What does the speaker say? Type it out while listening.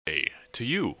Hey, to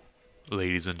you,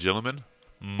 ladies and gentlemen,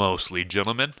 mostly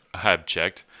gentlemen. I've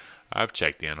checked the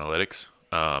analytics.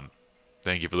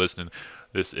 Thank you for listening.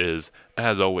 This is,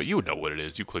 as always, you know what it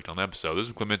is. You clicked on the episode. This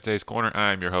is Clemente's Corner.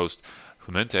 I'm your host,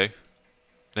 Clemente.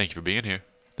 Thank you for being here.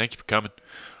 Thank you for coming.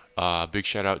 Big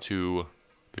shout out to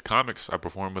the comics I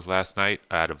performed with last night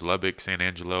out of Lubbock, San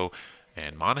Angelo,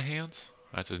 and Monahans.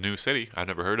 That's a new city I've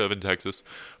never heard of in Texas,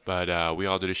 but we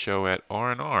all did a show at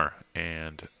R&R,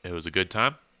 and it was a good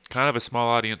time. Kind of a small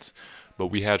audience, but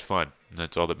we had fun, and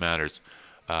that's all that matters.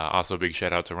 Also, big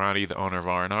shout out to Ronnie, the owner of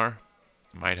R&R.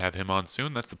 Might have him on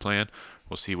soon. That's the plan.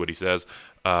 We'll see what he says.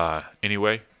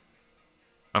 Anyway,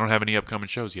 I don't have any upcoming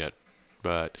shows yet,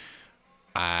 but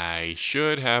I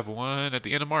should have one at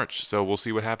the end of March, so we'll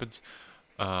see what happens.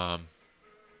 My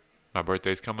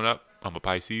birthday's coming up. I'm a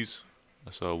Pisces,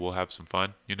 so we'll have some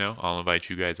fun. I'll invite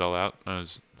you guys all out.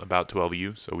 There's about 12 of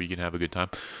you, so we can have a good time.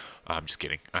 I'm just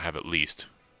kidding. I have at least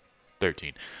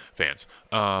 13 fans.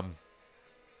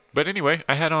 But anyway,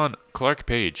 I had on Clark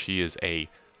Page. He is a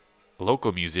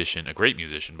local musician, a great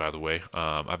musician, by the way.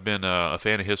 I've been a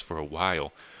fan of his for a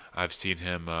while. I've seen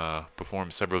him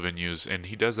perform several venues, and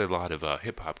he does a lot of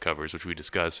hip-hop covers, which we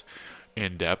discuss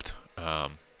in depth.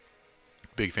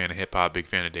 Big fan of hip-hop, big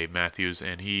fan of Dave Matthews,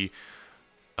 and he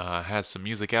has some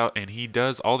music out, and he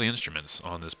does all the instruments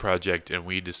on this project, and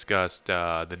we discussed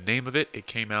the name of it. It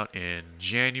came out in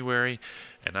January,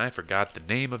 and I forgot the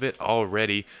name of it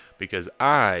already because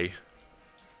I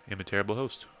am a terrible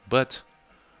host. But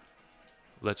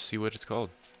let's see what it's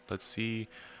called. Let's see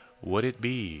what it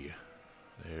be.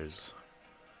 There's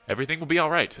Everything Will Be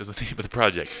Alright is the name of the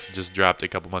project. Just dropped a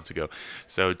couple months ago.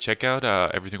 So check out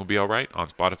Everything Will Be Alright on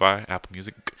Spotify, Apple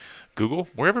Music, Google,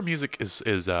 wherever music is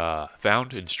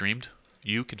found and streamed.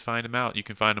 You can find him out. You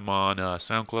can find him on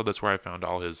SoundCloud. That's where I found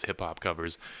all his hip-hop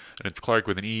covers. And it's Clark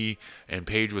with an E and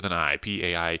Page with an I.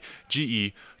 Paige.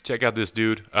 Check out this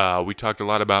dude. We talked a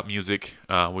lot about music.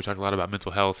 We talked a lot about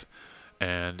mental health.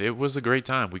 And it was a great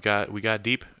time. We got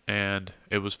deep, and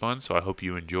it was fun. So I hope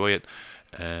you enjoy it.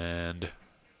 And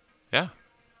yeah,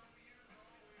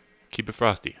 keep it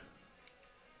frosty.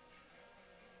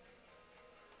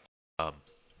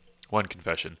 One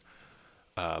confession.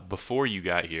 Before you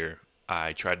got here,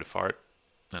 I tried to fart,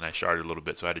 and I sharted a little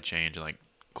bit, so I had to change and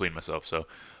clean myself. So,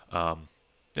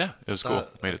 yeah, it was cool.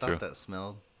 Made it through. That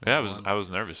smelled. Yeah, I was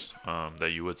nervous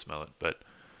that you would smell it, but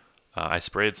I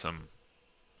sprayed some.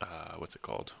 What's it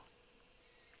called?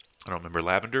 I don't remember.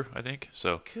 Lavender, I think.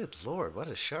 So. Good Lord, what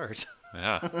a shart.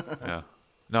 Yeah, yeah.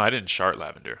 No, I didn't shart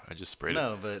lavender. I just sprayed it.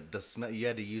 No, but the smell, you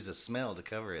had to use a smell to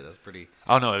cover it. That's pretty.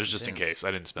 Oh no, it was just in intense. case.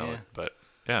 I didn't smell Yeah. it, but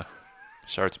yeah.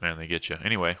 Sharts, man, they get you.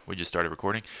 Anyway, we just started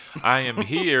recording. I am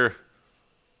here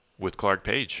with Clark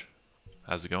Page.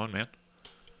 How's it going, man?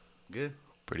 Good.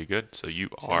 Pretty good. So you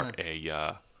are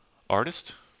a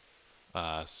artist,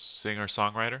 singer,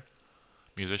 songwriter,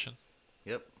 musician,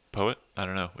 Yep. poet. I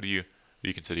don't know. Do you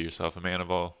consider yourself a man of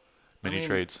all many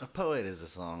trades? A poet is a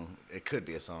song. It could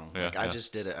be a song. Yeah, I yeah.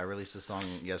 just did it. I released a song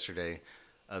yesterday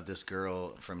of this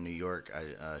girl from New York.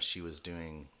 She was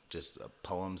doing just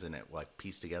poems and it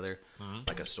pieced together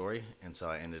like a story, and so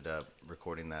I ended up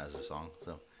recording that as a song.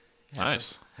 So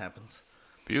Nice. happens.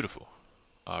 Beautiful.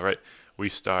 All right. We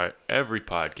start every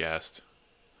podcast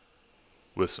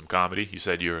with some comedy. You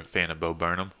said you're a fan of Bo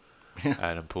Burnham. I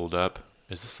had him pulled up.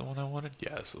 Is this the one I wanted?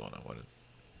 Yeah, that's the one I wanted.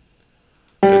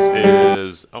 This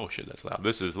is... Oh, shit, that's loud.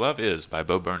 This is Love Is by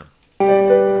Bo Burnham.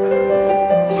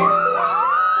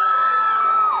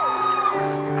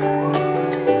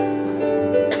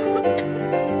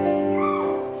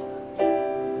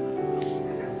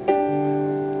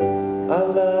 I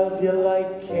love you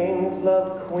like kings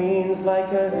love queens,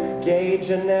 like a gay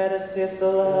geneticist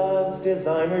loves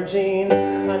designer jeans.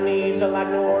 I need you like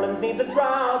New Orleans needs a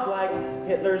drought, like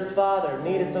Hitler's father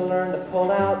needed to learn to pull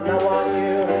out. And I want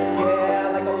you,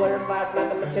 yeah, like a lawyer slash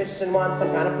mathematician wants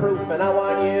some kind of proof. And I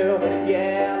want you,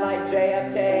 yeah, like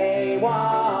JFK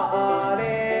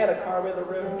wanted a car with a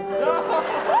roof.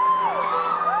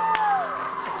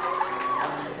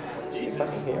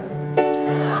 Jesus. Here.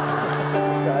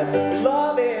 Guys,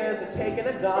 love is taking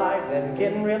a dive, then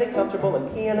getting really comfortable and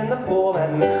peeing in the pool.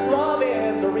 And love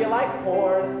is a real life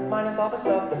porn, minus all the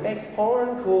stuff that makes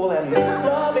porn cool. And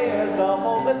love is a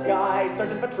homeless guy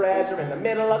searching for treasure in the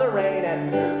middle of the rain,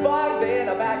 and finding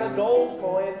a bag of gold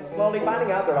coins and slowly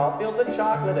finding out they're all filled with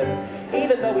chocolate. And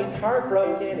even though he's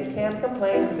heartbroken, he can't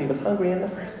complain because he was hungry in the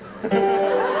first place.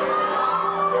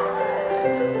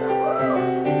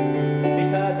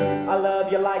 I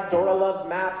love you like Dora Love loves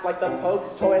maps like the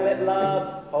Poke's toilet loves.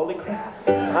 Holy crap.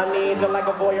 I need you like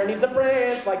a voyeur needs a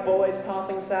branch, like boys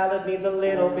tossing salad needs a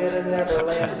little bit of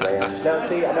Neverland Ranch. Now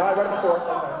see, I know I read it before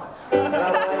somewhere. And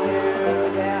I want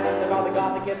you, yeah, like all the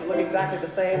gothic kids who look exactly the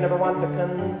same, never want to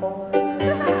conform.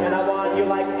 And I want you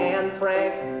like Anne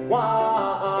Frank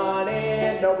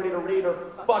wanted nobody to read her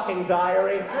fucking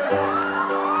diary.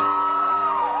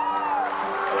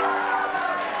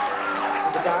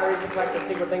 The diary is a collection of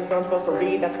secret things no one's supposed to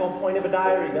read. That's the whole point of a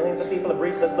diary. Millions of people have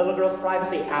breached this little girl's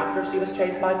privacy after she was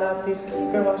chased by Nazis. Keep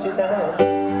her while she's down.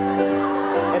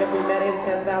 And if we met in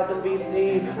 10,000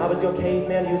 BC, I was your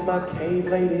caveman, used my cave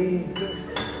lady.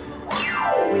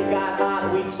 We got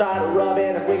hot, we'd start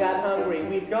rubbing. If we got hungry,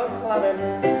 we'd go clubbing.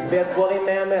 There's woolly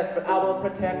mammoths, but I won't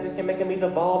protect us. You're making me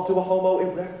devolve to a Homo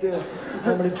erectus.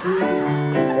 I'm a tree.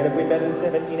 And if we met in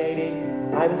 1780,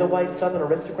 I was a white southern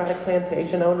aristocratic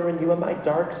plantation owner, and you were my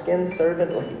dark-skinned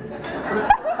servant.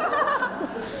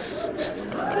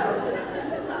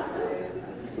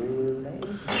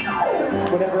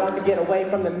 Whenever I could get away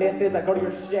from the missus, I'd go to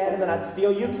your shed and then I'd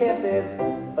steal you kisses.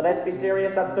 But let's be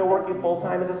serious, I'd still work you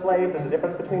full-time as a slave. There's a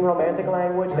difference between romantic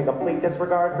language and a complete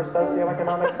disregard for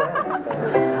socioeconomic trends. If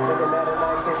we met in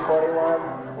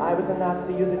 1941, I was a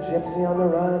Nazi, you was a gypsy on the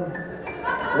run.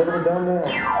 It's living and done now.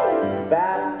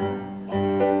 That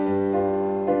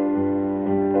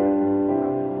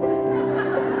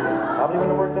probably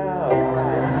wouldn't have worked out.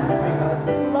 Because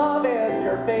love is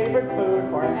your favorite food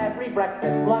for every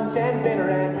breakfast, lunch, and dinner.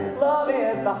 And love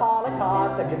is the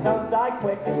Holocaust, and you don't die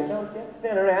quick and you don't get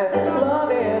thinner. And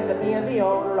love is being the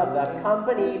owner of the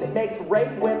company that makes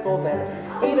rape whistles.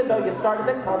 And even though you started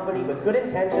the company with good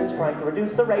intentions, trying to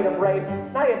reduce the rate of rape,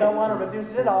 now you don't want to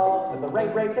reduce it at all. So if the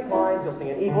rate declines, you'll see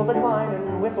an equal decline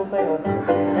in whistle sales.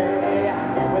 Hey,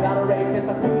 without a rapist,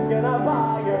 who's gonna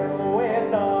buy your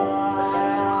whistle?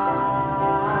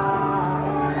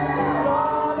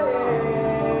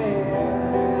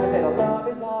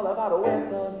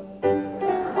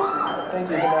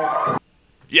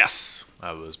 Yes,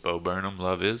 that was Bo Burnham.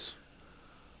 Love Is.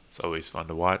 It's always fun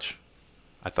to watch.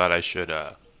 I thought I should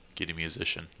get a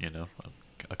musician,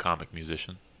 a comic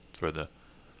musician for the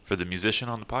musician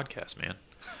on the podcast, man.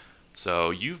 So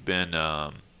you've been,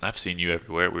 I've seen you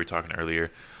everywhere. We were talking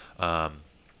earlier.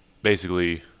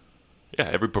 Basically, yeah,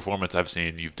 every performance I've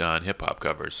seen, you've done hip hop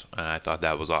covers, and I thought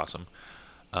that was awesome.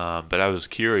 But I was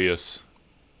curious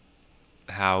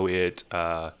how it.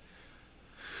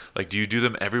 Like, do you do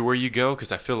them everywhere you go?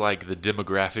 Because I feel like the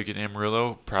demographic in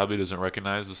Amarillo probably doesn't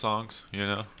recognize the songs,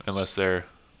 unless they're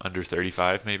under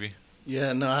 35, maybe.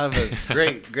 Yeah, no, I have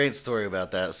a great story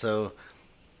about that. So,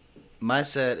 my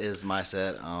set is my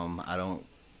set. I don't,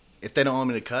 if they don't want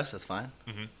me to cuss, that's fine.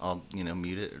 Mm-hmm. I'll,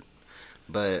 mute it.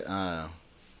 But I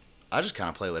just kind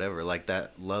of play whatever. Like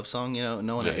that love song, no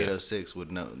one at 806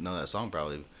 would know that song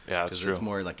probably. Yeah, that's true. Because it's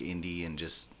more like indie and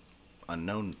just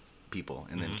unknown people,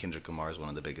 and then Kendrick Lamar is one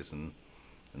of the biggest in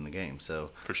the game. So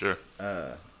for sure,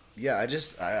 yeah,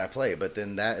 I play, but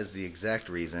then that is the exact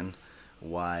reason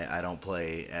why I don't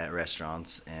play at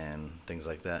restaurants and things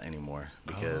like that anymore,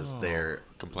 because they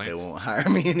won't hire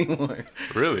me anymore.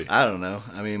 Really? I don't know.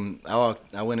 I mean,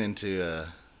 I went into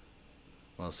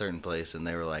a certain place and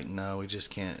they were like, no, we just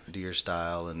can't do your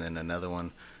style, and then another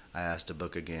one I asked to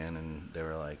book again, and they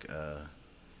were like,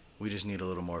 we just need a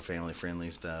little more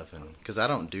family-friendly stuff. And because I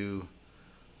don't do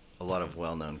a lot of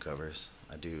well-known covers.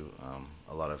 I do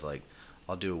a lot of, like,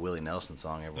 I'll do a Willie Nelson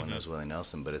song. Everyone knows Willie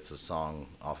Nelson, but it's a song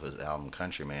off his album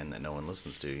Countryman that no one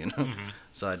listens to,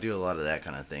 So I do a lot of that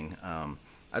kind of thing.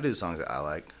 I do songs that I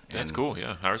like. That's cool,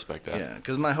 yeah. I respect that. Yeah,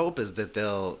 because my hope is that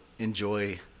they'll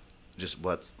enjoy just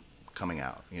what's coming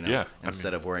out, Yeah.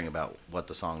 Instead of worrying about what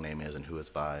the song name is and who it's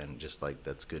by, and just, like,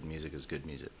 that's good music is good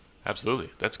music. Absolutely.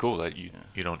 That's cool that you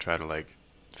don't try to, like,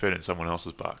 fit in someone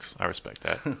else's box. I respect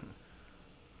that.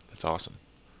 That's awesome.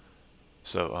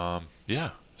 So, yeah.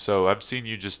 So I've seen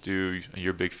you just do.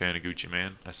 You're a big fan of Gucci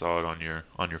Mane. I saw it on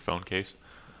your phone case.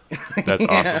 That's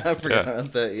awesome. I forgot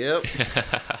about that. Yep.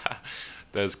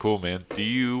 That's cool, man. Have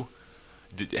you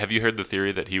heard the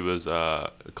theory that he was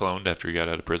cloned after he got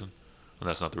out of prison? And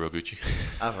that's not the real Gucci.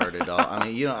 I've heard it all. I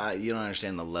mean, you don't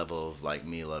understand the level of, like,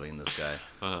 me loving this guy.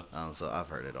 So I've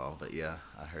heard it all. But yeah,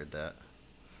 I heard that.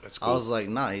 That's cool. I was like,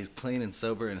 nah, he's clean and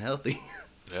sober and healthy.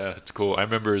 Yeah, it's cool. I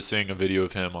remember seeing a video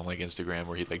of him on, like, Instagram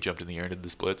where he, like, jumped in the air and did the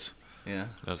splits. Yeah. And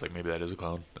I was like, maybe that is a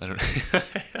clone. I don't know.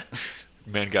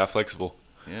 Man got flexible.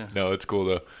 Yeah. No, it's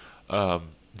cool though.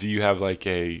 Do you have, like,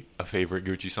 a favorite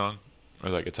Gucci song,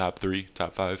 or like a top 3,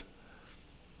 top 5?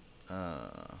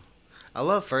 I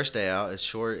love First Day Out. It's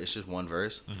short. It's just one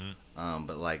verse.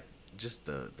 But, like, just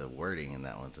the wording in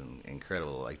that one's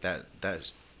incredible. Like, that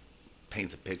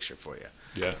paints a picture for you.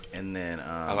 Yeah. And then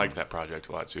I like that project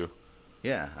a lot too.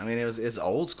 Yeah, I mean it's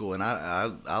old school, and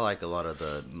I like a lot of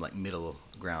the like middle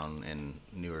ground and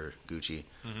newer Gucci,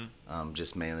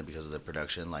 just mainly because of the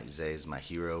production. Like Zay's my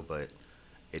hero, but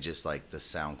it just like the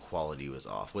sound quality was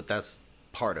off. But that's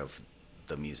part of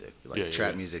the music. Like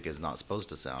trap music is not supposed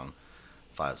to sound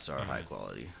 5-star high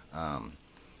quality. But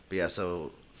yeah,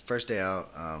 so First Day Out,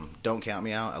 Don't Count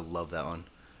Me Out. I love that one.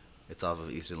 It's off of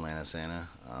East Atlanta Santa.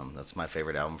 That's my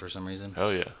favorite album for some reason.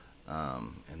 Oh yeah.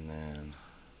 And then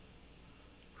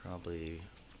probably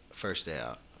First Day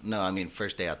Out. No, I mean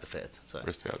First Day Out the Feds. Sorry.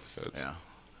 First Day Out the Feds.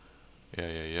 Yeah.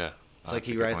 Yeah. It's like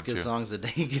he writes good songs the day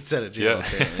he gets out of jail.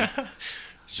 Yeah.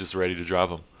 He's just ready to drop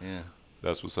them. Yeah.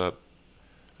 That's what's up.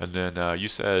 And then you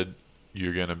said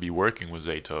you're gonna be working with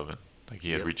Zaytoven. Like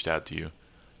he had reached out to you.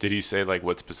 Did he say like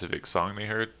what specific song they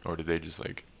heard, or did they just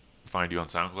like find you on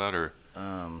SoundCloud, or?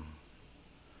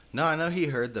 No, I know he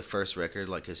heard the first record,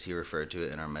 like, cause he referred to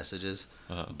it in our messages.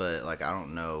 But like, I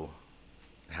don't know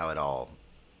how it all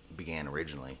began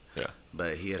originally. Yeah.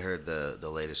 But he had heard the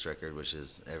latest record, which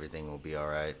is Everything Will Be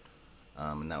Alright.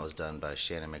 And that was done by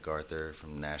Shannon MacArthur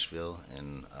from Nashville,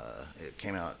 and it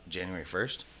came out January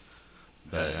 1st.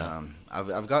 But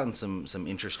I've gotten some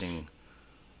interesting,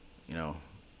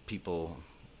 people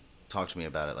talk to me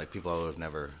about it, like people I would have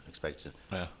never expected.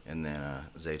 Yeah. And then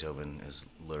Zaytoven is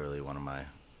literally one of my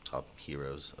top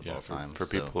heroes of all time. For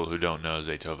people who don't know,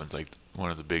 Zaytoven's like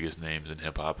one of the biggest names in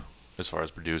hip hop as far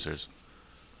as producers.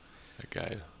 That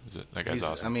guy's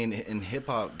awesome. I mean, in hip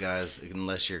hop guys,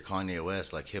 unless you're Kanye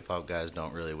West, like hip hop guys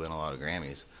don't really win a lot of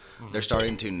Grammys. They're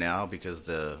starting to now because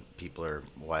the people are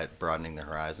broadening their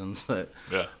horizons. But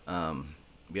yeah,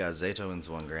 Zaytoven's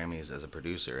won Grammys as a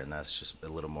producer, and that's just a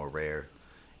little more rare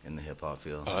in the hip hop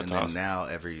field. Oh, and that's then awesome. Now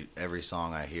every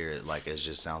song I hear, it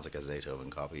just sounds like a Zaytoven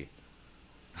copy.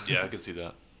 Yeah, I can see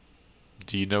that.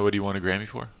 Do you know what he won a Grammy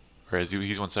for, or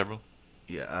he's won several?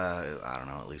 Yeah, I don't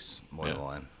know, at least more than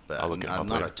one. But I'll look I'm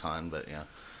not a ton, but yeah.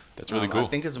 That's really cool. I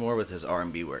think it's more with his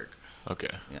R&B work.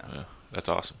 Okay. Yeah. That's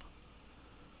awesome.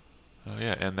 Oh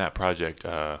yeah, and that project.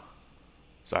 Sorry,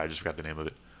 I just forgot the name of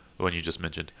it. The one you just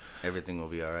mentioned. Everything Will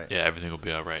Be Alright. Yeah, Everything Will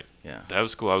Be Alright. Yeah. That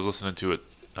was cool. I was listening to it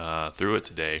through it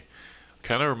today.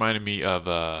 Kind of reminded me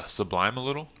of Sublime a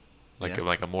little, like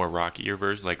a more rockier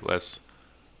version, like less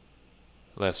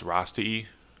Rasta-y,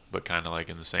 but kind of like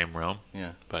in the same realm.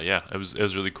 Yeah. But yeah, it was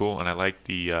really cool, and I liked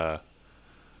the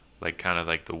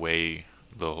the way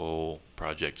the whole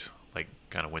project like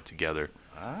kind of went together.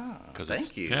 Ah,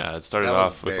 thank you. Yeah, it started that was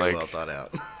off with very like well thought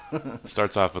out.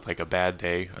 starts off with like a bad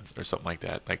day or something like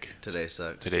that. Like Today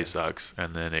Sucks. Today Sucks,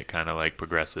 and then it kind of like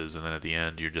progresses, and then at the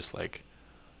end you're just like,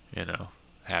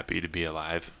 happy to be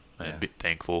alive and be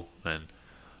thankful and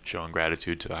showing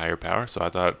gratitude to a higher power. So I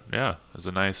thought, it was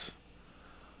a nice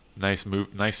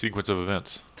sequence of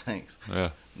events. Thanks.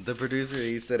 Yeah. The producer,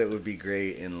 he said it would be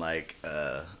great in like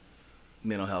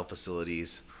mental health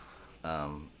facilities,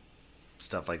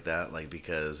 stuff like that, like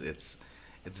because it's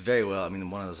very well. I mean,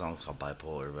 one of the songs called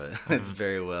Bipolar, but it's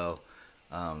very well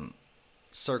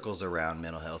circles around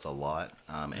mental health a lot,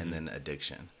 and then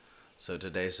addiction. So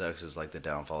Today Sucks is like the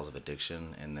downfalls of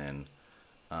addiction, and then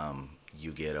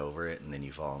you get over it, and then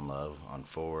you fall in love on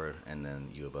Forward, and then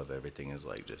You Above Everything is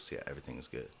like just everything is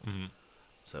good. Mm-hmm.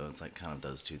 So it's like kind of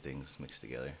those two things mixed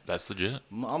together. That's legit.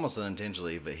 Almost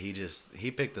unintentionally, but he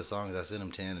picked the songs. I sent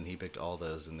him 10, and he picked all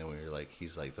those, and then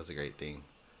he's like, that's a great thing.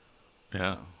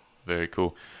 Yeah, so. Very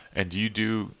cool. And do you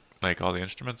do like all the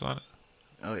instruments on it?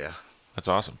 Oh yeah, that's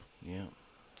awesome. Yeah,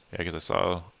 because I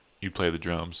saw you play the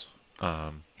drums,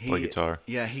 play guitar.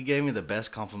 Yeah, he gave me the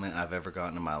best compliment I've ever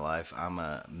gotten in my life. I'm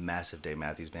a massive Dave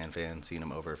Matthews Band fan, seen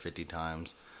him over 50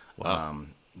 times. Wow.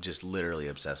 Just literally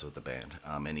obsessed with the band,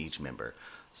 and each member.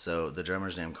 So the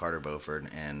drummer's named Carter Beauford,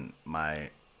 and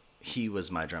he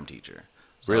was my drum teacher.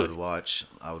 So really? I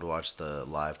would watch the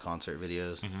live concert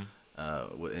videos,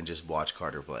 and just watch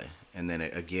Carter play. And then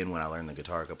again, when I learned the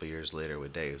guitar a couple years later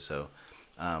with Dave. So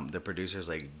the producer's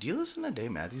like, "Do you listen to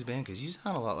Dave Matthews Band? Because you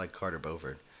sound a lot like Carter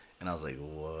Beauford." And I was like,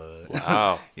 "What?"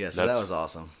 Wow. Yeah, so that was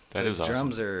awesome. That is awesome.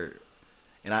 Drums are.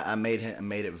 And I made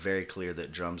it very clear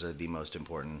that drums are the most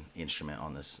important instrument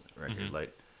on this record. Mm-hmm.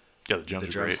 Like, the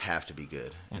drums have to be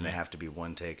good, and they have to be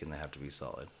one take, and they have to be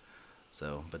solid.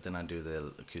 So, but then I do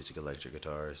the acoustic and electric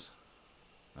guitars,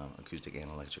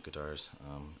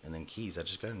 and then keys. I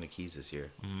just got into keys this year,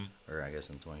 or I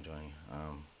guess in 2020.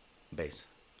 Bass.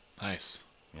 Nice.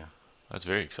 Yeah. That's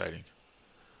very exciting.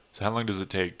 So how long does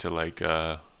it take to like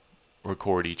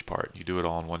record each part? You do it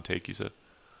all in one take, you said?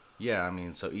 Yeah, I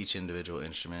mean, so each individual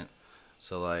instrument.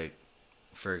 So, like,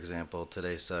 for example,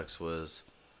 Today Sucks was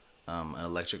an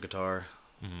electric guitar,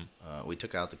 We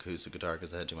took out the acoustic guitar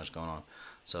because it had too much going on.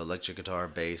 So electric guitar,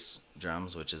 bass,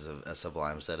 drums, which is a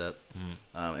Sublime setup.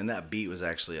 And that beat was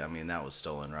actually, I mean, that was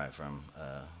stolen right from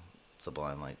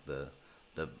Sublime, like the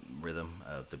rhythm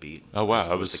of the beat. Oh,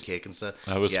 wow. With the kick and stuff.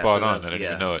 I was spot on. I that's- didn't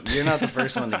even know it. You're not the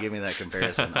first one to give me that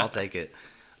comparison. I'll take it.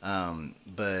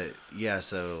 But yeah,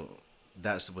 so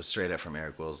that was straight up from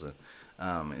Eric Wilson.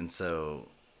 And so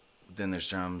then there's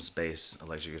drums, bass,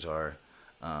 electric guitar.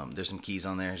 There's some keys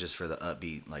on there just for the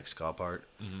upbeat like ska part.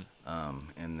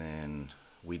 And then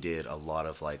we did a lot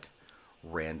of like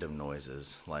random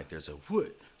noises. Like there's a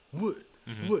what,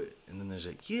 and then there's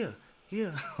like yeah,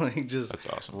 like just That's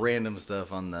awesome. random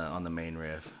stuff on the main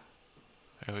riff.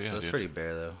 Hell yeah, So it's dude. pretty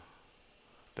bare though.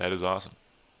 That is awesome.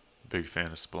 Big fan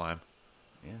of Sublime.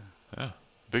 Yeah. Yeah.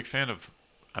 Big fan of,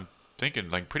 I'm thinking,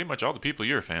 like, pretty much all the people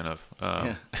you're a fan of. We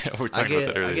were I talking about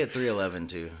that get earlier. 311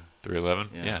 too. 311?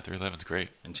 Yeah. Yeah, 311's great.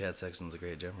 And Chad Sexton's a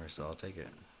great drummer, so I'll take it.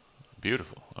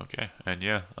 Beautiful. Okay. And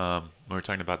yeah, we were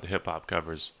talking about the hip hop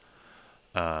covers.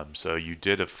 So you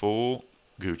did a full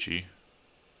Gucci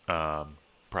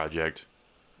project,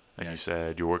 and Yeah. you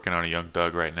said you're working on a Young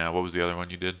Thug right now. What was the other one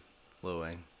you did? Lil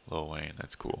Wayne. Lil Wayne.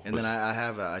 That's cool. And then I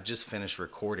have I just finished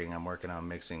recording. I'm working on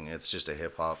mixing. It's just a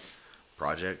hip hop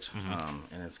project,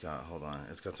 and it's got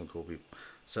it's got some cool people.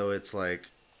 So it's like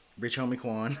Rich Homie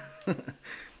Quan,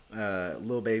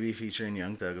 Lil Baby featuring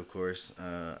Young Thug, of course.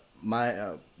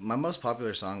 My most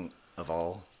popular song of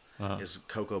all is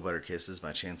 "Cocoa Butter Kisses"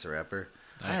 by Chance the Rapper.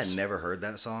 I Nice. had never heard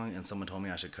that song, and someone told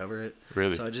me I should cover it.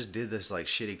 Really? So I just did this like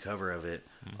shitty cover of it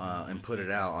and put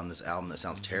it out on this album that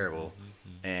sounds terrible,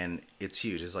 and it's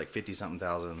huge. It's like 50-something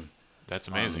thousand. That's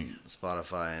amazing. On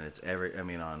Spotify, and it's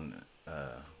on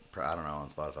I don't know on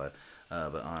Spotify,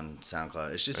 but on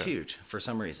SoundCloud, it's just huge for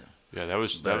some reason. Yeah, that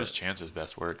was but- Chance's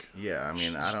best work. Yeah, I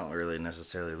mean, I don't really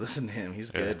necessarily listen to him. He's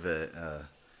good, but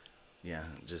yeah,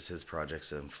 just his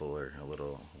projects in full are a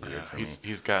little weird Yeah, for me.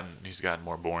 he's gotten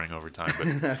more boring over time, but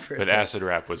I've heard but that. acid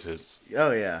rap was Oh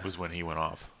yeah, when he went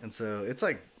off. and so it's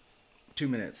like 2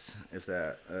 minutes, if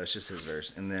that. It's just his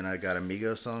verse, and then I got a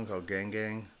Migos song called "Gang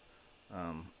Gang."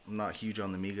 I'm not huge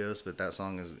on the Migos, but that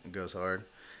song goes hard.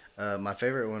 My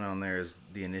favorite one on there is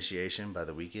 "The Initiation" by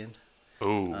The Weeknd.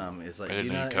 Oh, It's like I didn't do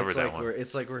you know know, you covered it's that like one. where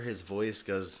it's like where his voice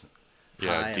goes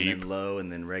Yeah, high deep. and then low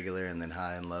and then regular and then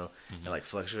high and low. It like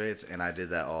fluctuates, and I did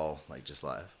that all like just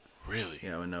live. Really?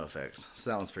 Yeah, with no effects.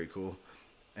 So that one's pretty cool.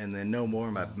 And then "No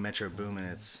More" by Metro Boomin.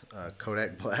 It's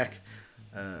Kodak Black,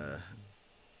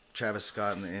 Travis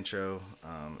Scott in the intro,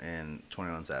 and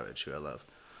 21 Savage, who I love.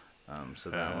 So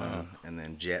that one, and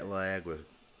then "Jet Lag" with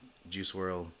Juice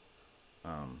WRLD,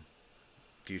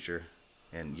 Future,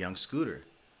 and Young Scooter.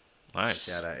 Nice.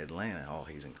 Shout out Atlanta. Oh,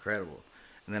 he's incredible.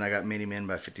 And then I got Many Men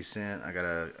by 50 Cent. I got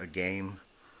a Game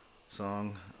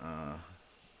song,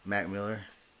 Mac Miller,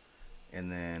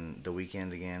 and then The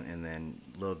Weeknd again, and then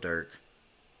Lil Durk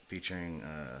featuring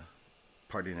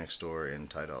Party Next Door and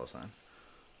Ty Dolla $ign.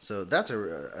 So that's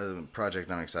a project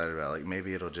I'm excited about. Like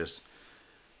maybe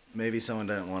someone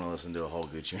doesn't want to listen to a whole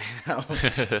Gucci Mane album.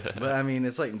 But I mean,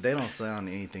 it's like they don't sound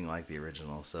anything like the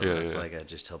original. So Yeah, it's yeah. like I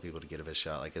just tell people to give it a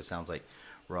shot. Like it sounds like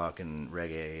rock and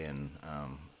reggae and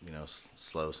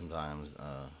slow sometimes,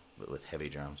 but with heavy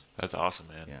drums. That's awesome,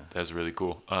 man. Yeah. That's really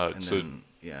cool. And So then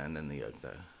the Young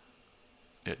Thug.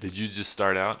 yeah, did you just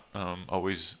start out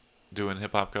always doing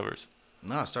hip hop covers?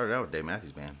 No, I started out with Dave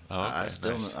Matthews Band. Oh, I okay,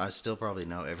 still nice. I still probably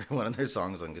know every one of their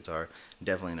songs on guitar.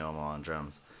 Definitely know them all on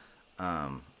drums.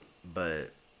 But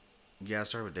yeah, I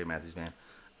started with Dave Matthews Band.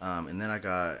 And then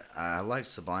I liked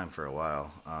Sublime for a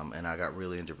while. And I got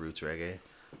really into roots reggae.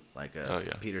 Like Oh,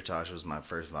 yeah. Peter Tosh was my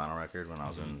first vinyl record when I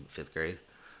was in 5th grade.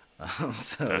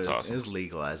 So That's it awesome. was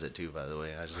legalized it too, by the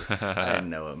way. I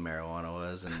didn't know what marijuana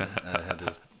was, and I had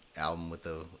this album with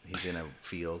he's in a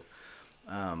field.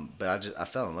 But I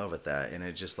fell in love with that, and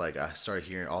it just like I started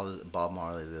hearing all the Bob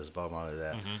Marley this, Bob Marley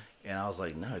that, and I was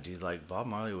like, no, dude, like Bob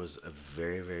Marley was a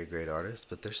very, very great artist,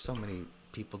 but there's so many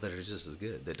people that are just as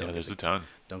good that Yeah, don't there's a get ton.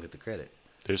 don't get the credit.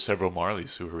 There's several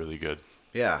Marleys who are really good.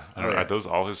 Yeah, Are those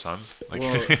all his sons? Like,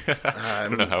 Well, I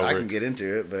don't know how it I works. can get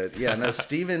into it, but yeah, no,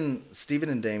 Steven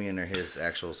and Damien are his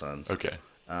actual sons. Okay.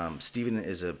 Steven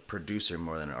is a producer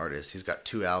more than an artist. He's got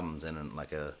 2 albums in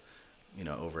like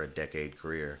over a decade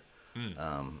career.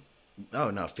 Oh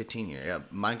no, 15 years. Yeah,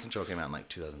 Mind Control came out in like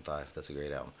 2005. That's a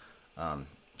great album.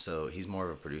 So he's more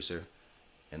of a producer,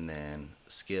 and then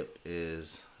Skip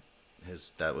is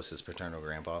that was his paternal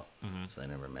grandpa. So they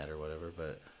never met or whatever.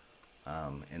 But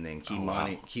and then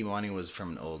Kimani was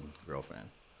from an old girlfriend,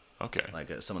 Okay. like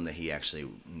someone that he actually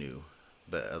knew.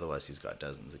 But otherwise, he's got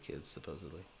dozens of kids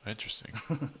supposedly. Interesting.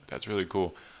 That's really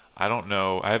cool. I don't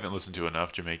know. I haven't listened to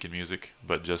enough Jamaican music,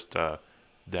 but just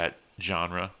that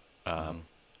genre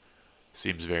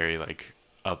seems very like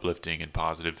uplifting and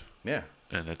positive, Yeah.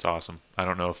 and it's awesome. I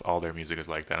don't know if all their music is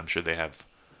like that. I'm sure they have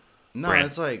No, brand-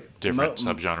 it's like different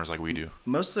subgenres like we do.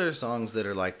 most of their songs that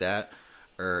are like that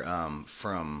are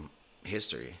from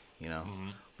history. You know,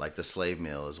 like the Slave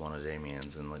Mill is one of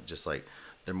Damien's, and like, just like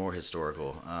they're more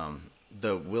historical.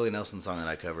 The Willie Nelson song that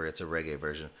I cover, it's a reggae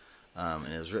version,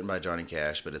 and it was written by Johnny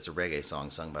Cash, but it's a reggae song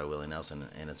sung by Willie Nelson,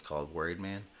 and it's called "Worried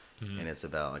Man," and it's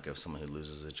about like if someone who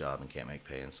loses a job and can't make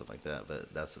pay and stuff like that.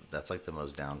 But that's like the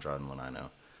most downtrodden one I know.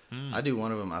 I do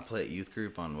one of them. I play at youth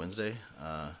group on Wednesday.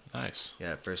 Nice.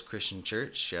 Yeah, First Christian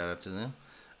Church. Shout out to them.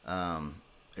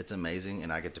 It's amazing,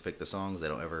 and I get to pick the songs. They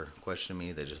don't ever question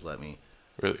me. They just let me.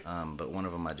 Really? But one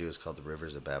of them I do is called "The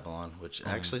Rivers of Babylon," which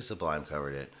actually Sublime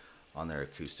covered it on their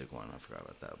acoustic one. I forgot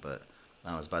about that, but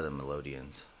it's by the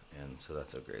Melodians, and so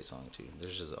that's a great song too.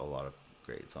 There's just a lot of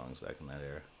great songs back in that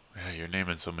era. Yeah, you're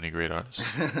naming so many great artists.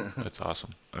 That's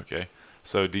awesome. Okay.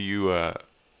 So do you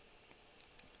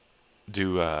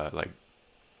do like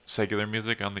secular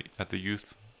music at the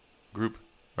youth group,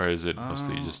 or is it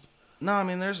mostly just? No, I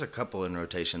mean there's a couple in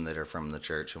rotation that are from the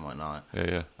church and whatnot.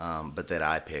 Yeah. But that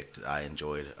I picked, I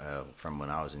enjoyed from when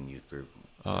I was in youth group.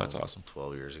 Oh, that's awesome.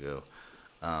 12 years ago.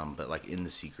 But like "In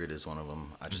the Secret" is one of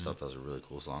them. I just thought that was a really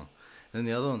cool song. And then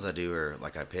the other ones I do are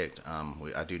like I picked.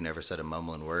 I do "Never Said a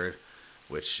Mumbling Word,"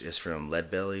 which is from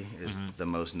Leadbelly. Is the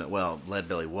most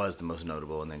Leadbelly was the most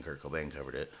notable, and then Kurt Cobain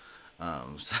covered it.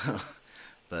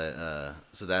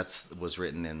 So that was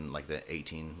written in like the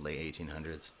late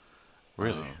 1800s.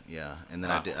 Really? Yeah, and then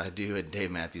Wow. I do a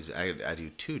Dave Matthews. I do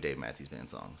 2 Dave Matthews Band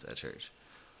songs at church.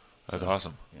 That's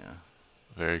awesome. Yeah.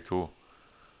 Very cool.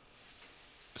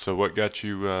 So what got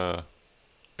you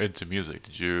into music?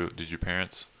 Did your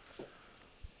parents,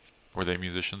 were they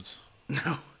musicians?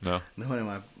 No. No. No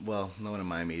one in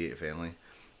my immediate family.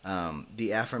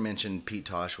 The aforementioned Pete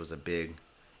Tosh was a big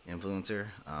influencer.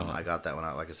 I got that when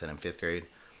like I said, in 5th grade,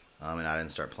 and I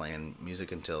didn't start playing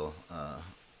music until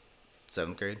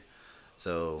 7th grade.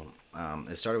 So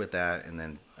it started with that, and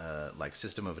then like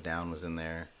System of a Down was in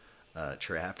there.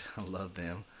 Trapped, I love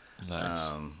them. Nice.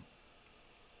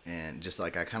 And just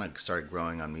like I kind of started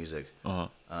growing on music,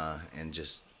 and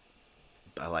just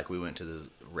we went to the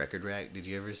Record Rack. Did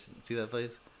you ever see that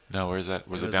place? No, where's that?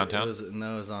 Was it downtown?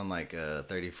 It was on like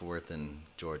 34th in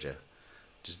Georgia,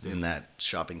 just in that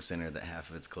shopping center that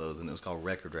half of it's closed, and it was called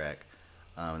Record Rack.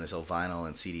 And they sell vinyl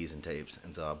and CDs and tapes,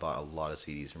 and so I bought a lot of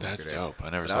CDs from That's Record Rack. dope. I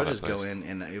never But saw I would that just place. go in,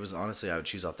 and it was honestly I would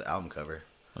choose off the album cover.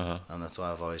 That's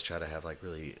why I've always tried to have like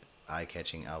really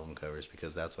eye-catching album covers,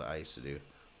 because that's what I used to do.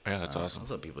 Yeah, that's awesome. That's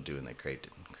what people do when they crate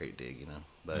dig, you know.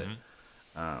 But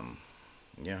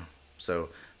yeah, so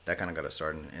that kind of got us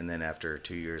started, and then after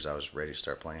 2 years, I was ready to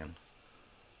start playing.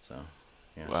 So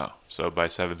yeah. Wow. So by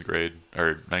 7th grade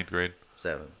or 9th grade?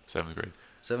 7th 7th grade.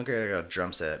 7th grade, I got a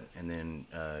drum set, and then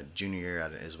junior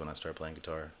year is when I started playing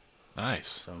guitar. Nice.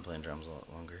 So I'm playing drums a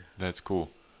lot longer. That's cool.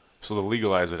 So the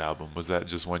Legalize It album, was that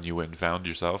just one you went and found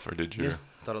yourself, or did your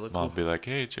Thought it looked mom cool. be like,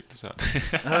 hey, check this out?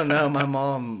 Oh no, my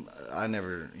mom.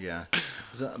 Yeah.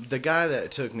 So, the guy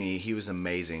that took me, he was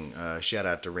amazing. Shout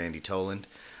out to Randy Toland.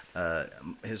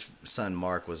 His son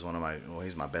Mark was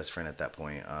he's my best friend at that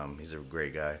point. He's a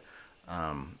great guy.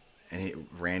 And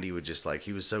Randy would just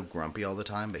he was so grumpy all the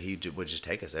time, but he would just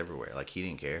take us everywhere. Like he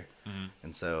didn't care.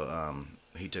 And so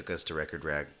he took us to Record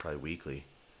Rack probably weekly.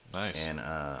 Nice. And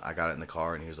I got it in the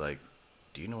car, and he was like,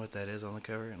 "Do you know what that is on the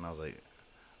cover?" And I was like,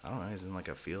 "I don't know. He's in like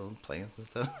a field, plants and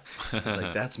stuff." He's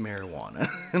like, "That's marijuana."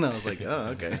 And I was like, "Oh,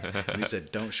 okay." And he said,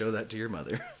 "Don't show that to your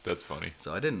mother." That's funny.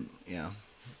 So I didn't, Yeah.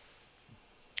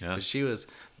 But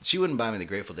she wouldn't buy me the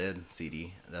Grateful Dead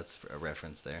CD. That's a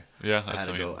reference there. Yeah, I that's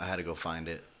had to go find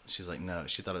it. She was like, "No."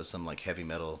 She thought it was some like heavy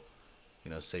metal,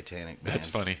 satanic band. That's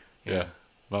funny. Yeah.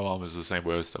 My mom is the same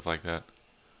way with stuff like that.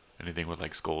 Anything with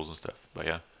like skulls and stuff. But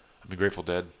yeah, I mean, Grateful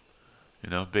Dead,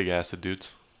 big acid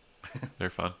dudes.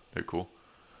 They're fun. They're cool.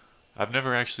 I've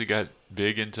never actually got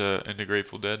big into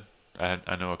Grateful Dead.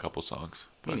 I know a couple songs.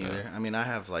 Me But, neither. I mean, I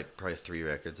have like probably 3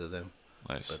 records of them,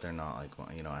 nice. but they're not like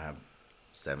I have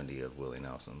 70 of Willie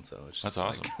Nelson, so it's That's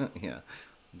just awesome. yeah,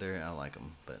 I like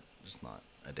them, but just not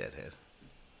a Deadhead.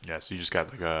 Yeah, so you just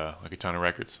got like a ton of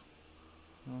records.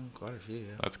 Quite a few,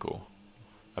 yeah. That's cool.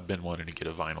 I've been wanting to get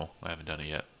a vinyl. I haven't done it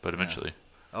yet, but eventually.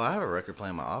 Oh, I have a record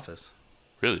player in my office.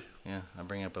 Really? Yeah, I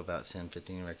bring up about 10,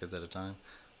 15 records at a time.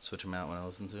 Switch them out when I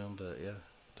listen to them, but yeah.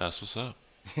 That's what's up.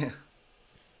 Yeah.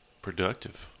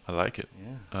 Productive. I like it.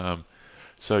 Yeah.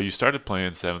 So you started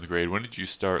playing 7th grade. When did you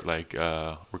start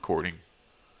recording?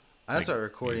 I started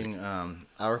recording.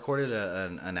 I recorded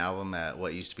an album at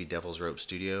what used to be Devil's Rope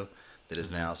Studio, that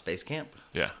is now Space Camp.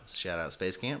 Yeah. Shout out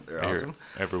Space Camp. They're I hear awesome.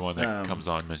 everyone that comes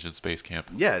on mentions Space Camp.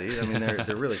 Yeah, dude. I mean,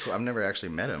 they're really cool. I've never actually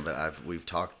met him, but we've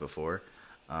talked before.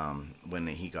 When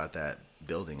he got that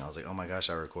building, I was like, oh my gosh,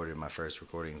 I recorded my first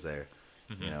recordings there.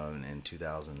 You know, in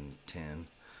 2010.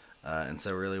 And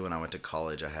so really, when I went to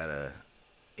college, I had a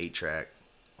 8-track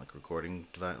like recording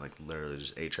device, like literally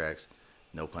just 8 tracks,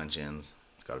 no punch-ins.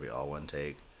 It's got to be all one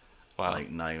take. Wow.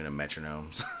 Like not even a metronome.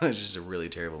 So it's just a really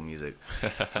terrible music.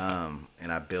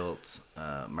 And I built,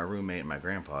 my roommate and my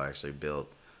grandpa actually built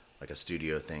like a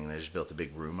studio thing. They just built a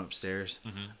big room upstairs,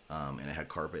 and it had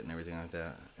carpet and everything like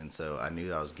that. And so I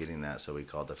knew I was getting that, so we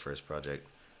called the first project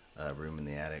Room in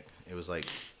the Attic. It was like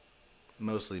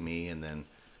mostly me, and then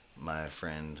my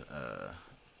friend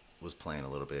was playing a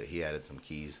little bit. He added some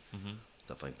keys,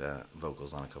 stuff like that,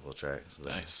 vocals on a couple of tracks. But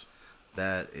Nice.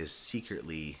 that is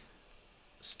secretly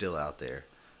still out there.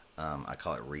 I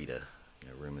call it Rita,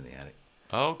 Room in the Attic.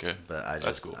 Oh, okay. But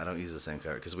That's cool. I don't use the same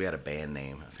cover because we had a band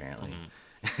name apparently,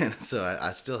 and so I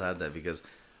still have that because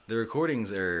the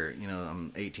recordings are,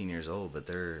 I'm 18 years old, but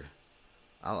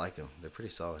I like them. They're pretty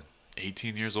solid.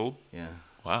 18 years old? Yeah.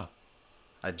 Wow.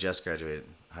 I just graduated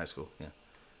high school. Yeah.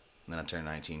 And then I turned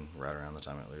 19 right around the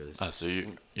time it released. So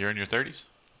you're in your 30s?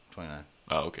 29.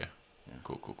 Oh, okay. Yeah.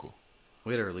 Cool.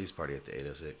 We had a release party at the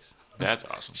 806. That's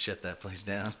awesome. Shut that place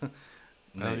down. Oh,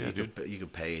 yeah, you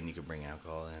could pay and you could bring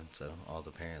alcohol in, so all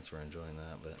the parents were enjoying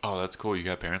that. But Oh, that's cool. You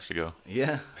got parents to go.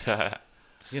 yeah, they're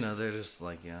just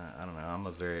like, I don't know. I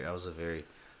was a very,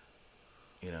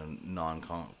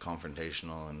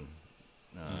 non-confrontational and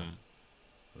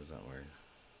what is that word?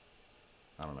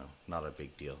 I don't know. Not a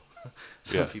big deal.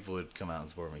 So Yeah. people would come out and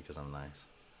support me because I'm nice.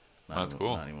 That's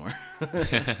cool. Not anymore.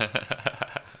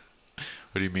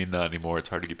 What do you mean not anymore? It's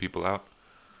hard to get people out?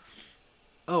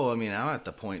 Oh, I mean, I'm at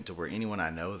the point to where anyone I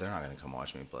know, they're not going to come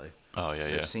watch me play. Oh, yeah,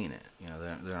 They've yeah. seen it.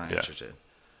 They're not Yeah. interested.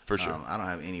 For sure. I don't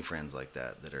have any friends like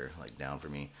that are like down for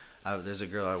me. There's a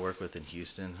girl I work with in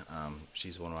Houston.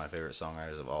 She's one of my favorite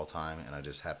songwriters of all time, and I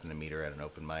just happened to meet her at an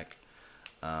open mic.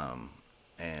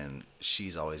 And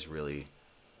she's always really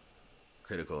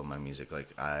critical of my music. Like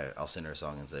I'll send her a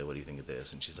song and say, "What do you think of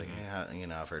this?" And she's like,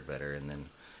 "Yeah, I've heard better." And then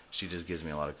she just gives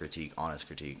me a lot of critique, honest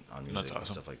critique on music. That's and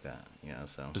awesome. stuff like that. Yeah,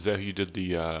 so. Is that who you did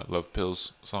the Love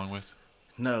Pills song with?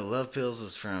 No, Love Pills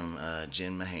was from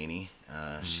Jen Mahaney.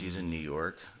 She's in New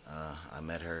York. I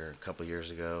met her a couple years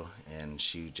ago, and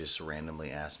she just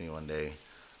randomly asked me one day.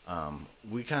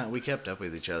 We kept up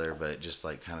with each other, but just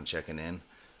like kind of checking in.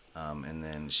 And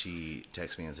then she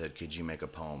texted me and said, "Could you make a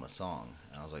poem a song?"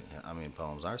 And I was like, "I mean,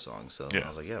 poems are songs." So Yeah. I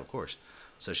was like, "Yeah, of course."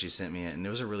 So she sent me it, and it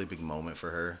was a really big moment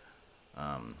for her.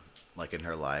 Like in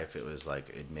her life, it was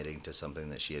like admitting to something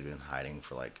that she had been hiding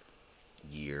for like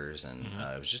years, and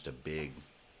it was just a big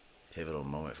pivotal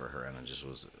moment for her, and I just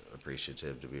was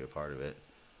appreciative to be a part of it.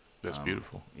 That's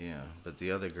beautiful. Yeah, but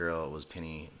the other girl was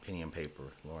Penny and Paper,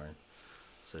 Lauren.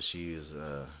 So she was,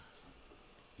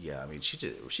 I mean,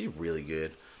 she's really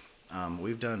good.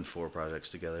 We've done 4 projects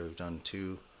together. We've done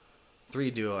 3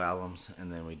 duo albums,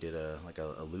 and then we did a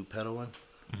loop pedal one.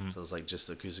 So it was like just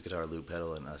acoustic guitar, loop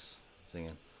pedal, and us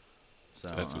singing. So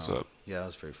That's what's up. Yeah, it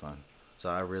was pretty fun. So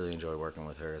I really enjoy working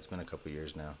with her. It's been a couple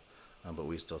years now, but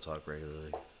we still talk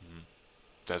regularly.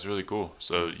 That's really cool.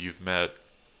 So you've met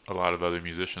a lot of other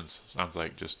musicians. Sounds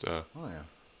like just Oh yeah.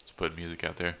 putting music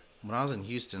out there. When I was in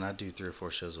Houston, I'd do 3 or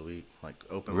 4 shows a week, like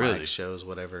open Really? mic shows,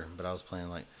 whatever. But I was playing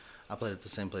I played at the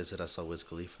same place that I saw Wiz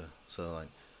Khalifa. So like,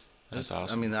 That's I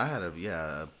awesome. mean, I had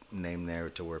a name there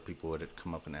to where people would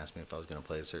come up and ask me if I was gonna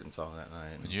play a certain song that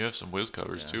night. And you have some Wiz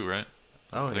covers Yeah. too, right?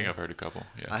 Oh, I think yeah. I've heard a couple.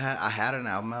 Yeah. I had an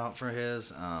album out for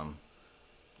his,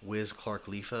 Wiz Clark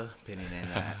Lifa. Penny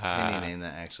named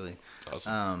that actually. That's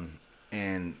awesome.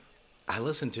 And I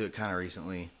listened to it kind of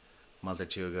recently, a month or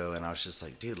 2 ago, and I was just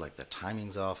like, dude, like the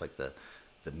timing's off, like the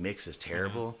mix is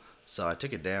terrible. So I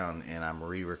took it down and I'm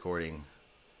re-recording.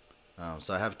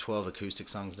 So I have 12 acoustic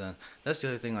songs done. That's the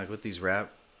other thing, like with these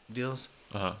rap deals,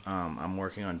 I'm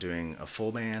working on doing a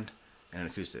full band and an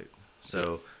acoustic.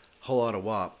 So Whole Lotta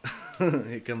WAP,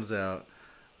 it comes out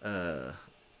the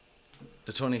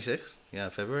 26th,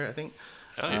 February, I think.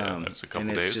 Oh, yeah, that's a couple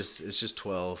and days. It's just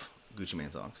 12 Gucci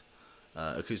Mane songs,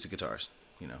 acoustic guitars,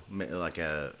 like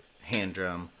a hand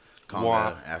drum, conga,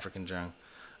 Wow. African drum.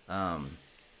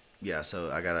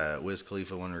 So I got a Wiz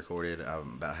Khalifa one recorded.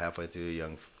 I'm about halfway through a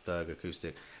Young Thug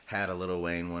acoustic. Had a Lil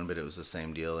Wayne one, but it was the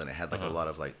same deal, and it had like a lot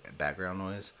of like background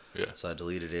noise. Yeah. So I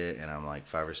deleted it, and I'm like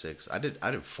 5 or 6. I did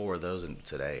 4 of those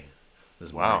today.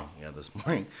 This Wow. morning. Yeah, this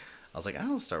morning. I was like,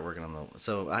 I'll start working on the.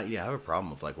 So I have a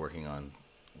problem with like working on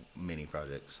mini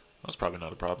projects. That's probably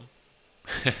not a problem.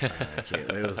 I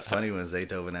can't. It was funny when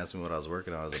Zaytoven asked me what I was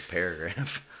working on. It was a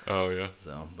paragraph. Oh yeah,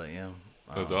 So, but yeah.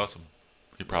 that's awesome.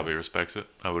 He probably respects it.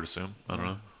 I would assume. I don't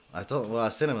know. I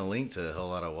sent him a link to a whole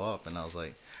lot of WAP, and I was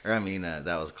like, that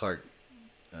was Clark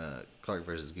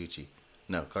versus Gucci.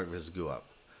 No, Clark versus Guap.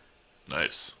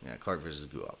 Nice. Yeah, Clark versus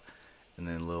Guap. And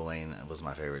then Lil Wayne was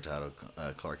my favorite title,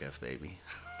 Clark F Baby.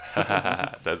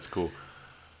 That's cool.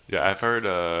 Yeah, I've heard.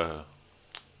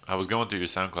 I was going through your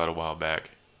SoundCloud a while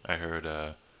back. I heard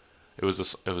it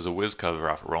was a Wiz cover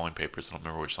off of Rolling Papers. I don't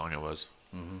remember which song it was.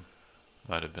 Mm-hmm.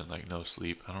 Might have been like No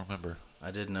Sleep. I don't remember.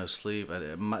 I did No Sleep.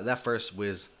 That first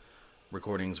Wiz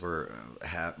recordings were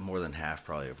more than half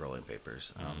probably of Rolling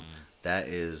Papers. That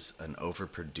is an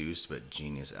overproduced but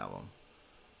genius album.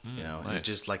 Nice. It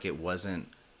just like it wasn't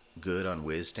good on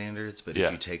Wiz standards, but Yeah.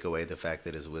 if you take away the fact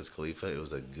that it's Wiz Khalifa, it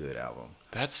was a good album.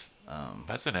 That's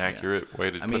an accurate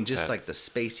way to. I mean, put just that. like the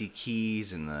spacey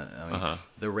keys and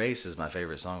The Race is my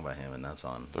favorite song by him, and that's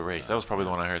on The Race. That was probably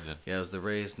the one I heard then. Yeah, it was The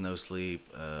Race, No Sleep,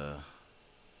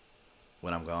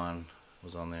 When I'm Gone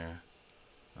was on there.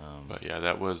 But yeah,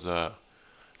 that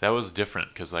was different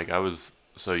because like I was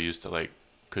so used to like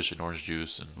Cushion Orange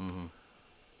Juice and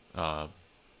all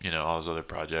those other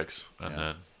projects, and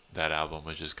then that album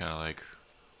was just kind of like,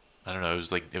 I don't know,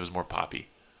 it was more poppy.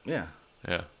 Yeah.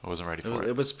 Yeah, I wasn't ready for it.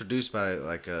 It was produced by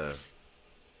like where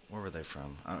were they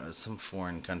from? Some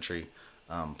foreign country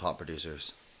pop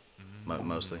producers,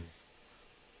 mostly.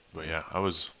 But yeah,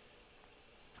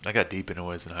 I got deep into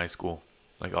Wiz in high school.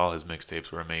 Like all his mixtapes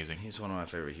were amazing. He's one of my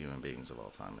favorite human beings of all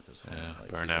time at this point. Yeah,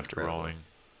 Like, Burn he's After incredible. Rolling,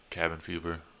 Cabin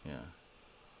Fever. Yeah.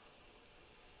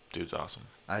 Dude's awesome.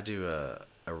 I do a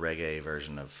reggae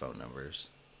version of Phone Numbers.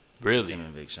 Really? Him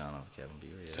and Big Sean off Cabin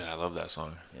Fever. Yeah. Dude, I love that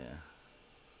song. Yeah.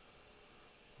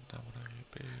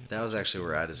 That was actually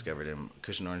where I discovered him.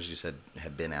 Cushion Orange Juice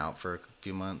had been out for a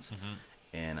few months,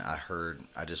 and I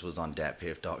just was on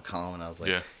datpiff.com, and I was like,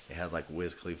 Yeah. it had like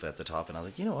Wiz Khalifa at the top, and I was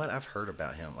like, you know what? I've heard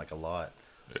about him like a lot.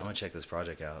 Yeah. I'm gonna check this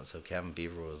project out. So Cabin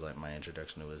Fever was like my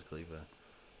introduction to Wiz Khalifa.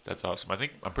 That's awesome.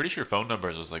 I'm pretty sure Phone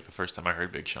Numbers was like the first time I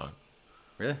heard Big Sean.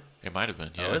 Really? It might have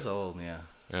been. Yeah. Oh, it's old. Yeah.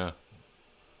 Yeah.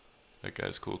 That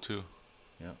guy's cool too.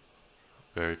 Yep.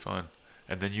 Very fun.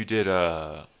 And then you did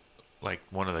like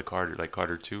one of the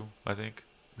Carter 2, I think.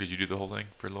 Did you do the whole thing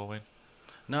for Lil Wayne?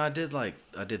 No, I did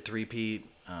Three-Peat,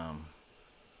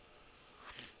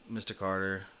 Mr.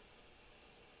 Carter,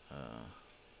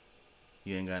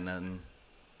 You Ain't Got Nothing.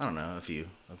 I don't know, a few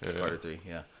of Yeah. Carter 3.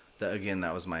 Yeah.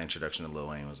 That was my introduction to Lil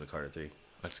Wayne, was the Carter 3.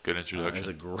 That's a good It introduction. was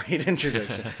a great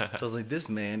introduction. So I was like, this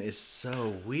man is so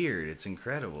weird. It's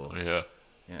incredible. Yeah.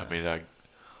 Yeah. I mean,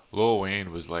 Lil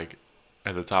Wayne was like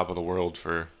at the top of the world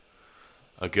for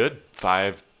a good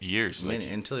 5 years. I mean,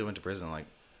 Like, until he went to prison, like,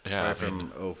 yeah, right I mean,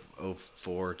 from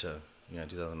 04 to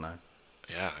 2009.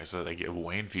 yeah, I said like a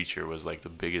Wayne feature was like the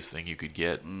biggest thing you could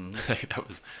get. Mhm. Like,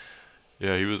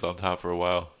 yeah, he was on top for a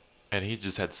while, and he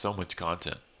just had so much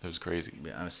content. It was crazy.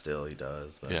 Yeah, he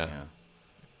does. But Yeah. yeah.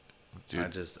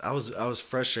 Dude, I was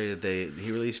frustrated.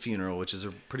 He released Funeral, which is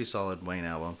a pretty solid Wayne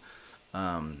album,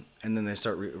 and then they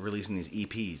start releasing these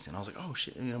EPs, and I was like, oh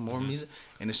shit, more music,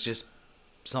 and it's just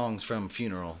songs from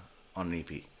Funeral on an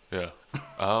EP. yeah.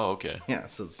 Oh, okay. Yeah,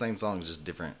 so the same songs, just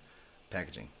different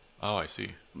packaging. Oh, I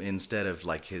see. Instead of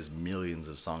like his millions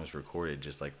of songs recorded,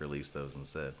 just like release those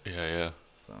instead. Yeah, yeah.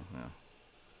 So yeah.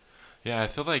 Yeah, I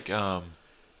feel like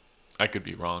I could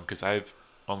be wrong because I've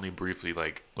only briefly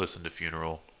like listened to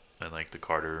Funeral and like the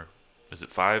Carter. Is it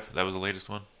 5? That was the latest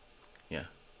one. Yeah.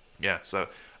 Yeah. So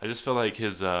I just feel like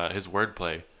his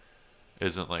wordplay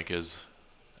isn't like as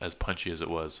punchy as it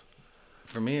was.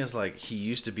 For me, it's like he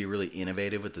used to be really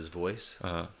innovative with his voice,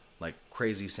 like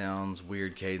crazy sounds,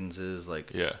 weird cadences,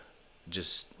 like Yeah.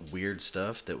 just weird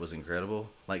stuff that was incredible.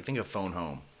 Like think of Phone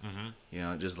Home,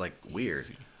 just like weird.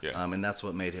 Easy. Yeah. And that's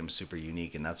what made him super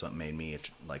unique, and that's what made me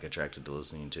like attracted to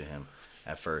listening to him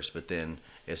at first. But then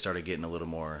it started getting a little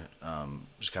more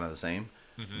just kind of the same.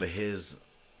 But his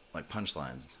like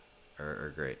punchlines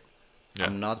are great. Yeah,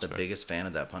 I'm not the that's fair. biggest fan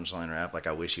of that punchline rap. Like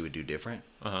I wish he would do different.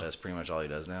 That's pretty much all he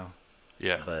does now.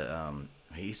 Yeah. But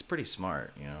he's pretty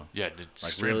smart, Yeah, it's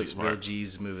Like extremely real smart.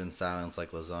 G's move in silence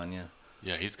like lasagna.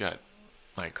 Yeah, he's got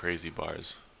like crazy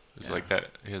bars. It's Yeah. like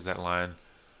that. He has that line,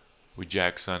 "We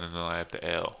Jackson and then I have the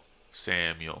L,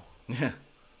 Samuel." Yeah.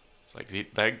 It's like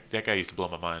that guy used to blow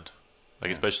my mind. Like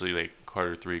Yeah. especially like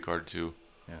Carter 3, Carter 2.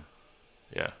 Yeah.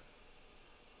 Yeah.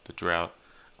 The Drought.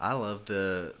 I love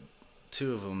the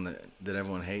two of them that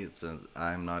everyone hates.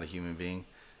 I'm Not a Human Being.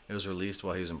 It was released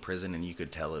while he was in prison, and you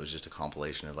could tell it was just a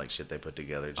compilation of like shit they put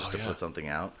together just to yeah. put something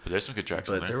out. But there's some good tracks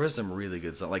in But there. there was some really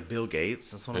good songs, like Bill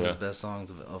Gates. That's one of Yeah. his best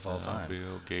songs of all time.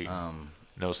 Bill Gates.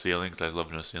 No Ceilings. I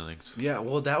love No Ceilings. Yeah,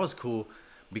 well, that was cool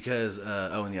because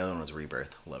and the other one was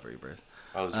Rebirth. Love Rebirth.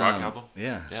 Oh, his rock album?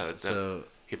 Yeah. Yeah, that, So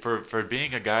for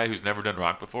being a guy who's never done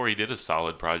rock before, he did a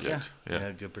solid yeah, project. he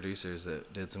had good producers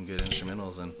that did some good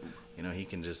instrumentals, and he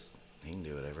can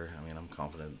do whatever. I mean, I'm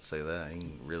confident to say that he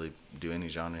can really do any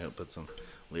genre. He'll put some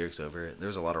lyrics over it.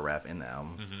 There's a lot of rap in the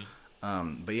album.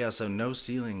 But yeah, so No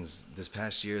Ceilings this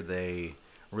past year they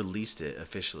released it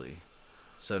officially.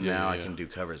 So now I can do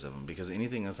covers of them because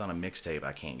anything that's on a mixtape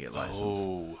I can't get licensed.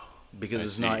 Oh, Because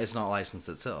it's not licensed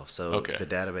itself, so the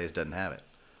database doesn't have it.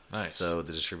 nice. So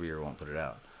the distributor won't put it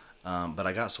out. But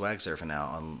I got Swag Surfing out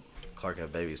on Clark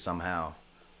F. Baby somehow.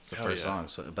 It's the Hell first yeah.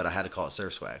 song, but I had to call it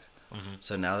Surf Swag.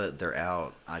 So now that they're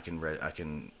out, I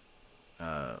can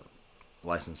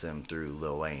license them through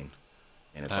Lil Wayne,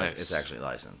 and it's like it's Nice. actually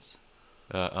licensed.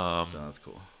 So So that's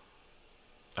cool.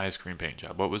 Ice Cream Paint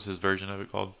Job. What was his version of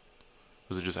it called?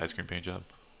 Was it just Ice Cream Paint Job?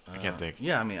 I can't think.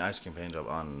 Yeah, I mean Ice Cream Paint Job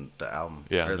on the album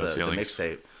Yeah, or No the Ceilings.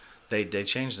 mixtape. They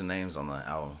changed the names on the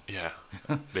album. Yeah,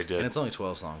 they did. And it's only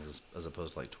 12 songs as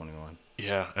opposed to like 21.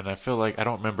 Yeah, and I feel like I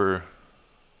don't remember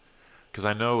because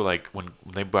I know like when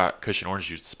they brought Cushion Orange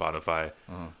Juice to Spotify,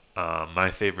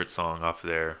 my favorite song off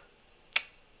there,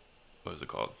 what was it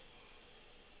called?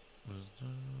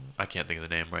 I can't think of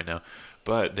the name right now,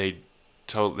 but they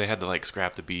had to like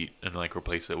scrap the beat and like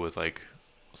replace it with like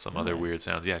some other Really? weird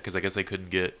sounds. Yeah, because I guess they couldn't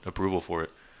get approval for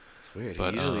it. It's weird.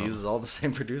 But, He usually uses all the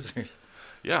same producers.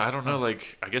 Yeah, I don't know.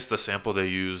 Like I guess the sample they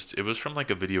used, it was from like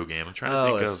a video game. I'm trying to Oh,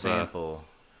 think a of. sample.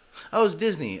 Oh, it's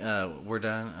Disney. We're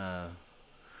done.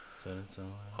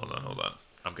 Hold on.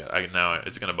 Now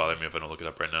it's gonna bother me if I don't look it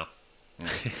up right now. Yeah.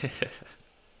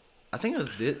 I think it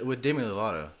was with Demi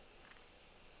Lovato.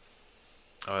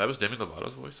 Oh, that was Demi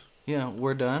Lovato's voice. Yeah,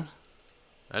 We're Done.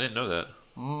 I didn't know that.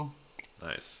 Mm.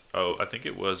 Nice. Oh, I think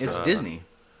it was. It's Disney.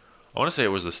 I want to say it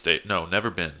was the state. No, Never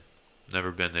Been.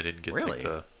 Never Been. They didn't get Really? like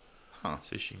the. Huh.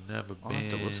 Say she never I'll been.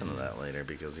 have to listen to that later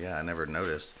because I never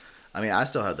noticed. I mean, I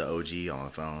still have the OG on my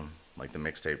phone, like the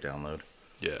mixtape download.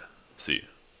 Yeah. See,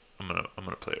 I'm gonna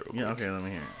play it real Yeah. quick. Okay. Let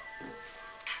me hear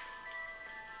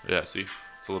it. Yeah. See,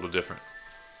 it's a little different.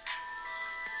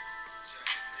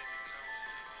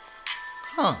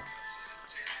 Huh.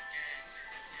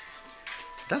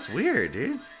 That's weird,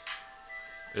 dude.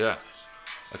 Yeah.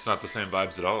 That's not the same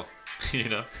vibes at all. you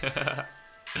know. Oh.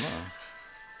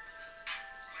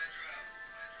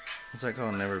 What's that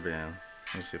called? Never Been.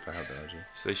 Let me see if I have the OG.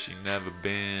 Say she never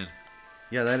been.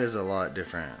 Yeah, that is a lot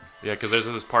different. Yeah, because there's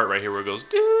this part right here where it goes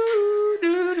doo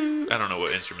doo doo. I don't know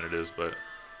what instrument it is, but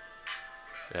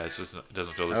yeah, it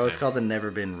doesn't feel the same. Oh, it's called the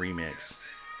Never Been remix.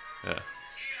 Yeah,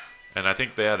 and I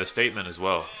think they had a statement as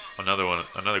well.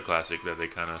 Another classic that they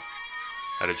kind of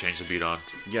had to change the beat on.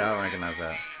 Yeah, I recognize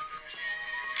that.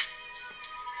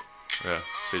 Yeah,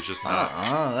 so it's just not.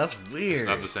 That's weird. It's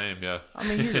not the same. Yeah. I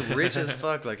mean, he's rich as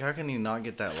fuck. Like, how can he not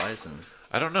get that license?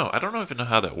 I don't know. I don't know if I know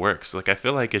how that works. Like, I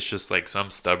feel like it's just like some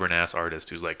stubborn ass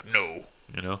artist who's like, no,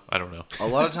 you know. I don't know. A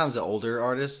lot of times, the older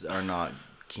artists are not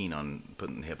keen on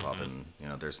putting hip hop in.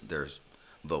 There's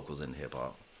vocals in hip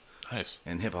hop, Nice.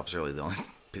 and hip hop's really the only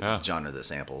Yeah. genre that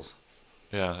samples.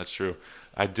 Yeah, that's true.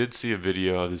 I did see a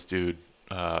video of this dude.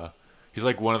 He's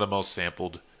like one of the most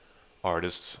sampled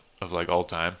artists of like all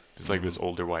time. He's like this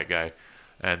older white guy,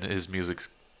 and his music's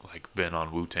like been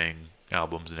on Wu-Tang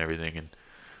albums and everything. And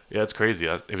yeah, it's crazy.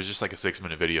 It was just like a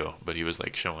 6-minute video, but he was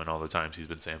like showing all the times he's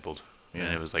been sampled, and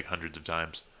Yeah. it was like hundreds of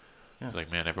times. Yeah. It's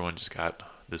like, man, everyone just got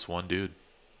this one dude.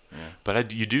 Yeah. But I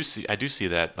do see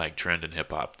that like trend in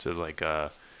hip hop to like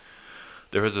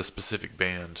there was a specific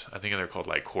band, I think they're called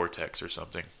like Cortex or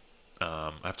something.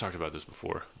 I've talked about this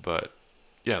before, but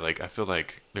yeah, like I feel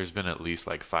like there's been at least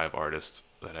like 5 artists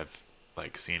that I've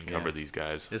like seen cover Yeah. these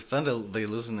guys. It's fun to be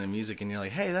listening to music and you're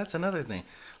like, hey, that's another thing.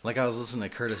 Like I was listening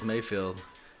to Curtis Mayfield,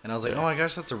 and I was like, Yeah. oh my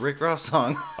gosh, that's a Rick Ross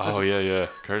song. Oh yeah.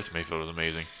 Curtis Mayfield was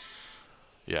amazing.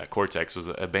 Yeah, Cortex was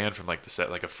a band from like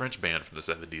like a French band from the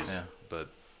 70s. Yeah. But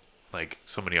like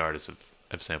so many artists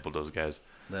have sampled those guys.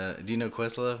 Do you know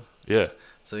Questlove? Yeah.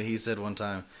 So he said one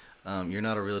time, "You're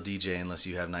not a real DJ unless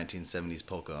you have 1970s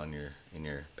polka in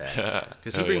your bag."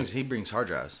 Because Hell he brings hard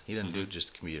drives. He doesn't do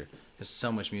just computer. There's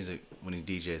so much music when he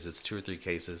DJs. It's 2 or 3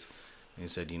 cases. And he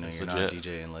said, That's you're legit. not a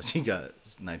DJ unless you got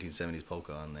 1970s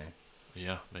polka on there.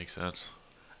 Yeah, makes sense.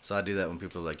 So I do that when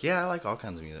people are like, "Yeah, I like all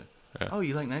kinds of music." Yeah. Oh,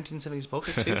 you like 1970s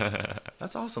polka too?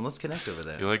 That's awesome. Let's connect over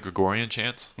there. You like Gregorian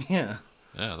chants? Yeah.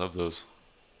 Yeah, I love those.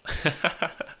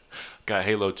 Got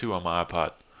Halo 2 on my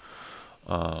iPod.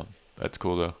 That's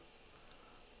cool though.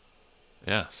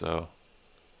 Yeah, so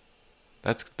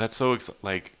that's so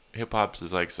like hip hop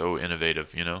is like so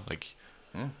innovative, you know? Like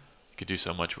Yeah. you could do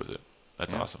so much with it.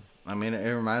 That's Yeah. awesome. I mean, it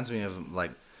reminds me of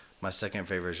like my second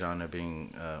favorite genre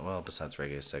being, well, besides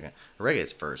reggae, second.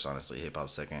 Reggae's first, honestly. Hip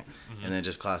hop's 2nd, and then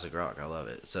just classic rock. I love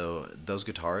it. So those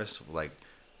guitarists, like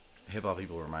hip hop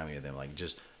people, remind me of them. Like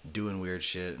just doing weird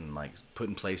shit and like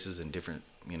putting places in different,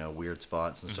 weird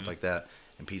spots and stuff like that,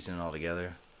 and piecing it all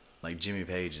together. Like Jimmy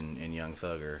Page and Young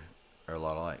Thug are a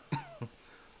lot alike.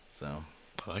 So,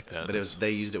 I like that. but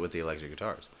they used it with the electric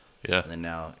guitars. Yeah. And then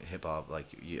now hip hop, like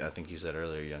I think you said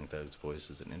earlier, Young Thug's voice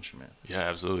is an instrument. Yeah,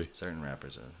 absolutely. Certain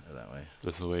rappers are that way.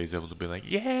 That's the way he's able to be like,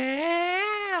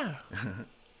 yeah.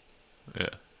 Yeah.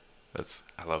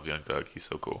 I love Young Thug. He's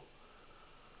so cool.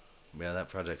 Yeah, that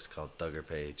project's called Thugger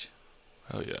Page.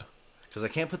 Hell yeah. Because I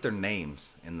can't put their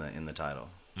names in the title.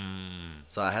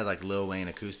 So I had like Lil Wayne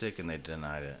Acoustic, and they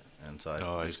denied it, and so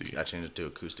I see. I changed it to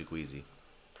Acoustic Wheezy.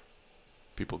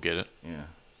 People get it. Yeah.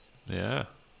 Yeah.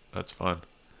 That's fun.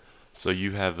 So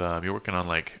you have you're working on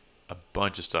like a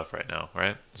bunch of stuff right now,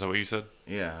 right? Is that what you said?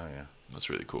 Yeah. Oh yeah. That's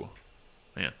really cool.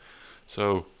 Yeah.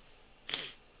 So you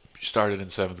started in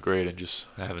 7th grade and just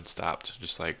haven't stopped.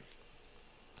 Just like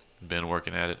been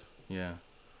working at it. Yeah.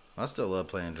 I still love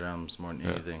playing drums more than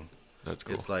Yeah. anything. That's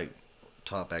cool. It's like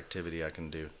top activity I can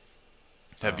do.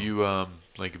 Have you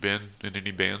like been in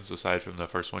any bands aside from the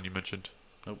first one you mentioned?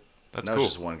 Nope. That's that cool.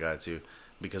 was just one guy too,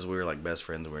 because we were like best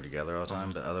friends and we were together all the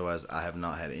time. But otherwise, I have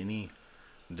not had any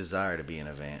desire to be in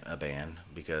a band,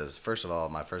 because first of all,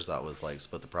 my first thought was like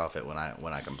split the profit when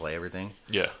I can play everything.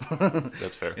 Yeah.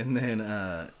 That's fair. And then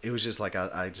it was just like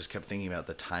I just kept thinking about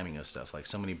the timing of stuff. Like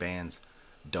so many bands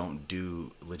don't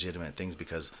do legitimate things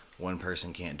because one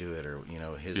person can't do it, or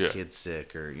his Yeah. kid's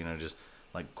sick, or just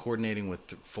like coordinating with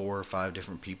 4 or 5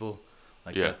 different people.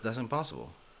 Like Yeah. that's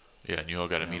impossible. Yeah, and you all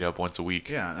got to meet up once a week.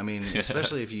 Yeah, I mean,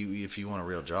 especially if you want a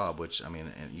real job, which I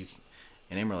mean, and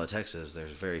in Amarillo, Texas,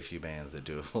 there's very few bands that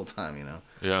do it full time.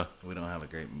 Yeah. We don't have a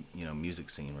great music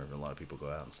scene where a lot of people go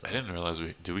out and stuff. I didn't realize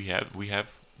we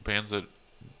have bands that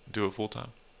do it full time.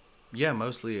 Yeah,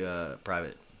 mostly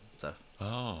private stuff.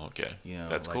 Oh, okay.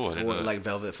 That's like, cool. I didn't know that. like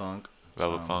Velvet Funk.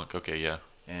 Velvet Funk. Okay, yeah.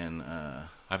 And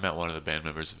I met one of the band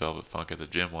members of Velvet Funk at the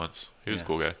gym once. He was Yeah. a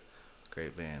cool guy.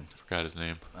 great band. Forgot his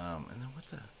name. And then what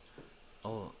the?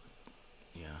 Oh,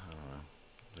 yeah, I don't know.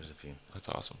 There's a few. That's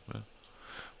awesome. Yeah.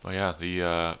 But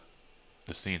yeah,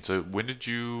 the scene. So when did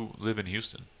you live in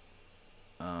Houston?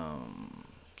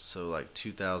 So like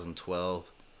 2012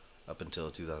 up until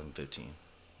 2015.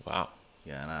 Wow.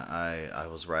 Yeah, and I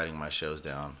was writing my shows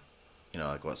down,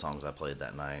 like what songs I played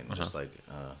that night, and just like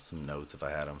some notes if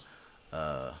I had them.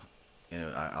 I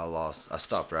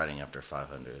stopped writing after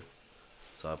 500,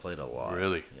 so I played a lot.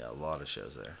 Really? Yeah, a lot of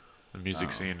shows there. The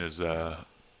music scene is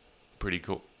pretty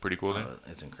cool. Pretty cool then.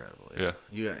 It's incredible. Yeah.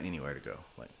 You got anywhere to go.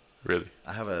 Like Really?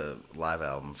 I have a live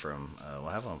album from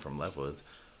I have one from Leftwoods,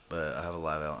 but I have a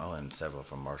live album. Oh, and several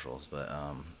from Marshalls. But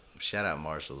shout out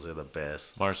Marshalls, they're the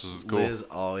best. Marshalls is cool. Liz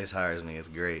always hires me. It's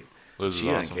great. Liz she is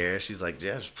doesn't awesome. care. She's like,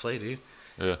 yeah, just play, dude.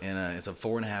 Yeah. And it's a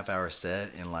 4.5 hour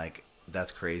set, and like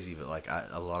that's crazy. But like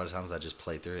a lot of times I just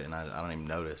play through it, and I don't even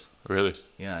notice. Really?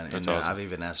 Yeah, and That's then awesome. I've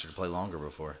even asked her to play longer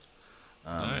before.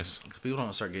 Nice. 'Cause people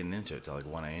don't start getting into it till like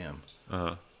 1 a.m.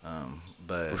 Uh-huh.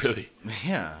 But Really?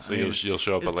 yeah. So you'll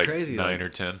show up it's at like crazy, 9 or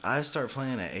 10. I start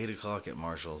playing at 8 o'clock at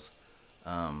Marshalls,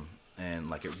 and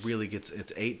like it really gets.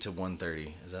 It's 8 to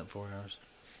 1:30. Is that 4 hours?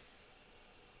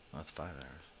 Oh, that's 5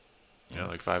 hours. Yeah,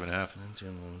 like 5.5. 9, 10,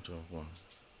 11, 12, 1.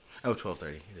 Oh,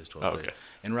 12:30. It is 12:30. Oh, okay.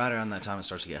 And right around that time, it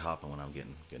starts to get hopping when I'm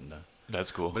getting done.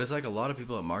 That's cool. But it's like a lot of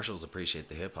people at Marshalls appreciate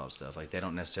the hip hop stuff. Like they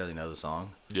don't necessarily know the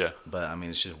song, Yeah. but I mean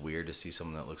it's just weird to see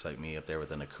someone that looks like me up there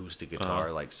with an acoustic guitar,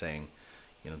 like saying,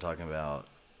 talking about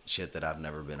shit that I've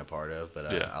never been a part of, but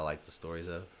Yeah. I like the stories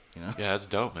of. Yeah, that's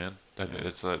dope, man.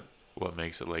 That's like what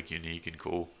makes it like unique and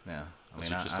cool. Yeah. I It's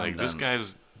mean, just I'm like this done.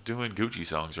 guy's doing Gucci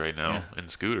songs right now Yeah.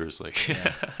 and scooters. Like,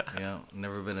 Yeah.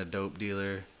 Never been a dope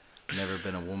dealer. Never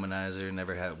been a womanizer.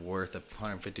 Never had worth of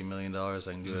 $150 million. I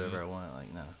can do whatever I want.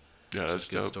 Like no. yeah, It's that's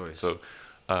just good dope. stories. So,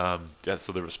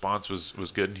 so the response was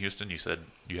good in Houston. You said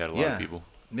you had a lot of people.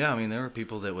 Yeah, I mean, there were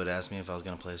people that would ask me if I was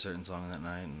going to play a certain song that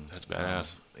night. And, That's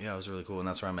badass. Yeah, it was really cool. And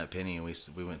that's where I met Penny, and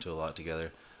we went to a lot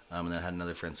together. And then I had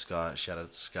another friend, Scott. Shout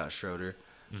out to Scott Schroeder.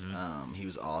 He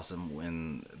was awesome.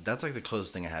 When that's like the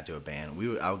closest thing I had to a band.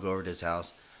 I would go over to his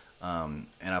house, and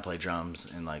I play drums,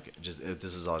 and like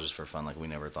this is all just for fun. Like we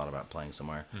never thought about playing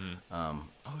somewhere.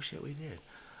 Oh shit, we did.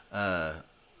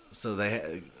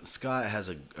 So Scott has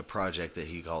a project that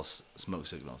he calls Smoke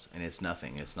Signals, and it's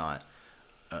nothing. It's not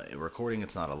a recording.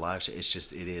 It's not a live show. It's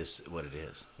just it is what it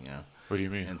is, you know. What do you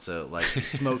mean? And so like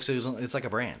Smoke Signal, it's like a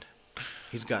brand.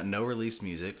 He's got no released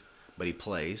music, but he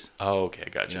plays. Oh, okay,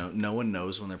 gotcha. You know, no one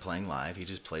knows when they're playing live. He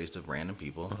just plays to random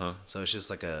people. Uh-huh. So it's just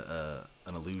like an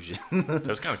illusion.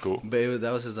 That's kind of cool. But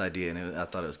that was his idea, and I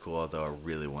thought it was cool. Although I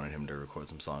really wanted him to record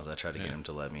some songs, I tried to get him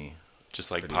to let me. Just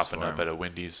like produce popping for up him. at a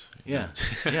Wendy's. Yeah,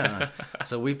 yeah.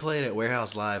 So we played at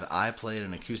Warehouse Live. I played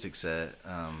an acoustic set,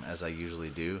 as I usually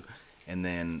do, and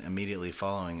then immediately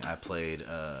following, I played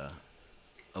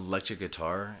electric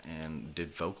guitar and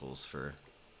did vocals for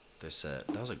their set.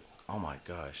 That was like, oh my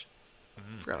gosh,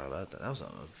 I forgot all about that.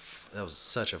 That was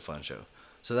such a fun show.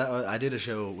 So I did a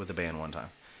show with a band one time,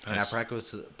 and I Nice.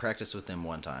 practiced with them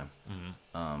one time,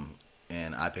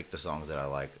 and I picked the songs that I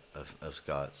like of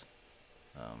Scott's,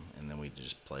 and then we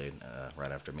just played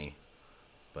right after me.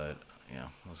 But yeah,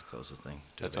 that was the closest thing.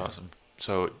 To a That's band. awesome.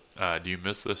 So, do you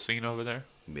miss the scene over there?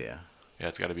 Yeah. Yeah,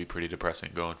 it's got to be pretty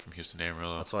depressing going from Houston to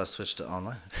Amarillo. That's why I switched to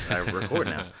online. I record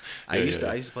now. I Yeah, used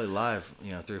yeah. to play live,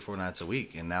 3 or 4 nights a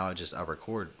week, and now I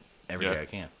record every Yeah. day I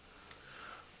can.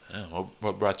 Yeah,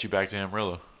 what brought you back to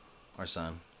Amarillo? Our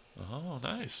son, Oh,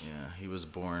 nice. yeah, he was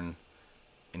born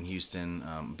in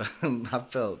Houston, but I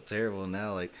felt terrible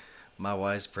now. Like my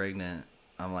wife's pregnant.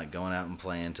 I'm like going out and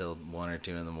playing till 1 or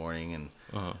 2 in the morning, and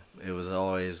Uh-huh. it was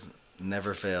always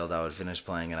never failed. I would finish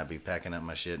playing and I'd be packing up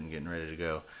my shit and getting ready to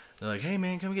go. They're like, "Hey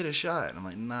man, come get a shot." And I'm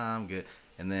like, "Nah, I'm good."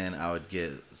 And then I would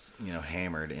get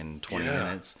hammered in 20 Yeah.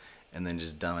 minutes, and then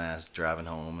just dumbass driving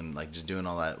home and like just doing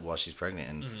all that while she's pregnant.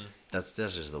 And that's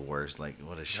just the worst. Like,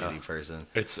 what a shitty person.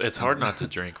 It's hard not to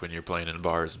drink when you're playing in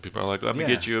bars and people are like, "Let me Yeah.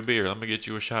 get you a beer. Let me get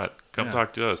you a shot. Come Yeah.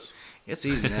 talk to us." It's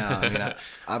easy now. I mean,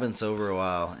 I've been sober a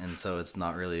while, and so it's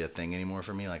not really a thing anymore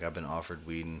for me. Like, I've been offered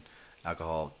weed and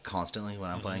alcohol constantly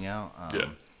when I'm playing out. Yeah.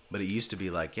 But it used to be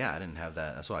like, yeah, I didn't have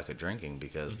that. That's why I quit drinking,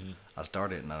 because I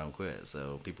started and I don't quit.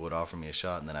 So people would offer me a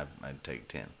shot, and then I'd take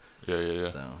 10.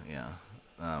 Yeah. So, yeah.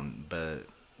 But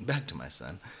back to my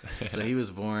son. So he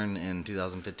was born in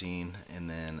 2015, and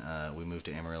then we moved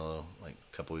to Amarillo like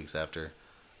a couple weeks after.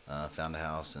 Found a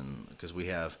house, and because I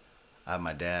have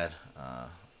my dad,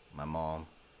 my mom,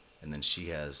 and then she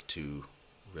has 2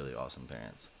 really awesome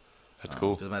parents. That's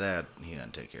cool. Because my dad, he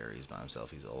doesn't take care of her. He's by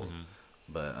himself. He's old.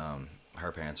 But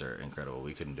her parents are incredible.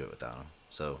 We couldn't do it without them.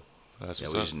 So That's yeah,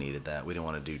 what's we up. just needed that. We didn't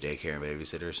want to do daycare and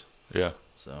babysitters. Yeah.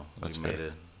 So That's we made fair.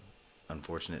 an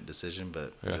unfortunate decision,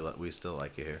 but Yeah. we still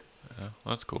like it here. Yeah,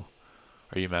 well, that's cool.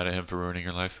 Are you mad at him for ruining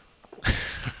your life?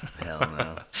 Hell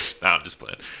no. No, I'm just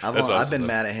playing. I've That's awesome, been though.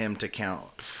 mad at him to count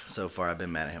so far. I've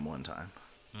been mad at him one time.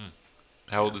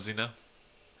 How old is he now?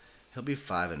 He'll be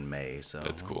 5 in May, so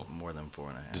That's cool. More than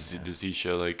 4.5. Does he, yeah. does he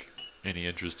show like any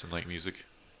interest in like music?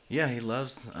 Yeah, he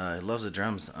loves the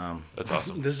drums. That's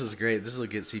awesome. This is great. This will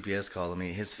get CPS calling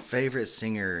me. His favorite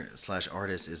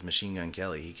singer/artist is Machine Gun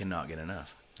Kelly. He cannot get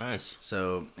enough. Nice.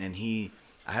 So, and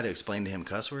I had to explain to him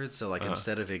cuss words. So, like, Uh-huh.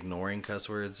 instead of ignoring cuss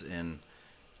words and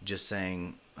just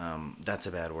saying that's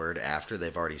a bad word after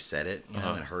they've already said it,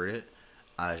 Uh-huh. and heard it,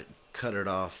 I cut it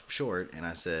off short and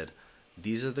I said,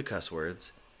 "These are the cuss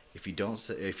words. If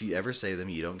you ever say them,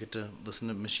 you don't get to listen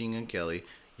to Machine Gun Kelly.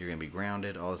 You're gonna be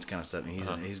grounded, all this kind of stuff."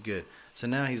 And he's good. So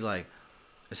now he's like,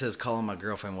 it says calling my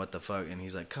girlfriend what the fuck, and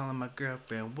he's like, calling my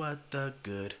girlfriend what the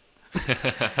good.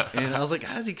 And I was like,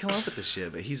 how does he come up with this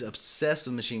shit? But he's obsessed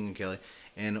with Machine Gun Kelly.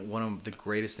 And one of the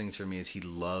greatest things for me is he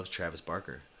loves Travis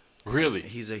Barker. Really?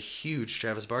 He's a huge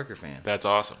Travis Barker fan. That's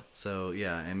awesome. So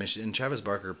yeah, and Travis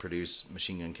Barker produced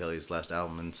Machine Gun Kelly's last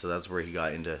album, and so that's where he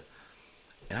got into.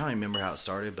 And I don't remember how it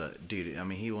started, but dude, I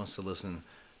mean, he wants to listen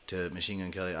to Machine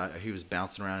Gun Kelly. He was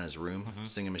bouncing around in his room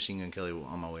singing Machine Gun Kelly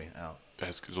on my way out.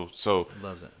 That's cool. So,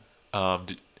 Loves it.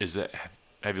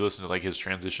 have you listened to like his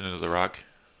transition into the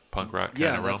punk rock kind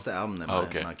Yeah, of that's realm? the album that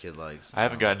Okay. my kid likes. I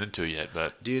haven't gotten into it yet,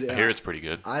 but Dude, I hear it's pretty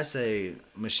good. I say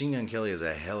Machine Gun Kelly is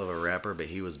a hell of a rapper, but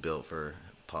he was built for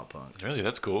pop punk. Really,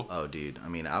 that's cool. Oh, dude. I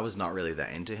mean, I was not really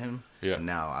that into him. Yeah. And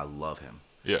now I love him.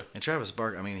 Yeah, And Travis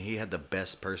Barker, I mean, he had the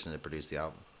best person to produce the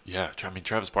album. yeah. I mean,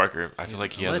 Travis Barker. I feel He's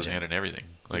like he a has his legend. hand in everything.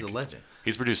 Like, He's a legend.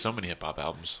 He's produced so many hip hop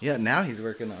albums. Yeah, now he's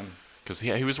working on. Because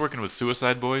he was working with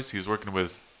Suicide Boys. He was working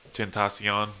with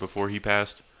Tentacion before he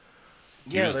passed.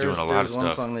 He was doing a lot of one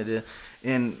stuff. song they did.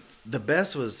 And the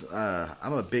best was,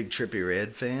 I'm a big Trippie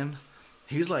Redd fan.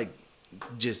 He's like,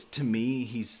 just to me,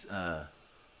 he's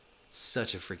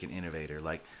such a freaking innovator.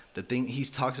 Like, the thing, he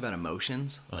talks about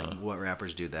emotions. Like, what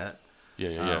rappers do that.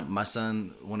 Yeah. My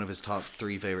son, one of his top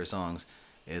 3 favorite songs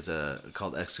is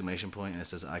called exclamation point, and it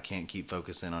says, "I can't keep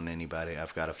focusing on anybody.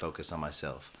 I've got to focus on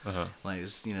myself." Like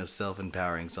it's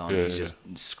self-empowering song. Yeah, He's yeah. just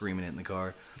screaming it in the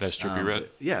car. That's Trippie Redd?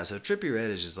 Yeah, so Trippie Redd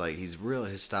is just like he's real.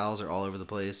 His styles are all over the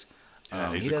place.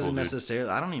 Yeah, he's he a cool doesn't dude. necessarily.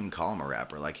 I don't even call him a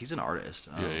rapper. Like he's an artist.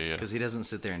 Yeah. Because he doesn't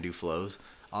sit there and do flows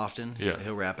often. Yeah.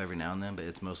 He'll rap every now and then, but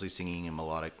it's mostly singing and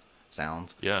melodic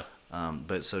sounds. Yeah.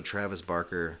 But so Travis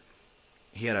Barker,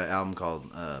 he had an album called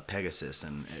Pegasus,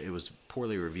 and it was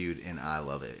poorly reviewed, and I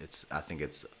love it. I think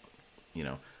it's,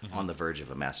 on the verge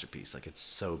of a masterpiece. Like it's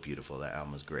so beautiful. That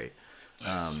album was great.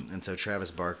 Nice. And so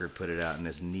Travis Barker put it out in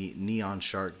this Neon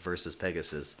Shark versus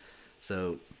Pegasus.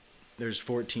 So there's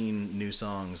 14 new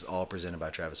songs, all presented by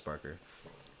Travis Barker.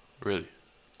 Really?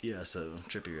 Yeah. So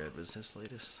Trippie Redd was his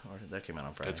latest artist. That came out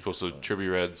on Friday. That's cool. So that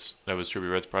was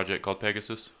Trippie Redd's project called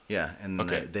Pegasus? Yeah, and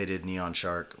Okay. they did Neon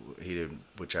Shark. He did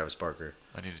with Travis Barker.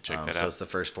 I need to check that so out. it's the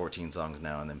first 14 songs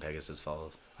now, and then Pegasus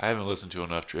follows. I haven't listened to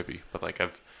enough Trippie, but like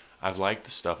I've liked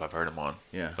the stuff I've heard him on.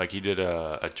 Yeah. Like he did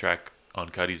a track on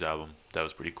Cuddy's album that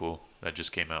was pretty cool. That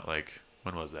just came out like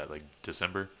when was that? Like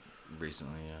December?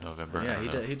 Recently, yeah. November, I Yeah, don't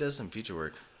he know. he does some feature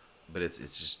work, but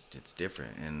it's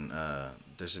different. And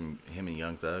there's him and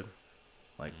Young Thug.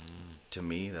 Like to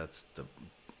me, that's the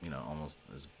almost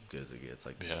as good as it gets.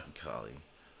 Like Yeah. Kali,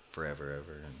 Forever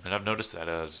Ever. And I've noticed that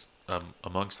as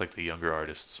amongst like the younger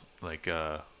artists, like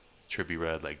Trippie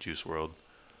Redd, like Juice World,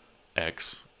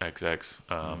 XX,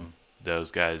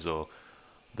 those guys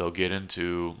they'll get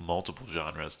into multiple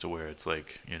genres to where it's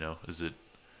like, is it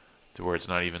to where it's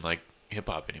not even like hip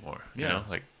hop anymore. You Yeah. know?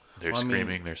 Like they're Well, I mean-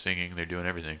 screaming, they're singing, they're doing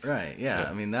everything. Right. Yeah. Yeah.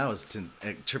 I mean, that was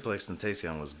Triple X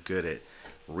Tentacion was good at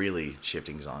really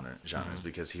shifting genres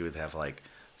because he would have like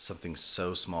something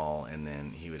so small, and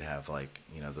then he would have like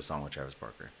the song with Travis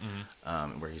Barker,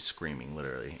 where he's screaming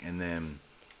literally, and then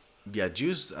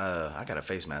Juice. I got a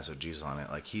face mask with Juice on it.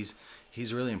 Like he's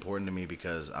really important to me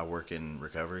because I work in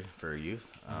recovery for youth.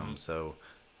 So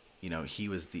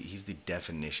he's the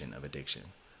definition of addiction.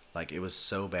 Like it was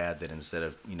so bad that instead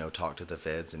of talk to the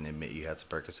feds and admit you had some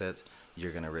Percocets,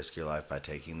 you're gonna risk your life by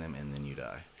taking them, and then you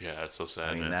die. Yeah, that's so sad.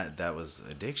 I mean man. that was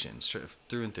addiction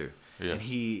through and through. Yeah. And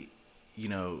he,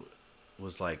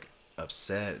 was like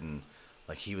upset, and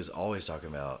like he was always talking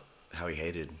about how he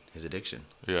hated his addiction.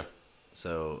 Yeah.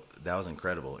 So that was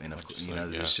incredible, and of Just course,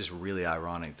 like, yeah. it's just really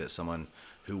ironic that someone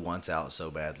who wants out so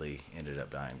badly ended up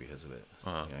dying because of it.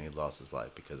 Uh-huh. He lost his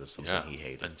life because of something Yeah. he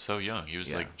hated. And so young. He was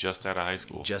Yeah. like just out of high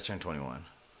school. Just turned 21.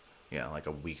 Yeah, like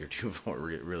a week or two before,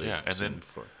 really. Yeah, and soon then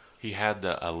before. he had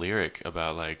a lyric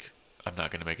about like I'm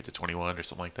not gonna make it to 21 or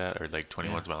something like that, or like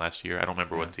 21's my last year. I don't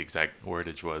remember what the exact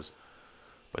wordage was,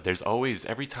 but there's always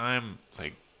every time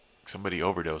like somebody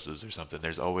overdoses or something,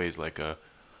 there's always like a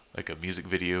music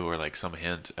video or like some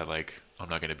hint at like I'm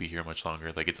not gonna be here much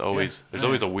longer. Like it's always there's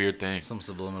always a weird thing. Some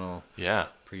subliminal Yeah,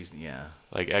 yeah.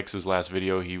 like X's last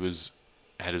video, he was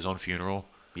at his own funeral.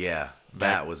 Yeah,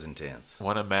 that was intense.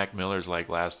 One of Mac Miller's like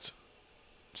last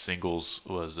singles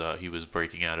was he was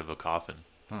breaking out of a coffin,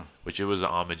 which it was an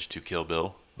homage to Kill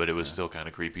Bill, but it was still kind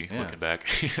of creepy Yeah. looking back.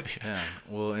 Yeah.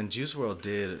 Well, and Juice WRLD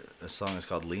did a song that's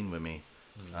called "Lean with Me."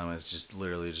 It's just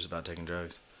literally just about taking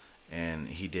drugs, and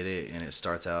he did it, and it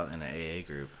starts out in an AA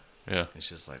group. Yeah. It's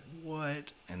just like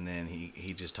what, and then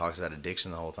he just talks about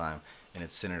addiction the whole time, and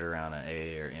it's centered around an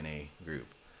AA or NA group.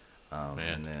 Man.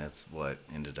 And then it's what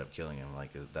ended up killing him.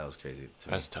 Like that was crazy to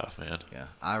me. That's tough, man. Yeah,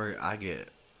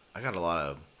 I got a lot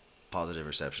of positive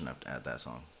reception at that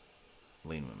song,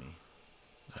 "Lean with Me."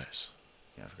 Nice.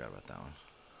 Yeah, I forgot about that one.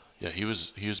 Yeah, he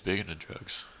was big into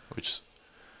drugs, which,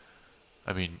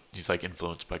 I mean, he's like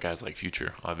influenced by guys like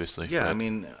Future, obviously. Yeah, I but-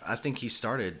 mean, I think he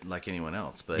started like anyone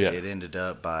else, but Yeah. it ended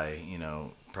up by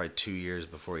probably 2 years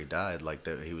before he died, like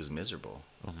that he was miserable,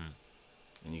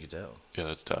 and you could tell. yeah,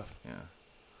 that's tough. Yeah,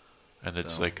 And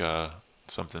it's So- like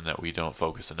something that we don't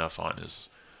focus enough on is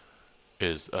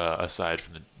aside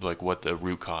from the like what the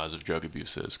root cause of drug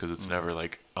abuse is, because it's never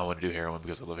like I want to do heroin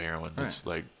because I love heroin. It's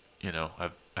like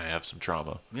I have some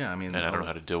trauma yeah. I mean, and I don't know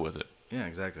how to deal with it. Yeah,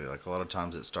 exactly. Like a lot of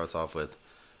times it starts off with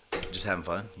just having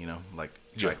fun, like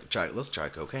Yeah. let's try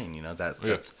cocaine. That's Yeah.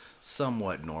 that's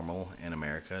somewhat normal in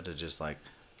America to just like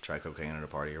try cocaine at a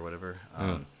party or whatever.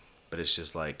 But it's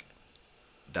just like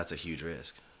that's a huge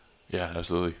risk. Yeah,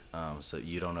 absolutely. So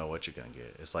you don't know what you're gonna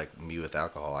get. It's like me with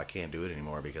alcohol. I can't do it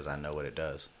anymore because I know what it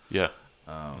does. Yeah.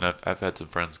 And I've had some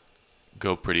friends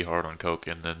go pretty hard on coke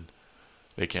and then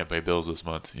they can't pay bills this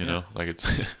month, you know? Like it's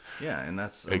Yeah, and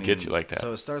that's It gets you like that.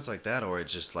 So it starts like that, or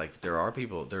it's just like there are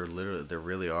people. There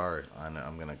really are. And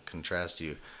I'm gonna contrast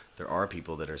you. There are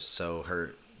people that are so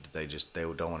hurt that they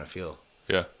don't want to feel.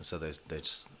 yeah. So they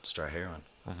just try heroin,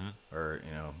 or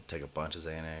take a bunch of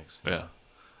Xanax. Yeah.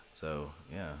 So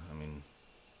yeah, I mean,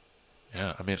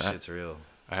 Yeah, I mean, shit's real.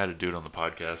 I had a dude on the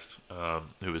podcast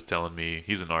who was telling me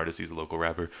he's an artist, he's a local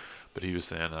rapper, but he was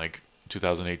saying like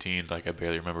 2018, like I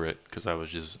barely remember it because I was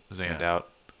just zanned Yeah. out.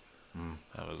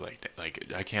 I was like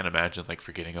I can't imagine like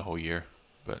forgetting a whole year,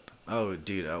 but Oh,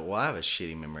 dude. Well, I have a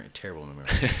shitty memory, terrible memory.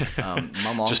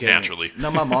 My mom Just gave me- naturally.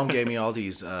 no, my mom gave me all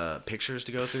these pictures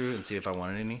to go through and see if I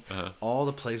wanted any. Uh-huh. All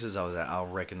the places I was at, I'll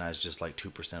recognize just like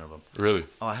 2% of them. really,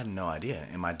 Oh, I had no idea.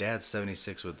 And my dad's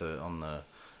 76 with on the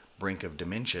brink of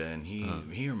dementia, and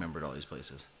he remembered all these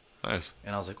places. nice.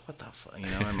 And I was like, what the fuck, you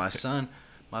know? And my son,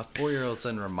 my 4-year-old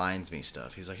son, reminds me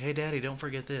stuff. He's like, hey, Daddy, don't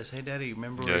forget this. Hey, Daddy,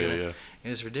 remember? Yeah, we're yeah, gonna-" yeah.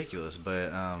 And it's ridiculous,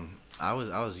 but I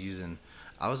was using,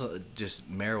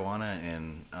 just marijuana,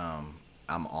 and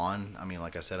I'm on. I mean,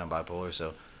 like I said, I'm bipolar,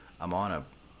 so I'm on a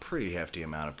pretty hefty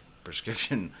amount of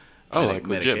prescription. Oh, like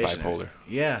legit medication. bipolar.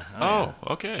 Yeah. Oh,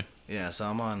 okay. Yeah, so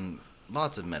I'm on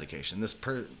lots of medication. This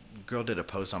girl did a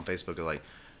post on Facebook of like,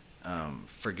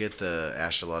 forget the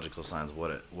astrological signs.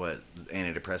 What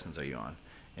antidepressants are you on?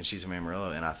 And she's from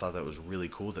Amarillo, and I thought that was really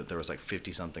cool that there was like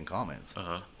 50 something comments.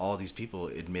 All these people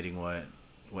admitting what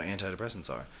antidepressants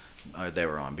are they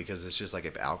were on, because it's just like,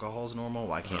 if alcohol's normal,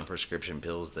 why can't prescription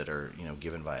pills that are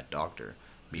given by a doctor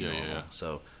be Yeah, normal? yeah.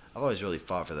 So I've always really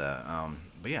fought for that.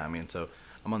 But yeah, I mean, so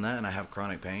I'm on that, and I have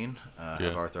chronic pain. I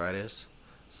have arthritis.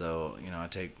 So, I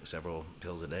take several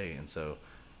pills a day. And so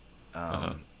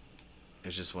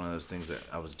it's just one of those things that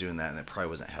I was doing that, and it probably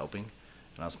wasn't helping.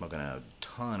 And I was smoking a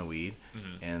ton of weed,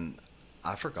 and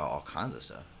I forgot all kinds of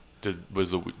stuff. Did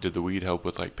the weed help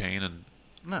with like pain and?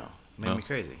 No, it made No? me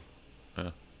crazy.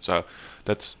 Yeah. So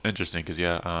that's interesting because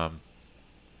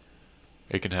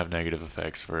it can have negative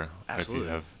effects for Absolutely. if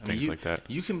you have I mean, things like that.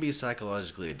 You can be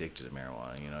psychologically addicted to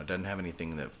marijuana. It doesn't have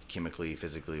anything that chemically,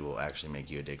 physically will actually make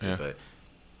you addicted, Yeah. but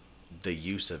the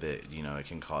use of it, it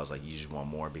can cause like you just want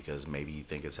more because maybe you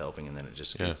think it's helping, and then it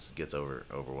just gets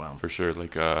overwhelmed. For sure,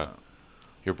 like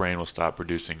your brain will stop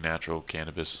producing natural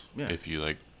cannabis if you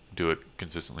like do it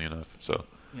consistently enough. So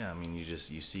Yeah, I mean,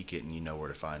 you seek it and you know where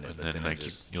to find it, and but then then like it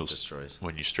just you'll destroys.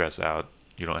 when you stress out,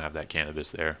 you don't have that cannabis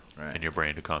there Right. in your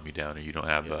brain to calm you down, or you don't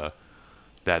have Yeah.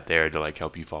 that there to like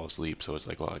help you fall asleep. So it's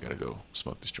like, well, I gotta go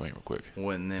smoke this joint real quick.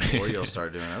 Or you'll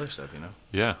start doing other stuff,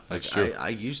 Yeah, Like that's true. I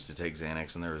used to take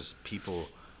Xanax, and there was people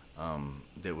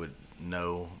that would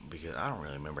know, because I don't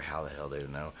really remember how the hell they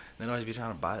would know. They'd always be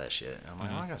trying to buy that shit. And I'm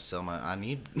like, I gotta sell I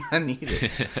need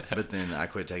it. But then I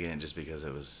quit taking it just because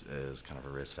it was kind of a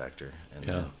risk factor. And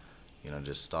then,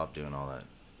 just stopped doing all that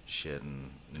shit.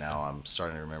 And now I'm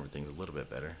starting to remember things a little bit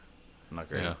better. Not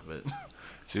great, Yeah. but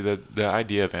See, the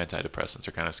idea of antidepressants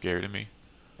are kind of scary to me.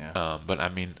 yeah. But I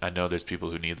mean, I know there's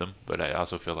people who need them, but I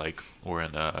also feel like we're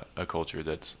in a culture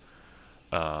that's,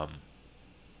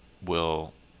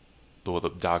 the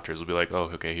doctors will be like, oh,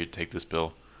 okay, here, take this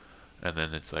pill. And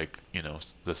then it's like,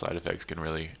 the side effects can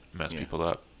really mess Yeah. people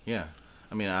up. Yeah.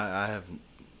 I mean, I have,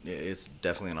 it's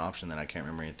definitely an option that I can't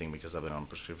remember anything, because I've been on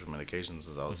prescription medication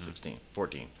since I was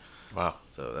 14. Wow.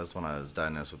 So that's when I was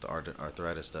diagnosed with the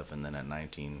arthritis stuff, and then at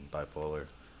 19, bipolar.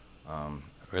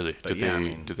 Really? But yeah,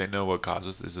 do they know what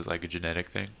causes? Is it like a genetic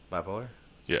thing? Bipolar?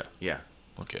 Yeah. Yeah.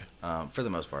 Okay. For the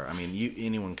most part. I mean,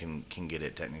 anyone can get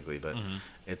it technically, but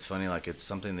it's funny, like, it's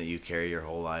something that you carry your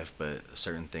whole life, but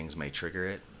certain things may trigger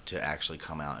it to actually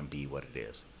come out and be what it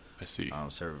is. I see.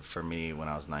 So for me, when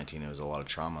I was 19, it was a lot of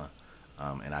trauma,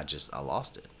 and I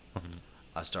lost it.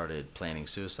 I started planning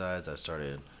suicides. I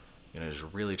started, just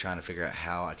really trying to figure out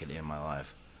how I could end my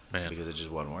life. Man. Because it just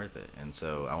wasn't worth it. And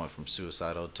so I went from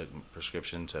suicidal, took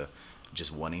prescription, to just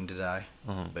wanting to die,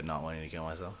 but not wanting to kill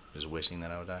myself, just wishing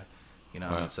that I would die. I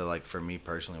Wow. mean, so like for me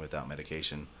personally, without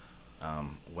medication,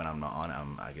 when I'm not on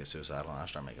it, I get suicidal, and I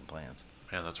start making plans.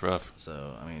 Man, that's rough.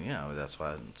 So I mean, that's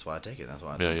why I take it. That's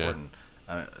why it's Yeah, yeah. important.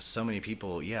 So many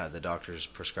people, the doctors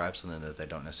prescribe something that they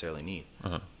don't necessarily need.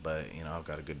 But I've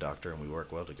got a good doctor, and we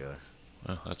work well together.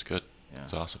 Well, that's good. Yeah.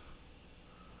 That's awesome.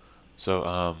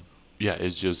 So, yeah,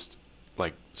 it's just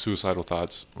like suicidal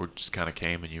thoughts were just kind of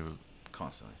came and you,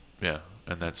 Constantly. yeah,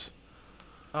 and that's,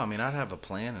 Oh, I mean, I'd have a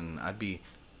plan, and I'd be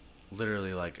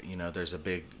literally like, there's a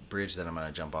big bridge that I'm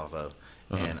gonna jump off of,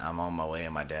 and I'm on my way,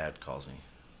 and my dad calls me.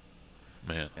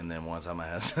 man. And then one time I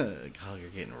had oh, you're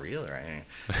getting real right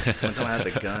here. One time I had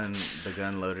the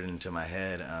gun loaded into my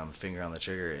head, finger on the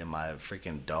trigger, and my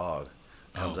freaking dog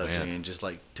comes Oh, up to man. me and just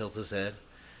like tilts his head.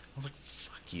 I was like,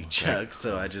 "Fuck you, Oh, Chuck."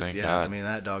 So I just, thank I God. mean,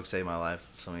 that dog saved my life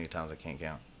so many times I can't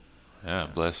count. Yeah,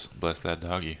 bless that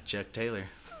doggy. Chuck Taylor,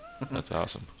 That's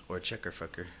awesome. or Checker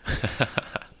Fucker.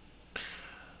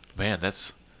 Man,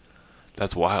 that's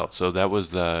wild. So that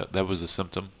was the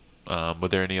symptom. Were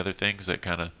there any other things that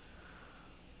kind of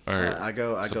Or I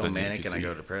go something manic and I EQC?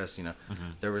 go depressed.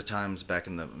 There were times back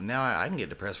in the now I can get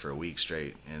depressed for a week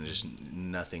straight and just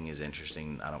nothing is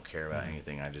interesting. I don't care about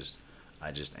anything. I just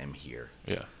am here.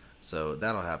 Yeah. So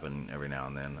that'll happen every now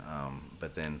and then.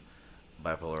 But then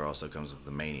bipolar also comes with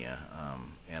the mania.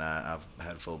 And I've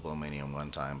had full blown mania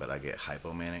one time, but I get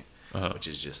hypomanic, which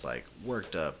is just like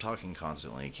worked up, talking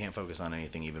constantly, can't focus on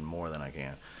anything even more than I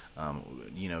can.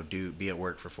 Be at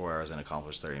work for 4 hours and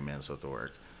accomplish 30 minutes worth of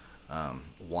work.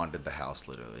 Wandered the house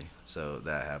literally, so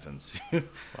that happens.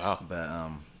 Wow. But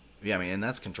yeah, I mean, and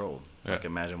that's controlled. Yeah. Like,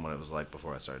 imagine what it was like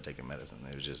before I started taking medicine.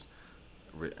 It was just,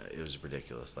 it was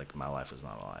ridiculous. Like, my life was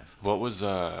not a life. What was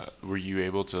were you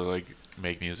able to like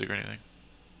make music or anything?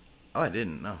 Oh, I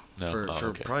didn't. No. No? For Oh,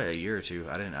 okay. probably a year or two,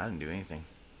 I didn't do anything.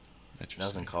 I was in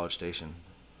Interesting. College Station.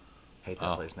 Hate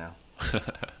that Oh. place now.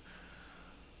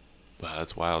 Wow,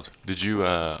 that's wild. Did you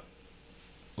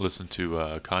listen to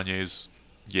Kanye's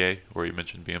 "Yay," where you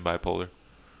mentioned being bipolar?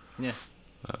 Yeah.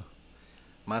 Oh.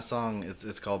 My song,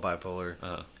 it's called Bipolar,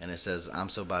 Uh, and it says, I'm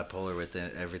so bipolar with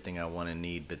everything I want and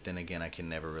need, but then again, I can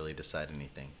never really decide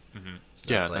anything. mhm.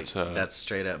 So Yeah, it's like, that's that's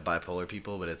straight up bipolar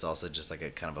people, but it's also just like a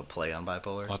kind of a play on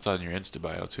bipolar. well, that's on your Insta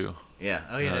bio too. Yeah.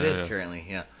 Oh, yeah, Oh, it is yeah. currently.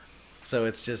 Yeah. So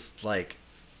it's just like,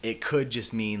 it could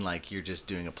just mean like you're just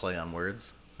doing a play on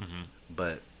words,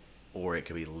 Mhm. or it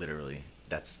could be literally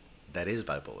that is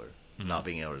bipolar, Mhm. not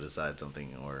being able to decide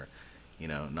something, or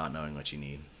not knowing what you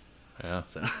need. Yeah.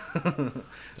 So that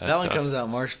That's one tough. comes out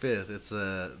March 5th. It's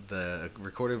the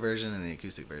recorded version and the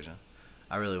acoustic version.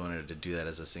 I really wanted to do that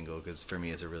as a single because for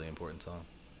me it's a really important song.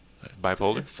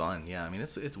 Bipolar. It's fun. Yeah, I mean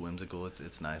it's whimsical.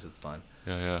 It's nice. It's fun.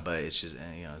 Yeah, yeah. But it's just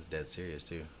it's dead serious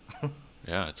too.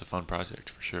 Yeah, it's a fun project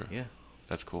for sure. Yeah.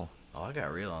 That's cool. Oh, I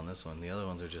got real on this one. The other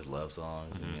ones are just love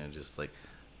songs Mhm. and just like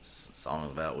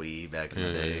songs about weed back in Yeah,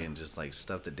 the yeah, day yeah. and just like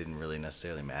stuff that didn't really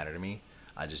necessarily matter to me.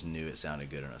 I just knew it sounded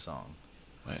good in a song.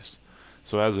 Nice.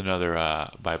 So as another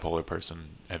bipolar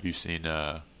person, have you seen?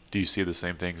 Do you see the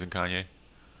same things in Kanye?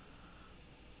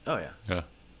 Oh yeah. Yeah.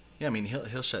 Yeah, I mean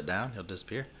he'll shut down. He'll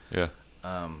disappear. Yeah.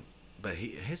 But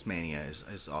his mania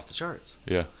is off the charts.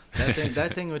 Yeah.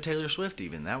 That thing with Taylor Swift,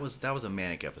 even that was a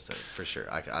manic episode for sure.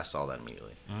 I saw that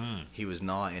immediately. Mm. He was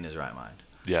not in his right mind.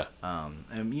 Yeah.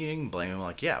 And you can blame him,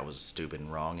 like, yeah, it was stupid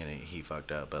and wrong, and he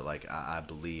fucked up. But like, I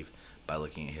believe by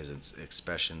looking at his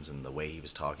expressions and the way he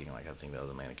was talking, like, I think that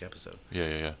was a manic episode. Yeah.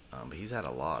 Yeah. Yeah. But he's had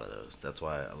a lot of those. That's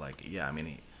why, like, yeah, I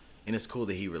mean, and it's cool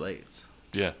that he relates.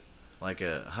 Yeah. Like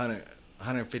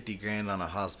 150 grand on a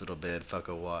hospital bed, fuck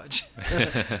a watch,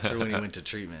 or when he went to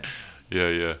treatment. Yeah.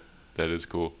 Yeah. That is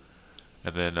cool.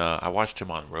 And then I watched him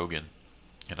on Rogan,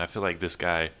 and I feel like this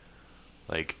guy,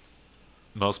 like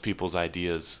most people's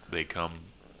ideas, they come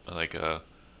like a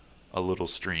little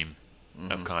stream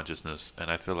of consciousness,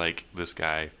 and I feel like this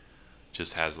guy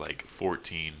just has like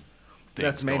 14 things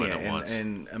That's going mania, at once.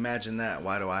 and imagine that.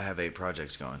 Why do I have 8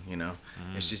 projects going?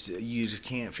 It's just you just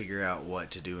can't figure out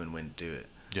what to do and when to do it.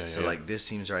 Yeah, So yeah, like this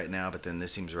seems right now, but then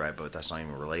this seems right, but that's not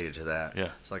even related to that.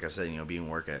 Yeah. So like I said, being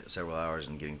work at several hours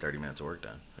and getting 30 minutes of work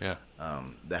done. Yeah.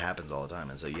 That happens all the time,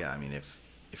 and so yeah, I mean,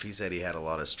 if he said he had a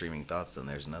lot of streaming thoughts, then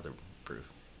there's another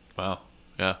proof. Wow.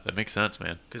 Yeah, that makes sense,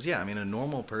 man. Because yeah, I mean, a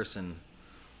normal person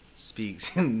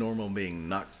speaks normal being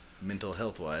not mental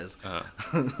health wise.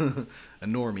 A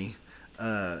normie.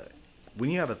 When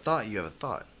you have a thought, you have a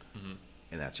thought, Mhm.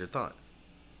 and that's your thought.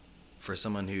 For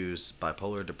someone who's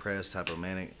bipolar, depressed,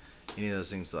 hypomanic, any of those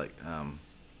things, like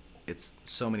it's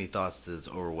so many thoughts that it's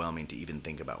overwhelming to even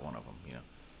think about one of them.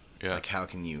 Yeah. Like how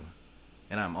can you?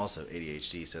 And I'm also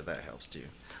ADHD, so that helps too.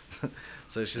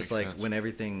 So it's just Makes like sense. when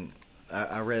everything.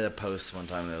 I read a post one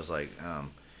time that was like,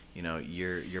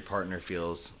 your partner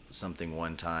feels something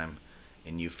one time,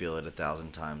 and you feel it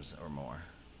 1,000 times or more.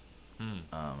 Mm.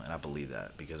 And I believe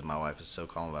that because my wife is so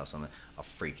calm about something, I'll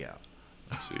freak out.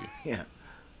 I see. Yeah.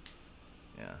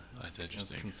 Yeah. That's It's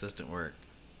interesting. consistent work.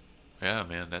 Yeah,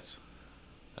 man, that's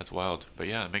wild. But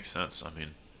yeah, it makes sense. I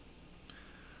mean,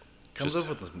 Comes just-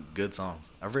 up with some good songs.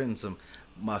 I've written some.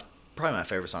 Probably my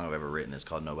favorite song I've ever written is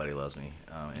called "Nobody Loves Me,"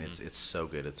 and it's so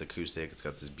good. It's acoustic. It's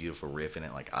got this beautiful riff in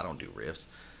it. Like I don't do riffs,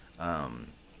 and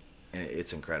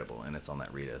it's incredible. And it's on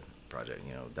that Rita project,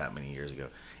 that many years ago.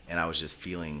 And I was just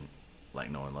feeling like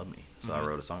no one loved me, so I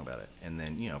wrote a song about it. And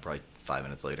then probably 5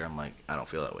 minutes later, I'm like, I don't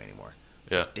feel that way anymore.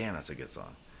 yeah, Damn, that's a good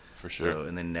song. for sure. So,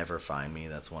 and then Never Find Me,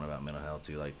 that's one about mental health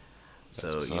too. Like, That's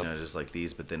so what's up. just like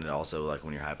these, but then it also, like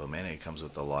when you're hypomanic, it comes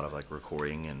with a lot of like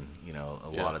recording and a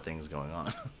Yeah. lot of things going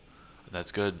on.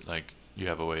 That's good. Like you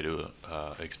have a way to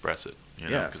express it.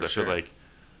 Yeah, because for I feel sure. like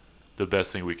the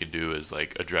best thing we can do is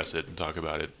like address it and talk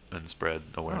about it and spread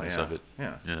awareness yeah. of it.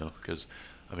 Yeah. Because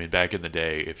I mean, back in the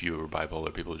day, if you were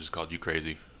bipolar, people just called you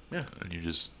crazy. Yeah. And you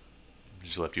just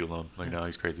left you alone. Like, no,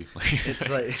 he's crazy. It's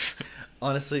like,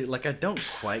 honestly, like, I don't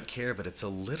quite care, but it's a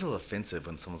little offensive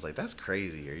when someone's like, that's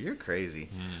crazy, or you're crazy.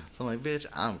 So I'm like, bitch,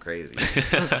 I'm crazy.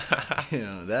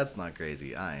 That's not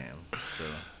crazy. I am. So.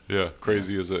 Yeah,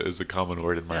 crazy is a common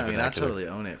word in my vernacular. I totally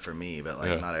own it for me, but,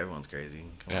 like, not everyone's crazy.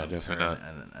 Come on, definitely not.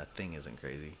 And a thing isn't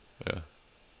crazy. Yeah.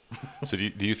 So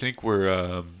do you think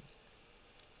we're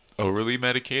overly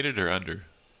medicated or under,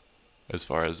 as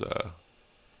far as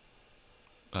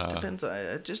depends.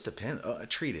 It just depends.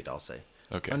 Treated, I'll say.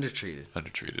 Okay. Undertreated.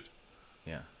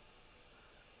 Yeah.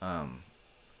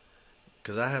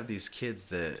 Because I have these kids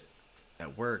that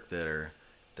at work that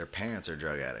their parents are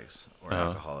drug addicts or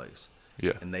alcoholics.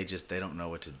 Yeah. And they don't know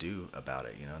what to do about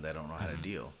it. They don't know how to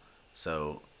deal.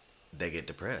 So they get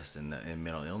depressed, and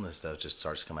mental illness stuff just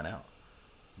starts coming out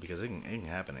because it can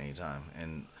happen anytime.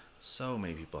 And so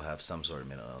many people have some sort of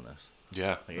mental illness.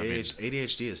 Yeah. Like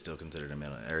ADHD is still considered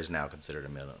is now considered a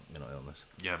mental illness.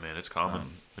 Yeah, man, it's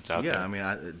common. It's so out there. I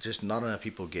mean, just not enough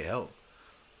people get help.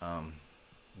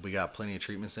 We got plenty of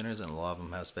treatment centers, and a lot of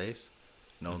them have space.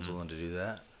 No one's willing to do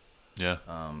that. Yeah.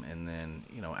 And then,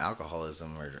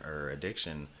 alcoholism or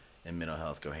addiction and mental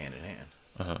health go hand in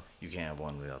hand. You can't have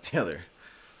one without the other.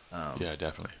 Yeah,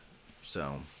 definitely.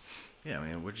 So, yeah, I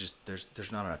mean,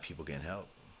 there's not enough people getting help.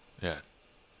 Yeah,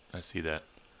 I see that.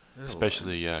 There's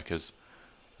Especially, because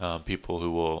people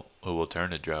who will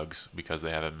turn to drugs because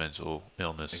they have a mental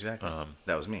illness. Exactly.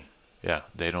 That was me. Yeah,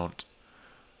 they don't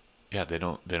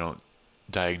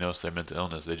diagnose their mental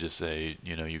illness. They just say,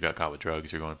 you got caught with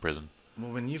drugs, you're going to prison.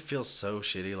 Well, when you feel so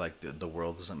shitty, like the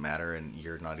world doesn't matter and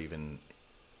you're not even,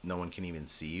 no one can even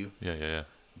see you. Yeah.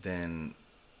 Then,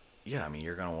 yeah, I mean,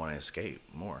 you're gonna want to escape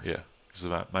more. Yeah,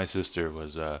 because my sister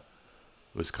was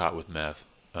caught with meth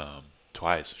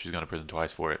twice. She's gone to prison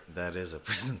twice for it. That is a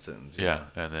prison sentence. Yeah,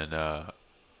 and then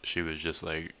she was just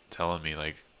like telling me,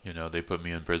 like, they put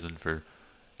me in prison for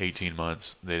 18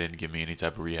 months. They didn't give me any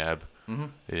type of rehab.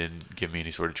 They didn't give me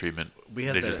any sort of treatment.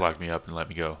 They just locked me up and let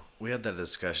me go. We had that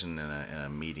discussion in a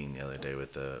meeting the other day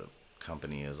with the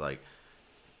company. It was like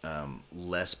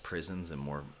less prisons and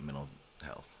more mental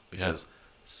health, because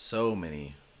so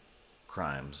many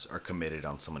crimes are committed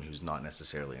on someone who's not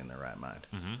necessarily in their right mind.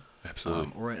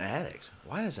 Absolutely. Or an addict.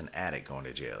 Why does an addict go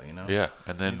into jail? Yeah,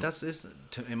 and then that's this.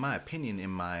 In my opinion, in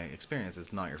my experience,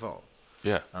 it's not your fault.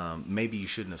 Yeah. Maybe you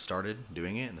shouldn't have started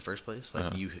doing it in the first place.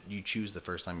 Like you choose the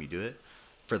first time you do it,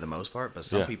 for the most part. But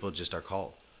some people just are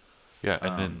called. Yeah,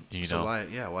 and then so why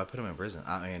put them in prison?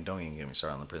 I mean, don't even get me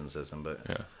started on the prison system, but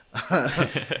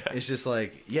it's just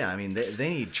like, I mean, they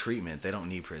need treatment. They don't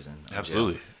need prison.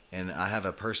 Absolutely. Jail. And I have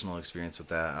a personal experience with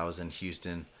that. I was in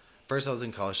Houston. First, I was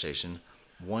in College Station.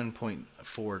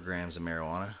 1.4 grams of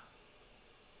marijuana.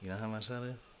 You know how much that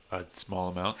is? A small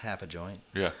amount. Half a joint.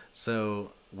 Yeah.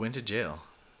 So went to jail.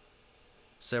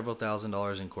 Several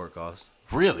 $1,000s in court costs.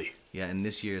 Really? Yeah, and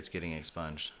this year it's getting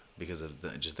expunged because of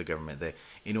the government.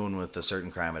 Anyone with a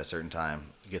certain crime at a certain time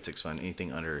gets expunged.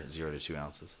 Anything under 0 to 2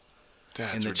 ounces.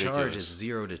 That's ridiculous. Charge is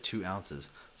 0 to 2 ounces.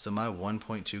 So my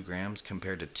 1.2 grams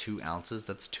compared to 2 ounces,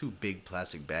 that's 2 big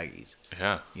plastic baggies.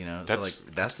 Yeah.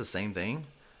 That's the same thing.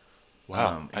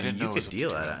 Wow. I didn't know you could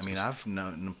deal at it. I mean, I've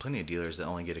known plenty of dealers that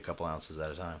only get a couple ounces at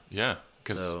a time. Yeah,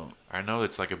 because I know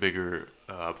it's like a bigger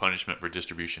punishment for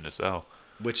distribution to sell.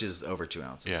 Which is over 2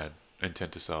 ounces. Yeah,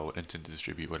 intent to sell, intent to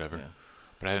distribute, whatever. Yeah.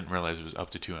 But I didn't realize it was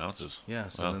up to 2 ounces. Yeah,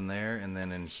 so then and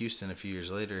then in Houston a few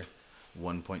years later,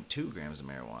 1.2 grams of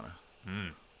marijuana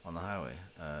on the highway.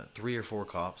 3 or 4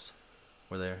 cops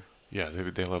were there. Yeah,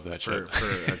 they love that shit.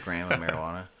 For a gram of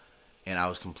marijuana, and I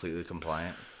was completely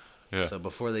compliant. Yeah. So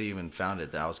before they even found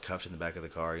it, I was cuffed in the back of the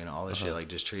car. All this shit, like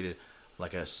just treated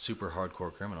like a super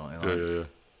hardcore criminal. And Yeah.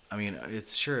 I mean,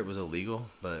 it was illegal,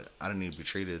 but I didn't need to be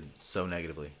treated so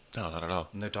negatively. No, not at all.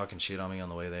 And they're talking shit on me on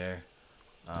the way there.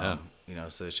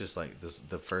 So it's just like this.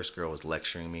 The first girl was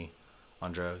lecturing me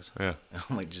on drugs. Yeah. And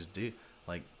I'm like, just dude,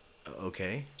 like,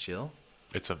 okay, chill.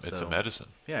 It's a medicine.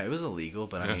 Yeah, it was illegal,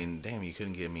 but I mean, damn, you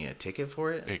couldn't give me a ticket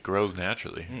for it. It grows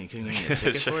naturally. Yeah, you couldn't give me a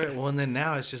ticket for it. Well, and then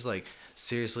now it's just like,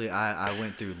 seriously, I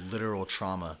went through literal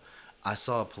trauma. I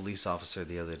saw a police officer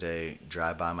the other day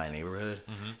drive by my neighborhood.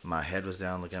 My head was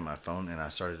down looking at my phone, and I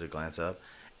started to glance up.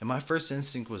 And my first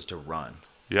instinct was to run.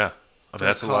 Yeah. I mean,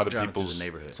 that's a lot of people's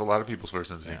neighborhood. It's a lot of people's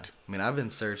first instinct. Yeah. I mean, I've been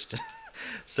searched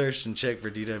and checked for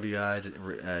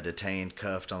DWI, detained,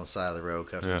 cuffed on the side of the road,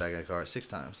 cuffed in the back of the car 6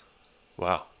 times.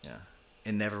 Wow. Yeah.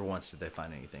 And never once did they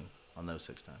find anything on those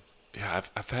 6 times. Yeah,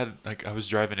 I've had, like, I was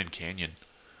driving in Canyon,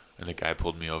 and the guy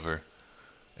pulled me over,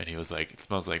 and he was like, "It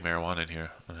smells like marijuana in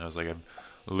here." And I was like, "I've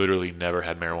literally never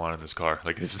had marijuana in this car."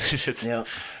 Like, it's yeah.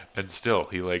 And still,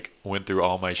 he, like, went through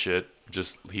all my shit,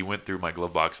 Just he went through my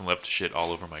glove box and left shit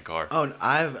all over my car. Oh,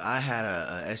 I had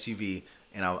a SUV,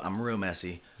 and I'm real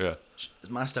messy. Yeah.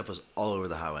 My stuff was all over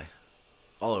the highway,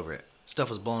 all over it. Stuff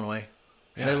was blown away.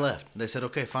 Yeah. They left. They said,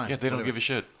 "Okay, fine." Yeah, they don't whatever. give a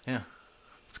shit. Yeah.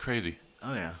 It's crazy.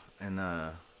 Oh yeah, and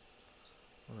what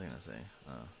was I gonna say?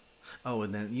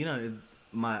 And then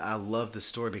I love this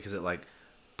story because it like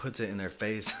puts it in their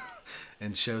face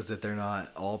and shows that they're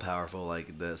not all powerful.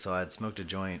 So I had smoked a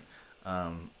joint,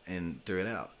 and threw it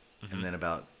out, and then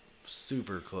about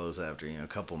super close after a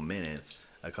couple minutes,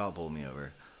 a cop pulled me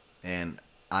over, and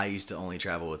I used to only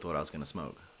travel with what I was gonna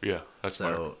smoke. Yeah, that's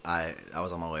smart. So I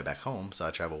was on my way back home, so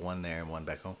I traveled one there and one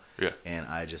back home. Yeah. And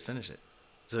I just finished it.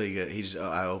 So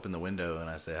I opened the window and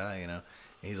I say hi, and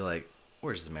he's like,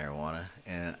 "Where's the marijuana?"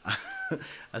 And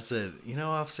I said,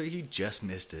 "Officer, you just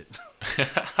missed it."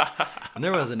 And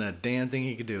there wasn't a damn thing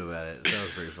he could do about it. So that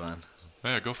was pretty fun.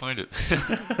 Yeah, go find it.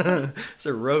 It's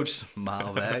a roach a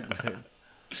mile back. But,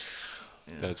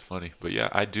 yeah. That's funny. But yeah,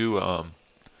 I do.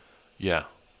 Yeah,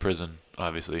 prison,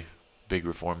 obviously. Big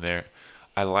reform there.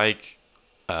 I like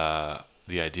the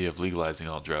idea of legalizing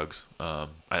all drugs.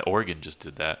 Oregon just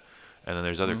did that. And then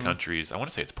there's other countries, I want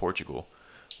to say it's Portugal,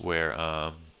 where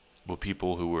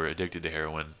people who were addicted to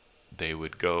heroin, they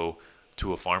would go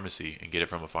to a pharmacy and get it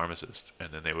from a pharmacist. And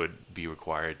then they would be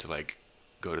required to, like,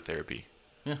 go to therapy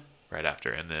Yeah. right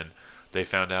after. And then they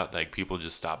found out, like, people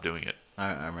just stopped doing it.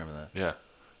 I remember that. Yeah.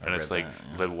 And it's read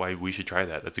like, that, why we should try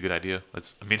that. That's a good idea.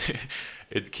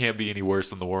 It can't be any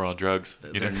worse than the war on drugs.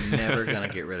 They're never going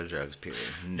to get rid of drugs, period.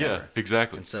 Never. Yeah,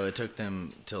 exactly. And so it took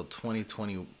them till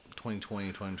 2020,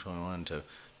 2021 to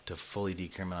fully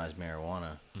decriminalize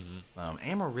marijuana.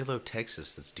 Amarillo,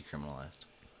 Texas, that's decriminalized.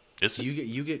 So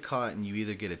you get caught and you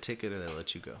either get a ticket or they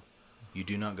let you go. You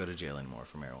do not go to jail anymore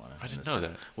for marijuana. I didn't know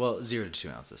that. Well, 0 to 2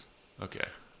 ounces, Okay.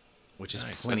 which is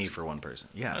Nice. plenty That's- for one person.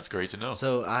 Yeah, That's great to know.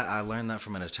 So I learned that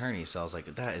from an attorney. So I was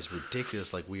like, that is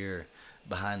ridiculous. Like, we're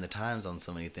behind the times on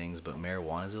so many things, but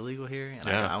marijuana is illegal here, and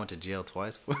Yeah. I went to jail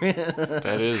twice for it.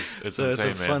 It's So insane, it's a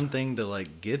man. fun thing to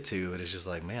like get to, but it's just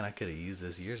like, man, I could have used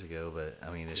this years ago, but I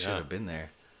mean, it should Yeah. have been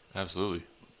there. Absolutely.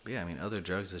 But yeah, I mean, other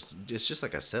drugs, it's just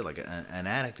like I said, like an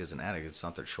addict is an addict. It's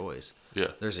not their choice.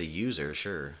 Yeah. There's a user,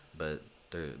 sure, but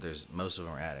there's most of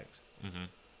them are addicts.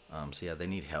 So yeah, they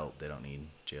need help. They don't need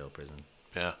jail, prison.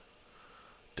 Yeah.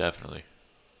 Definitely.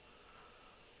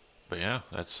 But yeah,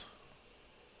 it's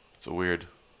a weird.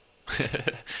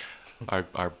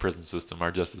 Our prison system,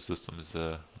 our justice system is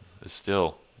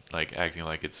still like acting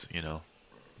like it's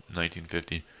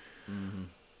 1950.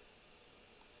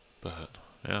 But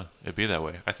yeah, it'd be that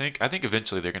way. I think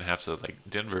eventually they're gonna have to, like,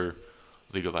 Denver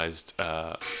legalized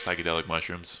psychedelic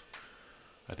mushrooms.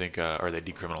 I think or they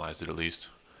decriminalized it at least,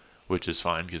 which is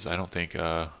fine because I don't think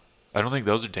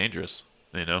those are dangerous.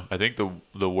 I think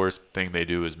the worst thing they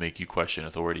do is make you question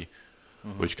authority,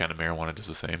 which kind of marijuana does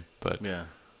the same. But Yeah.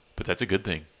 but that's a good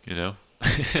thing, Yeah, I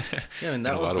mean,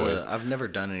 that in a was lot of ways. I've never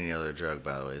done any other drug,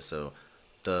 by the way. So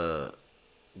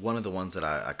one of the ones that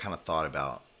I kind of thought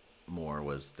about more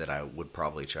was that I would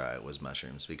probably try was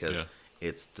mushrooms because Yeah.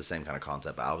 it's the same kind of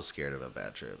concept. But I was scared of a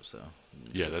bad trip, so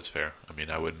Yeah, that's fair. I mean,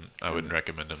 I wouldn't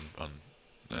recommend them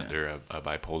under a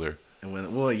bipolar. and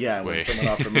when Wait. when someone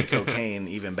offered me cocaine,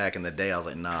 even back in the day, I was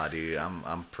like, nah, dude,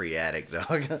 I'm pre-addict,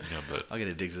 dog. But I'll get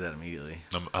addicted to that immediately.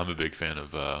 I'm a big fan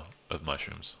of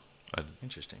mushrooms.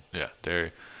 Interesting. Yeah,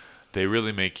 they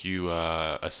really make you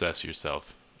assess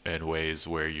yourself in ways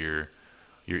where your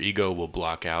ego will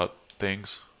block out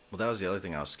things. Well, that was the other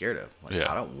thing I was scared of. Like,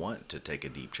 Yeah. I don't want to take a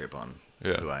deep trip on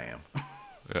Yeah. who I am.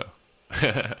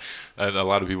 Yeah, and a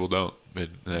lot of people don't.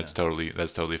 That's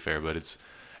totally fair. But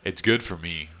it's good for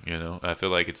me. I feel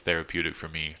like it's therapeutic for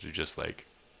me to just like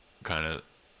kind of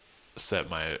set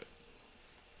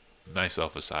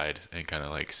myself aside and kind of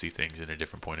like see things in a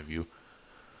different point of view.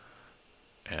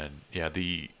 And yeah,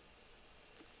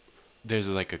 there's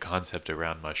like a concept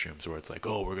around mushrooms where it's like,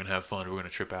 oh, we're gonna have fun, we're gonna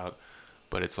trip out,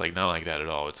 but it's like not like that at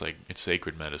all. It's like it's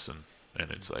sacred medicine, and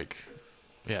it's like,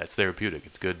 yeah, it's therapeutic.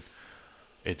 It's good.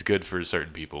 It's good for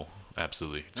certain people,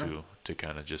 absolutely, to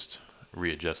kind of just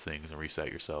readjust things and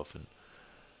reset yourself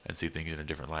and see things in a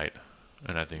different light.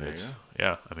 And I think There you that's go.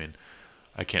 yeah. I mean,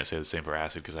 I can't say the same for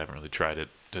acid because I haven't really tried it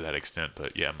to that extent,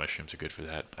 but yeah, mushrooms are good for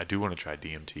that. I do want to try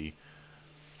DMT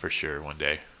for sure one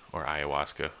day, or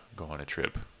ayahuasca. Go on a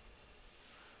trip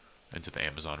into the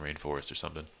Amazon rainforest or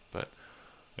something. But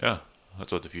yeah,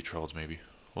 that's what the future holds. Maybe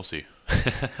we'll see.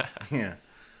 Yeah.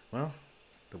 Well,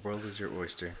 the world is your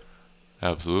oyster.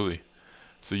 Absolutely.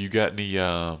 So you got any?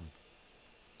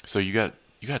 So you got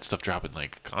stuff dropping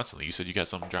like constantly. You said you got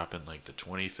something dropping like the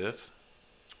 25th.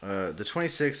 The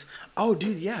 26th. Oh,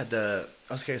 dude, yeah.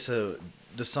 Okay, so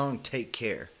the song "Take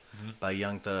Care" by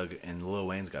Young Thug and Lil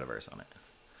Wayne's got a verse on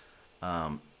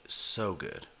it. So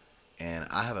good, and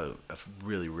I have a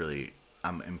really, really.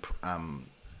 I'm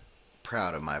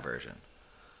proud of my version.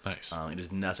 Nice. It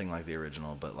is nothing like the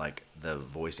original, but like the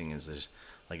voicing is just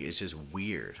like it's just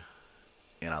weird,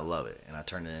 and I love it. And I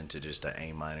turned it into just an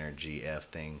A minor G F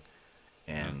thing,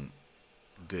 and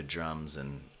good drums,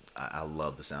 and I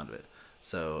love the sound of it.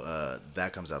 So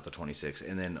that comes out the 26th,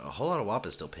 and then a whole lot of WAP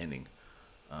is still pending.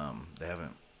 They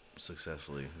haven't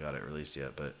successfully got it released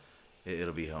yet, but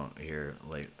it'll be here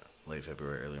late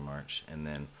February, early March, and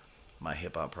then my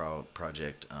hip hop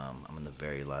project. I'm in the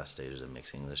very last stages of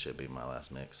mixing. This should be my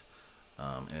last mix,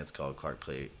 and it's called Clark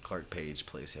Page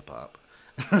Plays Hip Hop.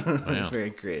 Oh, yeah. It's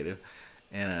very creative,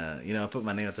 and I put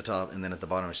my name at the top, and then at the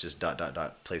bottom it's just ...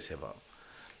 plays hip hop.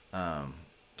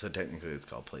 So technically it's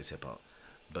called Plays Hip Hop,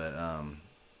 but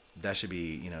that should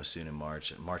be soon in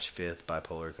March. March 5th,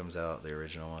 Bipolar comes out, the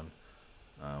original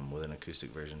one, with an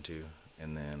acoustic version too,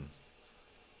 and then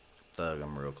Thug.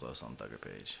 I'm real close on Thugger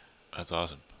Page. That's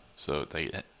awesome. So,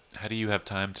 how do you have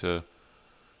time to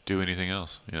do anything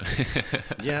else? Yeah.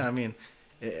 Yeah, I mean,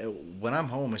 when I'm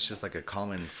home, it's just like a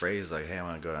common phrase, like, "Hey, I'm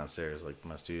gonna go downstairs." Like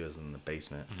my studio's in the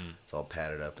basement, it's all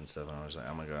padded up and stuff, and I was like,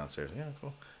 "I'm gonna go downstairs." Yeah,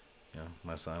 cool.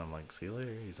 My son, I'm like, "See you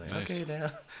later." He's like, Nice. "Okay,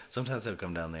 Dad." Sometimes he'll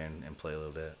come down there and play a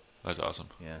little bit. That's awesome.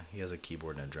 Yeah, he has a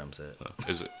keyboard and a drum set.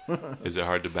 Is it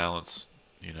hard to balance,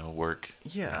 work?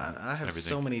 Yeah, I have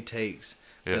so everything? many takes.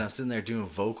 Yeah. And I'm sitting there doing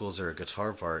vocals or a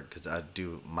guitar part because I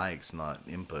do mics, not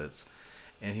inputs.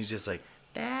 And he's just like,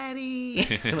 "Daddy."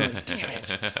 And I'm like, "Damn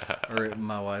it." Or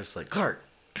my wife's like, "Clark,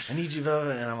 I need you,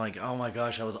 Bubba." And I'm like, "Oh my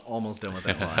gosh, I was almost done with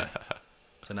that line."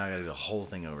 So now I got to do the whole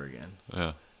thing over again.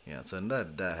 Yeah. Yeah, so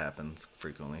that happens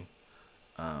frequently.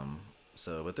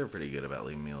 But they're pretty good about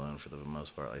leaving me alone for the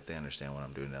most part. Like, they understand what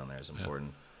I'm doing down there is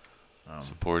important.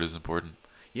 Support is important.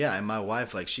 Yeah, and my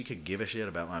wife, like, she could give a shit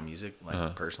about my music,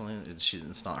 like, personally.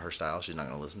 It's not her style. She's not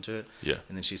going to listen to it. Yeah.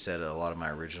 And then she said a lot of my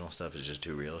original stuff is just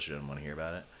too real. She doesn't want to hear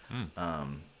about it.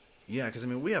 Yeah, because, I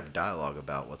mean, we have dialogue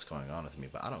about what's going on with me,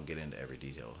 but I don't get into every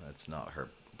detail. That's not her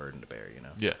burden to bear,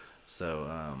 Yeah.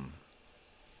 So,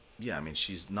 yeah, I mean,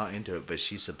 she's not into it, but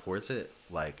she supports it,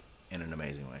 like, in an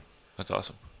amazing way. That's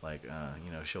awesome. Like,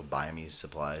 she'll buy me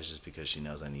supplies just because she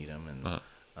knows I need them. And,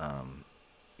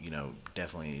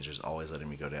 definitely just always letting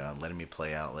me go down, letting me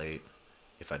play out late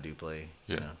if I do play,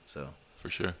 Yeah. So. For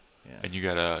sure. Yeah. And you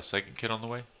got a second kid on the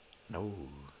way? No.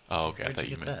 Oh, okay. Where'd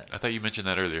you get that? I thought you mentioned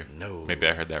that earlier. No. Maybe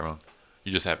I heard that wrong.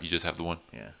 You just have the one?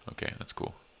 Yeah. Okay, that's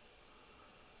cool.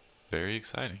 Very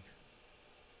exciting.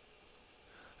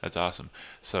 That's awesome.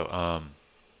 So,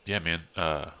 yeah, man.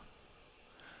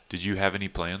 Did you have any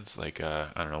plans? Like, I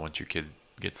don't know, once your kid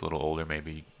gets a little older,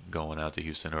 maybe going out to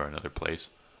Houston or another place?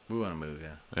 We want to move,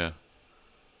 yeah. Yeah.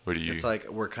 Where do you? It's like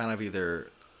we're kind of either,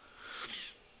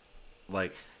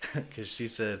 like, because she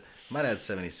said, my dad's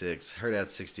 76, her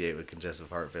dad's 68 with congestive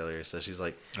heart failure. So she's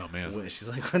like, Oh, man. She's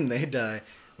like, when they die,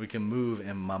 we can move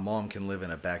and my mom can live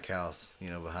in a back house,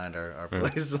 behind our Yeah.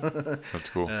 place. That's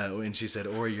cool. And she said,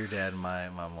 or your dad and my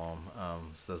mom.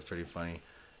 So that's pretty funny.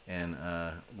 And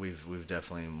we've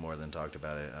definitely more than talked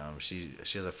about it. She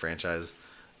has a franchise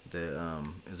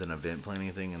that is an event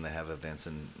planning thing, and they have events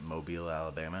in Mobile,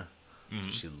 Alabama. So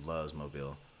she loves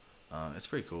Mobile. It's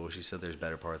pretty cool. She said there's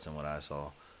better parts than what I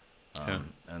saw. Yeah.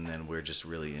 And then we're just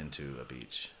really into a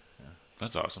beach. Yeah.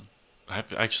 That's awesome.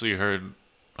 I've actually heard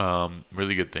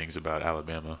really good things about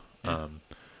Alabama. Yeah. I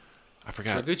That's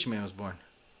forgot. where Gucci Mane was born.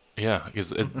 Yeah, because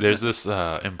there's this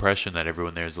impression that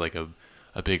everyone there's like a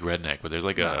big redneck, but there's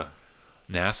like No.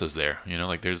 NASA's there.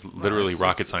 Like there's literally it's-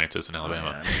 rocket it's- scientists in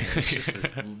Alabama. Yeah,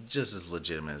 I mean, it's just as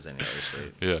legitimate as any other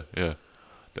state. Yeah.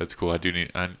 That's cool. I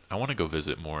want to go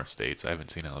visit more states. I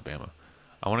haven't seen Alabama.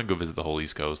 I want to go visit the whole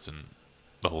East Coast and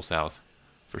the whole South,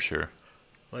 for sure.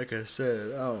 Like I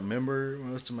said, I don't remember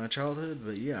most of my childhood,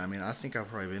 but yeah, I mean, I think I've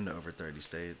probably been to over 30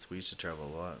 states. We used to travel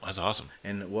a lot. That's awesome.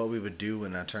 And what we would do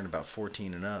when I turned about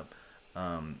 14 and up,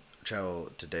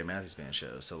 travel to Dave Matthews Band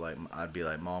shows. So, like, I'd be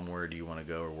like, "Mom, where do you want to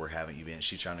go, or where haven't you been?"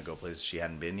 She's trying to go places she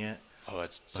hadn't been yet. Oh,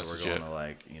 that's So we're legit. going to,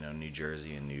 like, New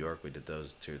Jersey and New York. We did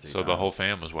those 2 or 3 So times. the whole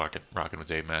fam was rocking with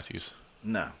Dave Matthews.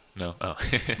 No. No. Oh.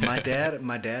 My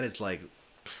dad is like,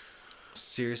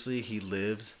 seriously, he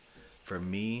lives for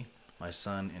me, my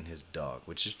son, and his dog,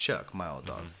 which is Chuck, my old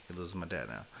dog. He lives with my dad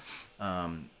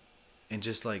now. And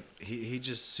just like, he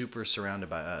just super surrounded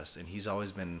by us. And he's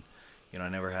always been, I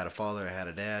never had a father. I had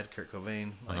a dad, Kurt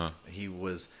Cobain. Like, he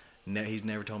was, he's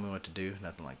never told me what to do,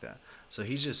 nothing like that. So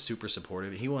he's just super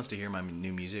supportive. He wants to hear my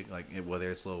new music, like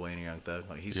whether it's Lil Wayne or Young Thug.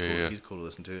 Like, he's cool. Yeah. He's cool to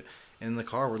listen to it. in the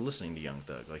car we're listening to Young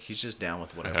Thug. Like he's just down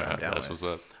with whatever I'm down That's with.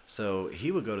 what's up. So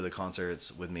he would go to the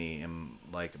concerts with me, and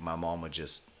like my mom would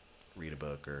just read a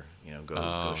book or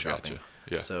go shopping. Gotcha.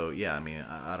 Yeah. So yeah, I mean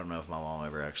I don't know if my mom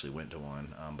ever actually went to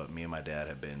one, but me and my dad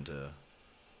have been to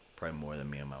probably more than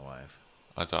me and my wife.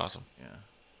 That's awesome. Yeah.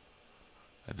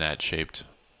 And that shaped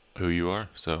who you are.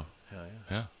 So Hell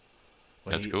yeah. yeah,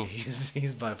 Well, that's cool.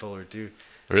 He's bipolar too.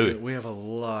 Really? We have a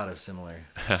lot of similar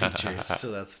features,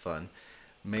 so that's fun.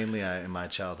 Mainly, in my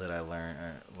childhood, I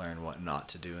learned what not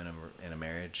to do in a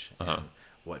marriage and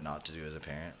what not to do as a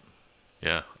parent.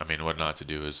 Yeah, I mean, what not to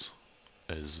do is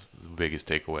the biggest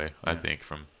takeaway I think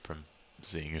from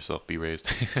seeing yourself be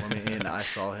raised. Well, I mean, and I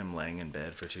saw him laying in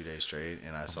bed for 2 days straight,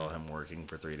 and I saw him working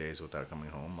for 3 days without coming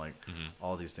home. Like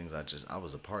all these things, I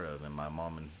was a part of, and my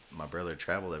mom and my brother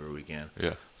traveled every weekend.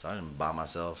 Yeah. So I didn't by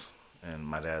myself, and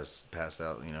my dad's passed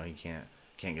out. He can't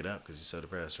get up because he's so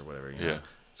depressed or whatever. You know? Yeah.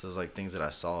 So it's like things that I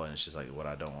saw, and it's just like what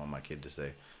I don't want my kid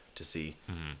to see.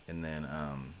 And then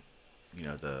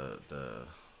the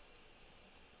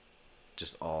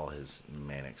just all his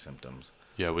manic symptoms.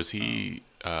 Yeah, was he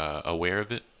aware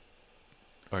of it,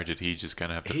 or did he just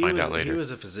kind of have to He find was out later? he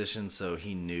was a physician, so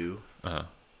he knew, Uh-huh.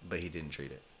 but he didn't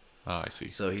treat it. Oh, I see.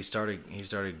 So he started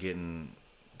going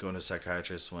to a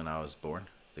psychiatrist when I was born.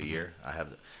 The year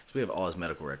we have all his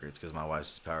medical records because my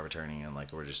wife's power of attorney, and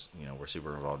like we're just we're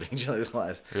super involved in each other's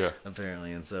lives. Yeah.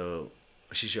 Apparently, and so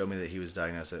she showed me that he was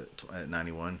diagnosed at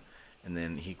 91, and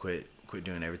then he quit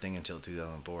doing everything until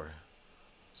 2004.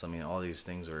 So I mean, all these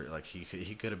things were like he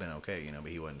could have been okay,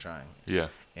 but he wasn't trying. Yeah.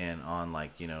 And on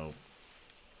like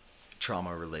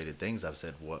trauma related things, I've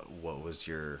said what was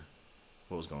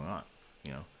going on?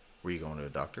 Were you going to a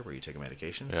doctor? Were you taking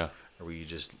medication? Yeah. Or were you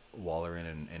just wallowing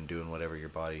and doing whatever your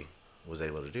body was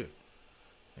able to do?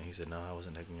 And he said, no, I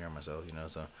wasn't taking care of myself,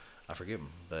 so I forgive him.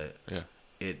 But Yeah.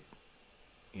 it,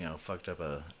 fucked up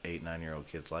a 8-9-year-old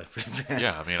kid's life pretty bad.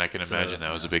 Yeah, I mean, I can So, imagine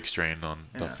that was a big strain on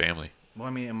the yeah. family. Well,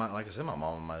 I mean, like I said, my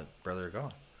mom and my brother are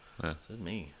gone. Yeah. So it's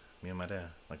me and my dad.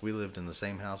 Like we lived in the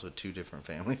same house with 2 different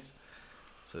families.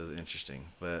 So it was interesting.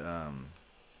 But, what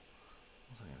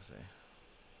was I going to say?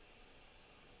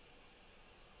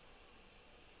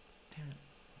 Damn it.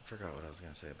 I forgot what I was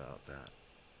going to say about that.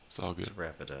 It's all good. To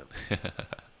wrap it up.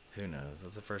 Who knows?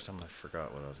 That's the first time I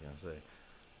forgot what I was going to say.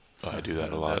 Oh, I do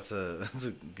that a lot. That's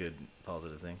a good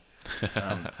positive thing.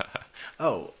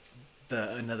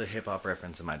 Another hip hop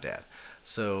reference to my dad.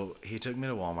 So he took me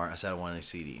to Walmart. I said I wanted a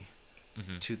CD.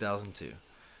 2002.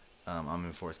 I'm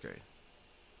in 4th grade.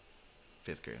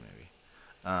 5th grade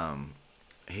maybe.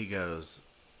 He goes,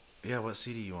 yeah, what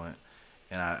CD you want?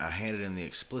 And I handed him the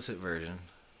explicit version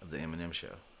of the Eminem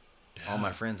Show. Yeah. All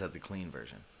my friends had the clean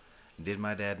version. Did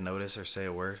my dad notice or say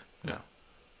a word? Yeah. No.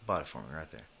 Bought it for me right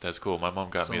there. That's cool. My mom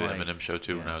got So, me the like, Eminem Show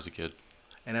too when yeah. I was a kid.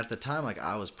 And at the time, like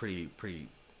I was pretty,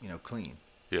 clean.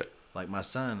 Yeah. Like my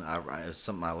son, it's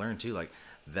something I learned too. Like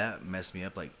that messed me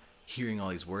up. Like hearing all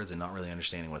these words and not really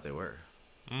understanding what they were.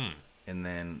 And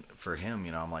then for him,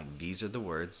 I'm like, these are the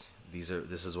words. This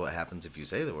is what happens if you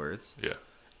say the words. Yeah.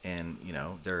 And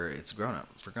it's grown up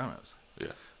for grown-ups.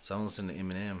 Yeah. So I'm listening to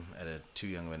Eminem at a too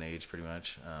young of an age, pretty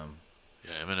much.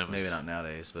 Yeah, Eminem was, Maybe not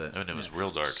nowadays, but Eminem was real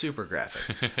dark. super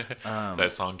graphic.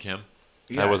 That song, Kim?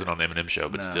 Yeah. That wasn't on the Eminem Show,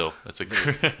 but No. still, that's a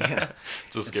Yeah.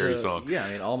 it's a scary So, song. Yeah,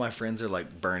 I mean, all my friends are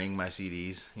like burning my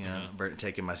CDs,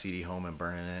 taking my CD home and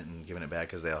burning it and giving it back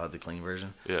because they all had the clean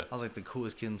version. Yeah. I was like the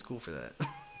coolest kid in school for that.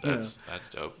 That's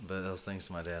dope. But that was thanks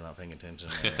to my dad not paying attention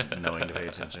or knowing to pay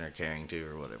attention or caring to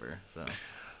or whatever. So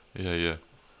Yeah.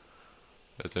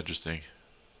 That's interesting.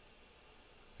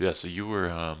 Yeah, so you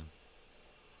were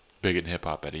big in hip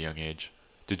hop at a young age.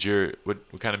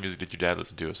 What kind of music did your dad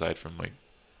listen to aside from like?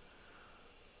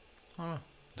 I don't know.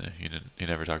 No, you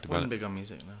never talked about Wasn't it. big on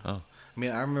music, no. Oh. I mean,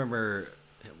 I remember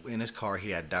in his car he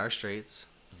had Dire Straits,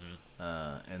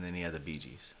 Mm-hmm. and then he had the Bee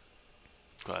Gees.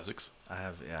 Classics.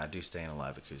 I do Staying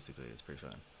Alive acoustically. It's pretty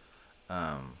fun.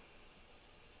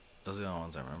 Those are the only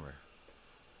ones I remember.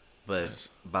 But Nice.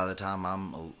 by the time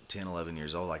I'm 10, 11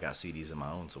 years old, I got CDs of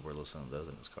my own, so we're listening to those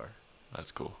in his car.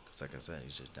 That's cool. Because like I said,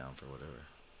 he's just down for whatever.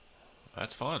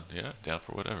 That's fun. Yeah, down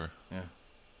for whatever. Yeah.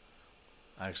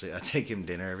 Actually, I take him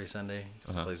dinner every Sunday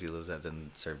because Uh-huh. the place he lives at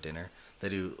doesn't serve dinner. They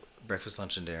do breakfast,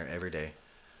 lunch, and dinner every day,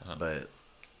 Uh-huh. but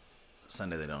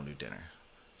Sunday they don't do dinner.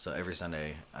 So every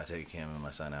Sunday I take him and my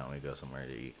son out and we go somewhere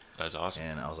to eat. That's awesome.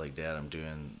 And I was like, Dad, I'm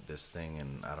doing this thing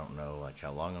and I don't know like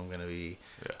how long I'm gonna be.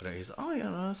 Yeah. But he's like, oh yeah,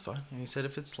 no, that's fine. And he said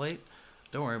if it's late,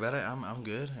 don't worry about it. I'm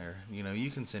good. Or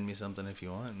you can send me something if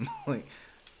you want. Like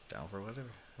down for whatever.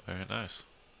 Very nice.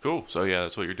 Cool. So yeah,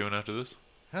 that's what you're doing after this?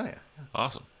 Hell yeah,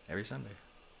 Awesome. every Sunday.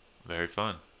 Very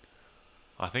fun.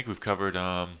 I think we've covered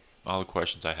all the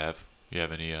questions I have. You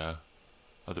have any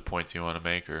other points you want to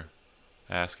make or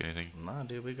ask anything? Nah,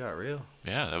 dude, we got real.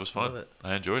 Yeah, that was Love fun. it.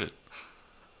 I enjoyed it.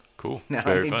 Cool. Now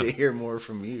Very I need fun. to hear more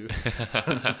from you.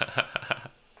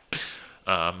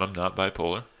 I'm not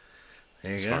bipolar,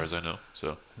 There you as go. far as I know.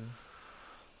 So,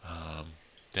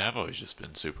 yeah, I've always just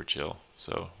been super chill.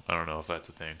 So I don't know if that's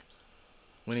a thing.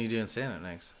 When are you doing stand-up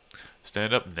next?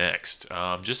 Stand up next.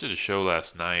 Just did a show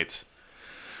last night.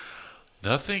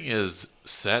 Nothing is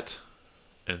set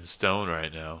in stone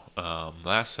right now.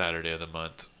 Last Saturday of the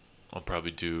month, I'll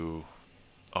probably do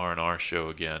R&R show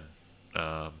again.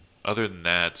 Other than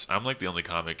that, I'm like the only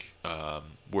comic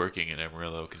working in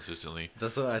Amarillo consistently.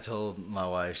 That's what I told my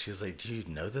wife. She was like, "Do you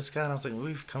know this guy?" And I was like,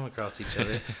 "We've come across each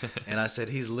other." And I said,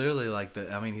 "He's literally like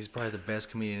he's probably the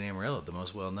best comedian in Amarillo, the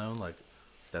most well-known. Like,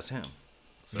 that's him."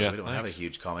 So Yeah, we don't have a thanks.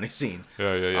 huge comedy scene. Yeah.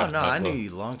 Oh, no, I knew Well,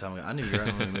 you a long time ago. I knew you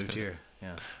right when we moved here.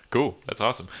 Yeah. Cool. That's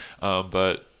awesome.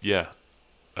 But yeah,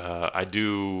 I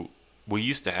do. We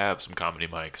used to have some comedy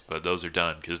mics, but those are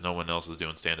done because no one else is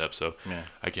doing stand up. So Yeah.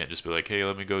 I can't just be like, hey,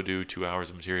 let me go do 2 hours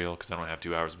of material because I don't have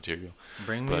 2 hours of material.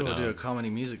 Bring me, But, we'll do a comedy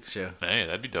music show. Hey,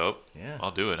 that'd be dope. Yeah.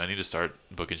 I'll do it. I need to start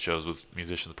booking shows with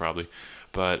musicians probably.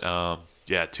 But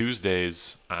yeah,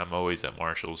 Tuesdays I'm always at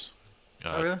Marshall's.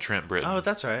 Oh, really? Trent Britton Oh,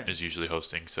 that's right. is usually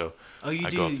hosting, so Oh, you I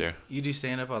do. go up there. You do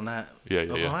stand up on that? Yeah,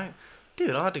 open yeah. mic?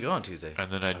 Dude, I'll have to go on Tuesday.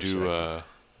 And then I Oh, do shit.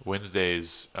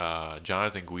 Wednesdays.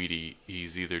 Jonathan Guidi,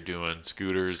 he's either doing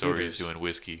scooters or he's Scooters. doing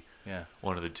whiskey. Yeah.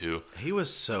 One of the two. He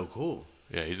was so cool.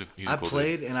 Yeah, he's a I cool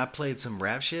played some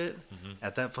rap shit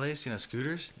at that place,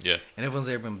 Scooters. dude. Yeah, And everyone's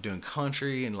there been doing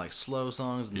country and like slow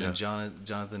songs, and Yeah. then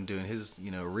Jonathan doing his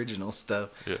original stuff.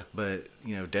 Yeah. But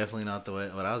definitely not the way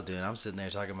what I was doing. I'm sitting there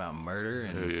talking about murder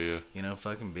and yeah.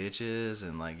 fucking bitches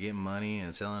and like getting money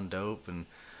and selling dope, and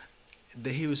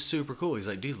he was super cool. He's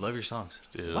like, dude, love your songs.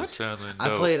 Still What? selling I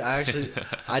dope. played.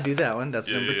 I do that one. That's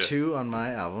Yeah, number yeah. 2 on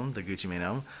my album, the Gucci Mane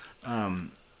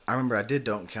album. I remember I did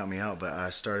Don't Count Me Out, but I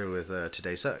started with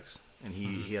Today Sucks, and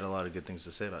he had a lot of good things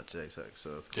to say about Today Sucks.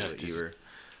 So it's cool Yeah, that you just- were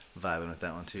vibing with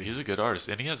that one too. He's a good artist,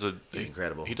 and He's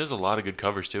incredible. He does a lot of good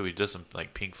covers too. He does some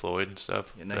like Pink Floyd and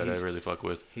stuff Yeah, no, that I he's- really fuck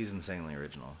with. He's insanely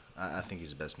original. I think he's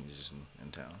the best musician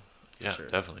in town. for Yeah, sure.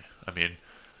 definitely. I mean,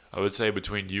 I would say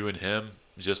between you and him,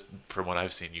 just from what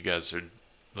I've seen, you guys are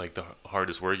like the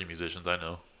hardest working musicians I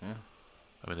know. Yeah.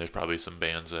 I mean, there's probably some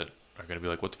bands that are gonna be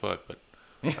like, "What the fuck?" But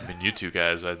I mean, you two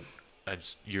guys,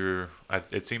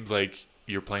 it seems like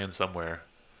you're playing somewhere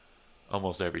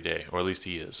almost every day, or at least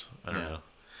he is. I don't Yeah. know.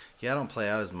 Yeah, I don't play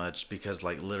out as much because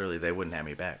like literally they wouldn't have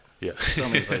me back. Yeah. So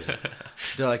many places.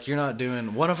 They're like, you're not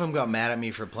doing. One of them got mad at me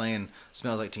for playing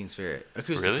 "Smells Like Teen Spirit"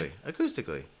 acoustically. Really?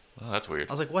 Acoustically. Oh, that's weird.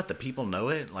 I was like, what? The people know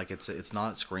it? Like it's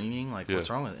not screaming? Like Yeah.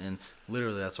 what's wrong with it? And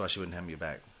literally that's why she wouldn't have me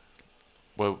back.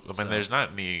 Well, I mean, So- there's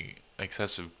not any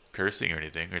excessive cursing or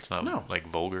anything. It's not No. like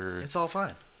vulgar. It's all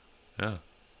fine. Yeah.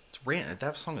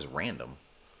 That song is random.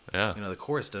 Yeah. The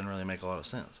chorus doesn't really make a lot of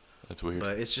sense. That's weird.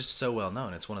 But it's just so well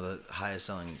known. It's one of the highest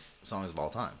selling songs of all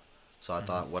time. So I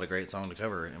thought, what a great song to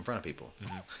cover in front of people.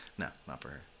 No, not for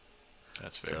her.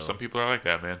 That's fair. so- Some people are like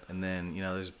that, man. And then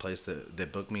there's a place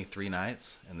that booked me 3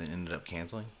 nights and then ended up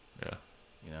canceling. Yeah.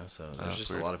 So there's that's just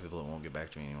weird. a lot of people that won't get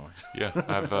back to me anymore. Yeah.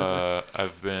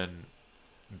 I've been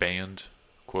banned,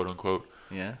 quote unquote,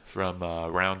 Yeah. from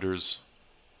Rounders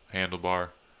Handlebar,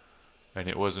 and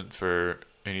it wasn't for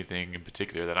anything in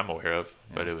particular that I'm aware of,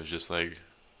 but Yeah. it was just like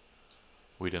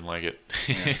we didn't like it.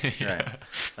 Yeah,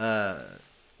 right.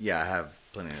 Yeah, I have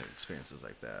plenty of experiences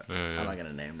like that. Yeah, yeah. I'm not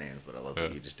gonna name names, but I love Yeah.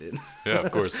 what you just did. Yeah,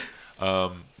 of course.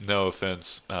 No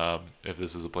offense if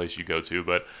this is a place you go to,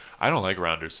 but I don't like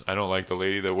Rounders. I don't like the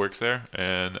lady that works there,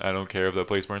 and I don't care if that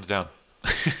place burns down.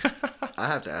 I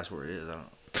have to ask where it is. I don't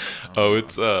Oh, know.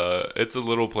 it's a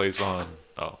little place on.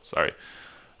 Oh, sorry.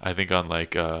 I think on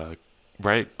like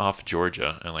right off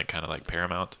Georgia and like kind of like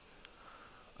Paramount.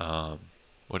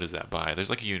 What is that by? There's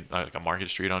like a Market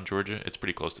Street on Georgia. It's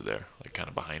pretty close to there, like kind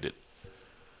of behind it,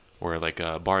 where like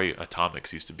Bar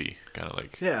Atomics used to be, kind of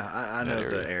like. Yeah, I know that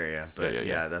the area. area, but Yeah.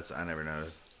 yeah, that's I never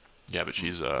noticed. Yeah, but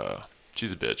she's a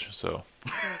bitch. So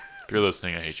if you're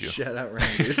listening, I hate you. Shout out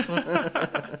Rangers.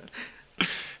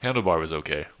 Handlebar was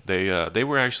okay. They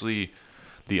were actually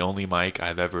the only mic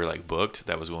I've ever like booked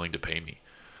that was willing to pay me.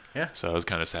 Yeah. So I was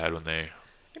kind of sad when they.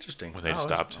 Interesting. When they I always-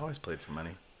 stopped. I always played for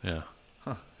money. Yeah.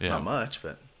 Huh. Yeah. Not much,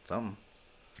 but something.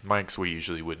 Mics we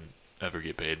usually wouldn't ever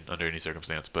get paid under any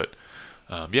circumstance, but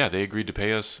yeah, they agreed to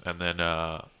pay us, and then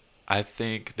I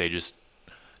think they just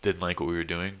didn't like what we were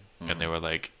doing, and they were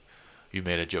like, "You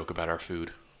made a joke about our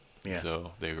food," Yeah.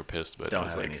 so they were pissed. But I Don't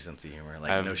was have like, any sense of humor. I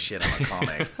Like, have- no shit, I'm a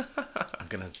comic. I'm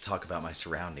gonna talk about my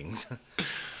surroundings.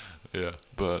 Yeah,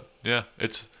 but yeah,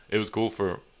 it's it was cool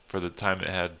for the time it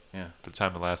had. Yeah. For the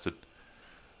time it lasted.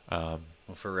 Well,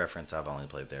 for reference, I've only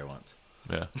played there once.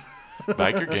 Yeah.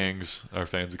 Biker gangs are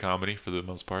fans of comedy for the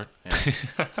most part.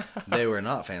 Yeah. They were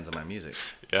not fans of my music.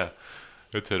 Yeah,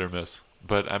 it's hit or miss.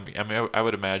 But I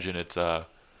would imagine it's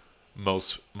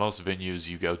most venues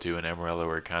you go to in Amarillo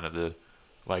are kind of the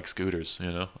like Scooters,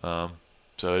 you know.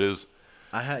 So it is.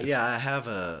 I have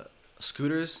a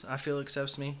Scooters. I feel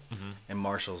accepts me, Mhm. and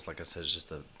Marshalls, like I said, is just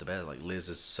the best. Like Liz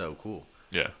is so cool.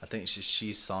 Yeah. I think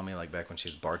she saw me like back when she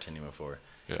was bartending before,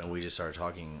 Yeah. and we just started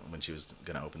talking when she was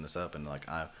gonna open this up, and like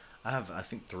I have I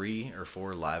think 3 or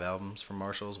 4 live albums from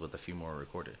Marshalls with a few more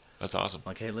recorded. That's awesome.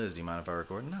 Like, hey Liz, do you mind if I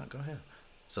record? No, go ahead.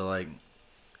 So like,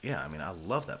 yeah, I mean, I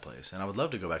love that place, and I would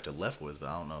love to go back to Leftwoods, but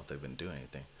I don't know if they've been doing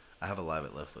anything. I have a live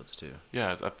at Leftwoods too.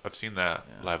 Yeah, I've seen that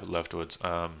Yeah. live at Leftwoods.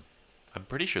 I'm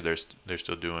pretty sure they're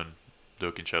still doing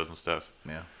shows and stuff.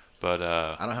 Yeah, But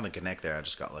I don't have a connect there. I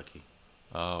just got lucky.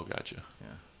 oh, gotcha. Yeah.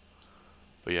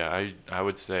 But yeah, I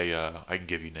would say I can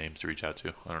give you names to reach out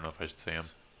to. I don't know if I should say them,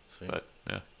 Sweet. but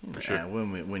yeah, for sure.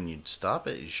 When you stop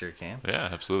it, you sure can. Yeah,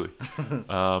 absolutely.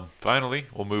 Finally,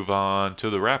 we'll move on to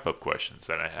the wrap-up questions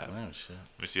that I have. Oh shit.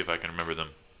 Let me see if I can remember them.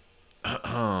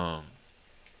 I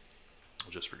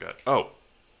just forgot. Oh,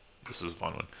 this is a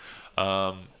fun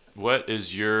one. What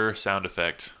is your sound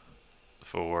effect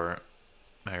for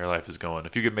how your life is going?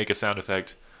 If you could make a sound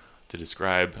effect to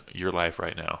describe your life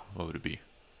right now, what would it be?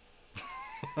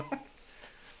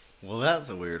 Well, that's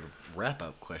a weird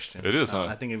wrap-up question. It is, huh?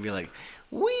 I think it'd be like,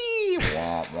 wee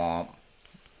womp womp.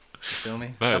 You feel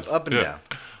me? Nice. Up and Yeah. down.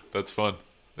 That's fun.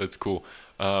 That's cool.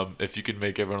 If you could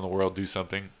make everyone in the world do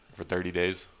something for 30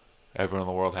 days, everyone in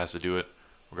the world has to do it,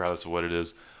 regardless of what it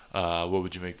is. What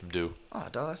would you make them do? Oh,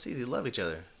 dog, that's easy. Love each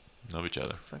other. Love each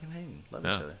other. Fucking hating. Love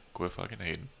Yeah. each other. Quit fucking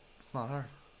hating. It's not hard.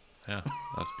 Yeah,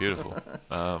 that's beautiful.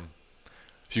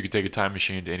 If you could take a time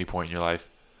machine to any point in your life,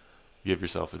 give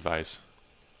yourself advice,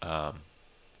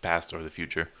 past or the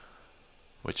future,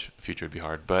 which future would be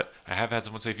hard, but I have had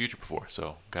someone say future before,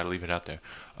 so gotta leave it out there.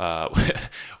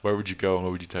 Where would you go and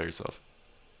what would you tell yourself?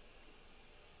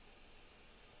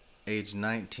 Age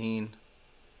 19,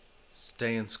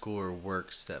 stay in school or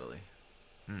work steadily.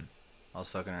 Hmm. I was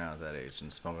fucking around at that age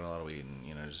and smoking a lot of weed,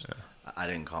 and just I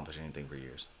didn't accomplish anything for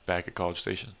years. Back at College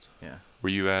Station. Yeah. Were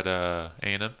you at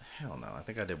A&M? Hell no. I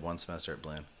think I did one semester at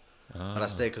Blinn. But I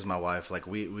stayed because my wife, like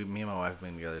me and my wife have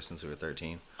been together since we were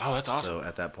 13. Oh, that's awesome. So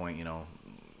at that point,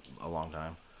 a long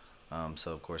time.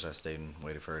 So of course I stayed and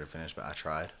waited for her to finish, but I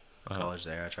tried college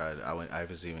there. I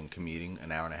was even commuting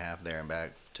an hour and a half there and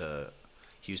back to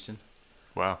Houston.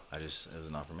 Wow. It was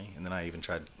not for me. And then I even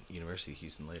tried University of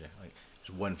Houston later. Like, it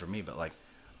just wasn't for me, but like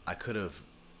I could have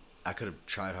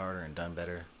tried harder and done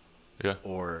better. Yeah.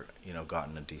 Or,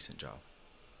 gotten a decent job.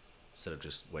 Instead of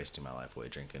just wasting my life away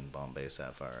drinking Bombay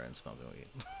Sapphire and smoking weed.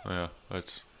 Yeah,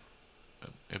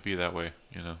 it'd be that way,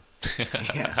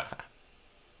 Yeah.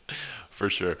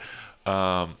 For sure.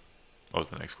 What was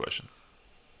the next question?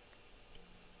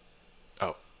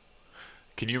 Oh,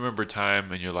 can you remember a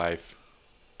time in your life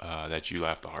that you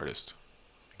laughed the hardest?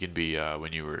 It could be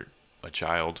when you were a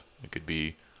child. It could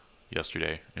be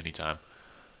yesterday, anytime.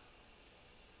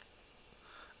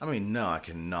 I mean, no, I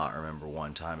cannot remember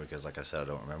one time because, like I said, I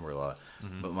don't remember a lot.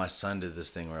 Mhm. But my son did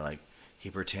this thing where, like, he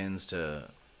pretends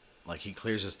to, like, he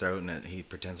clears his throat and he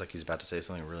pretends like he's about to say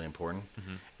something really important.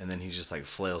 Mhm. And then he just, like,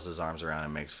 flails his arms around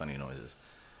and makes funny noises.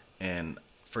 And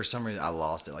for some reason, I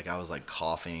lost it. Like, I was, like,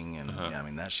 coughing. And, yeah, I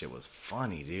mean, that shit was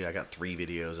funny, dude. I got 3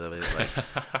 videos of it.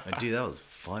 Like, dude, that was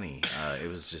funny.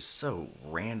 It was just so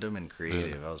random and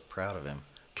creative. I was proud of him.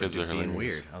 For Kids are being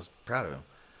hilarious. weird. I was proud of him.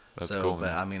 That's so, cool, but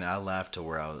man. I mean, I laughed to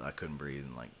where I couldn't breathe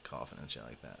and like coughing and shit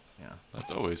like that. Yeah. That's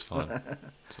always fun.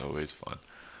 It's always fun.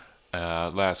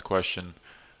 Last question.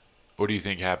 What do you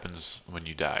think happens when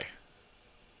you die?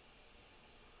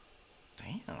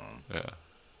 Damn. Yeah.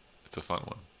 It's a fun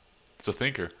one. It's a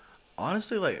thinker.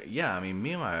 Honestly, like, yeah, I mean,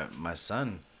 me and my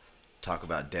son talk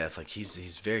about death. Like,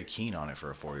 he's very keen on it for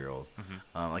a 4-year-old.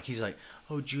 Like, he's like,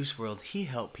 oh, Juice WRLD, he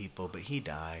helped people, but he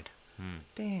died.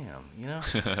 Damn,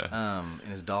 and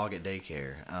his dog at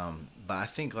daycare. But I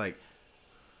think, like,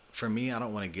 for me, I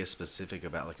don't want to get specific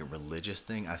about like a religious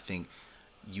thing. I think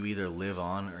you either live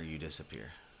on or you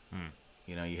disappear.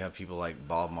 You have people like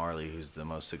Bob Marley, who's the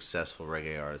most successful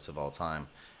reggae artist of all time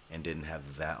and didn't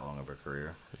have that long of a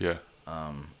career. Yeah.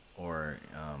 Or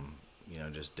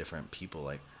just different people,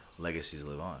 like legacies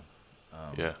live on.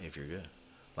 Yeah. If you're good,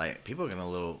 like, people are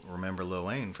gonna remember Lil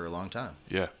Wayne for a long time.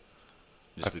 Yeah.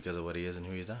 Just because of what he is and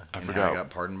who he's done. I and forgot. how he got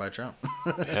pardoned by Trump.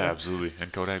 Yeah, absolutely.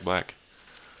 And Kodak Black.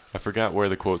 I forgot where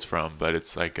the quote's from, but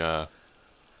it's like,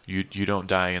 you don't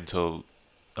die until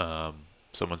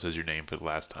someone says your name for the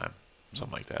last time,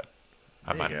 something like that.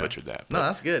 I There might you have go. butchered that. No, but-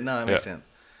 that's good. No, that makes Yeah. sense.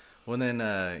 Well, then,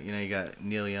 you got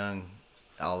Neil Young,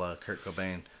 a la Kurt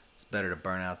Cobain. It's better to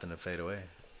burn out than to fade away.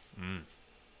 Mm.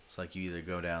 It's like you either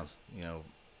go down,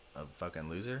 a fucking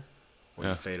loser, or Yeah.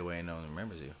 you fade away and no one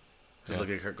remembers you. Because Yeah. look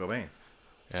at Kurt Cobain.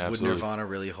 Yeah, Would absolutely. Nirvana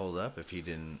really hold up if he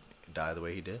didn't die the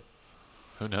way he did?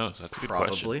 Who knows? That's a good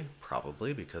question.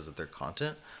 Probably because of their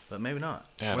content, but maybe not.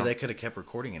 Yeah, I or don't- they could have kept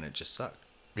recording and it just sucked.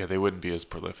 Yeah, they wouldn't be as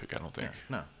prolific, I don't think. Yeah,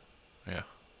 no, Yeah.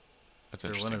 That's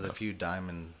they're interesting. one of the though. few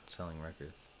diamond selling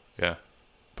records. Yeah.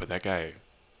 But that guy,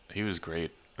 he was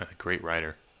great. A great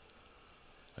writer.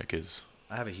 Like his,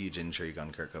 I have a huge intrigue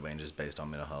on Kurt Cobain just based on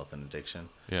mental health and addiction.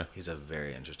 yeah. He's a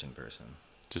very interesting person.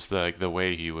 Just the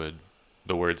way he would,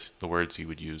 the words he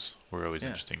would use were always Yeah.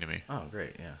 interesting to me. Oh,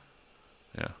 great, yeah.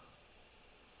 Yeah.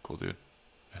 Cool dude.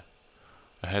 Yeah.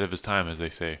 Ahead of his time, as they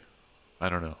say. I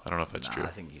don't know if that's Nah, true. I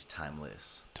think he's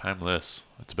timeless. Timeless.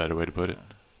 That's a better way to put it.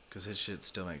 Because his shit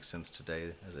still makes sense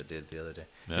today as it did the other day.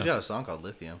 Yeah. He's got a song called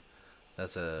Lithium.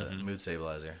 That's a Mhm. mood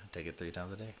stabilizer. Take it 3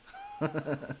 times a day.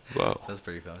 Whoa. That's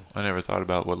pretty funny. I never thought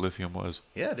about what lithium was.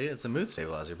 Yeah, dude, it's a mood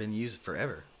stabilizer. Been used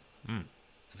forever. Mm.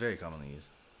 It's very commonly used.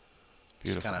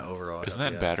 Beautiful. Just kind of overall. Isn't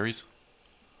that yeah. batteries?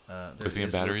 There lithium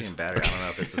is batteries? Lithium battery. I don't know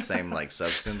if it's the same like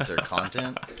substance or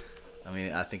content. I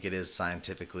mean, I think it is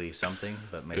scientifically something,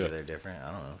 but maybe Yeah. they're different.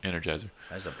 I don't know. Energizer.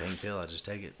 That's a pain pill. I just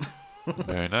take it.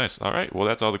 Very nice. All right. Well,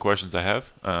 that's all the questions I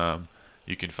have.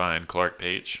 You can find Clark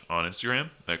Page on Instagram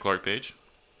at Clark Page.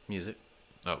 Music.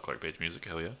 Oh, Clark Page Music.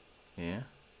 Hell yeah.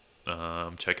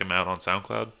 Yeah. Check him out on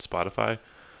SoundCloud, Spotify.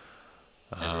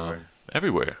 Everywhere.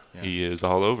 Everywhere. Yeah. He is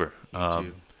all over.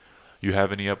 YouTube. You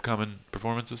have any upcoming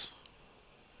performances?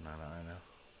 Not right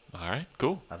now. All right.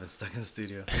 Cool. I've been stuck in the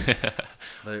studio.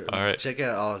 But All right. check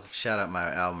out. I'll shout out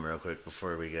my album real quick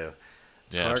before we go.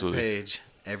 Yeah, Clark absolutely. Page.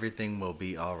 Everything will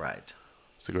be all right.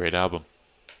 It's a great album.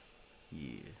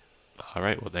 Yeah. All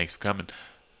right. Well, thanks for coming.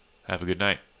 Have a good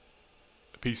night.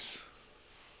 Peace.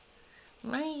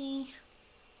 Bye.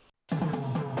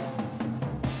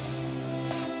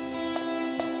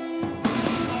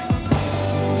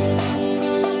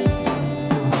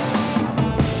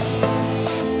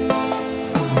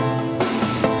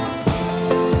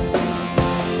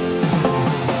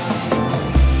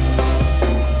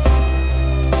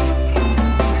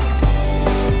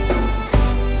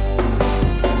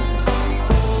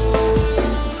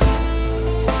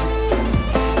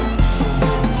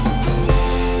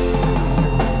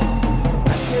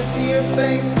 I can see your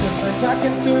face, cause we're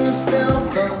talking through cell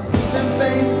phones. Even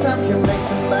FaceTime can make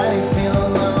somebody feel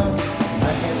alone.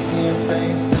 I can see your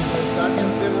face, cause we're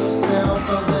talking through cell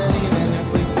phones. And even if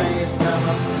we FaceTime,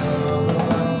 I'm still all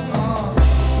alone.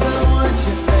 It's not what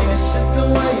you say, it's just the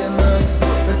way you look.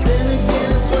 But then again,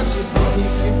 it's what you say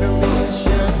keeps me from being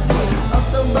shook. I'm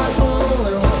so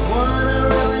bipolar with one I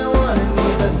really wanna be.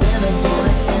 But then again,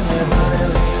 I can never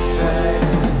really decide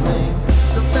anything.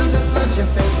 Sometimes it's not your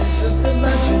face, it's just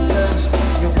about your touch.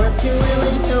 Your words can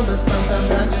really heal, but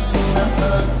sometimes I just need a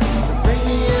hug to bring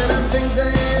me out of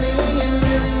anxiety and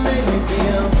really make me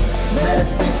feel.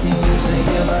 Medicine can usually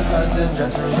heal, but hugs are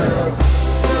just for sure.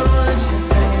 It's not what you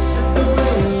say, it's just the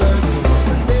way you look.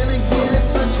 But then again, it's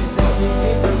what you say keeps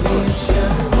me from being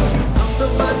shook. I'm so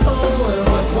bipolar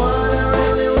with one I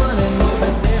really wanna need,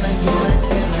 but then again, I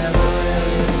can never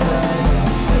really decide.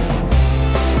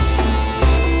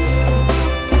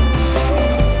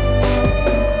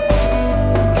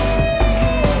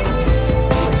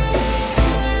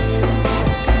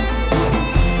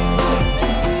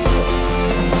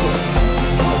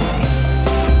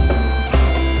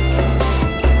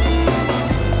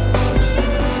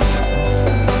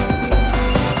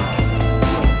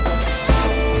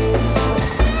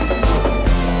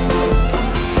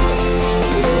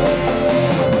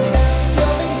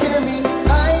 Come and get me,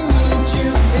 I need you.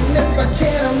 And if I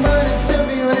can, I'm running to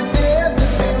be right there to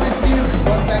be with you.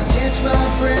 Once I catch my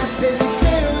breath, then you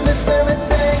do deserve a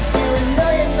thank you. And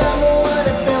know you're number one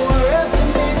if it were up to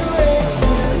me to rank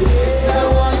you. It's not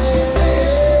what you say,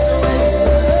 it's just the way you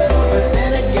look. But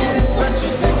then again, it's what you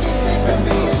say keeps me from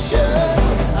being sure.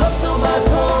 I'm so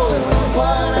bipolar with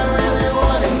what I really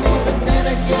want to be. But then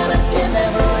again, I can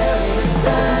never really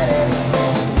decide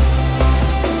anything.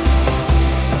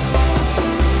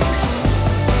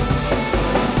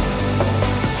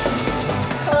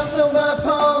 I'm so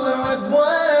bipolar with what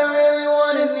I really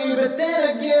want to need, but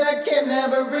then again I can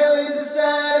never really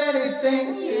decide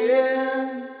anything.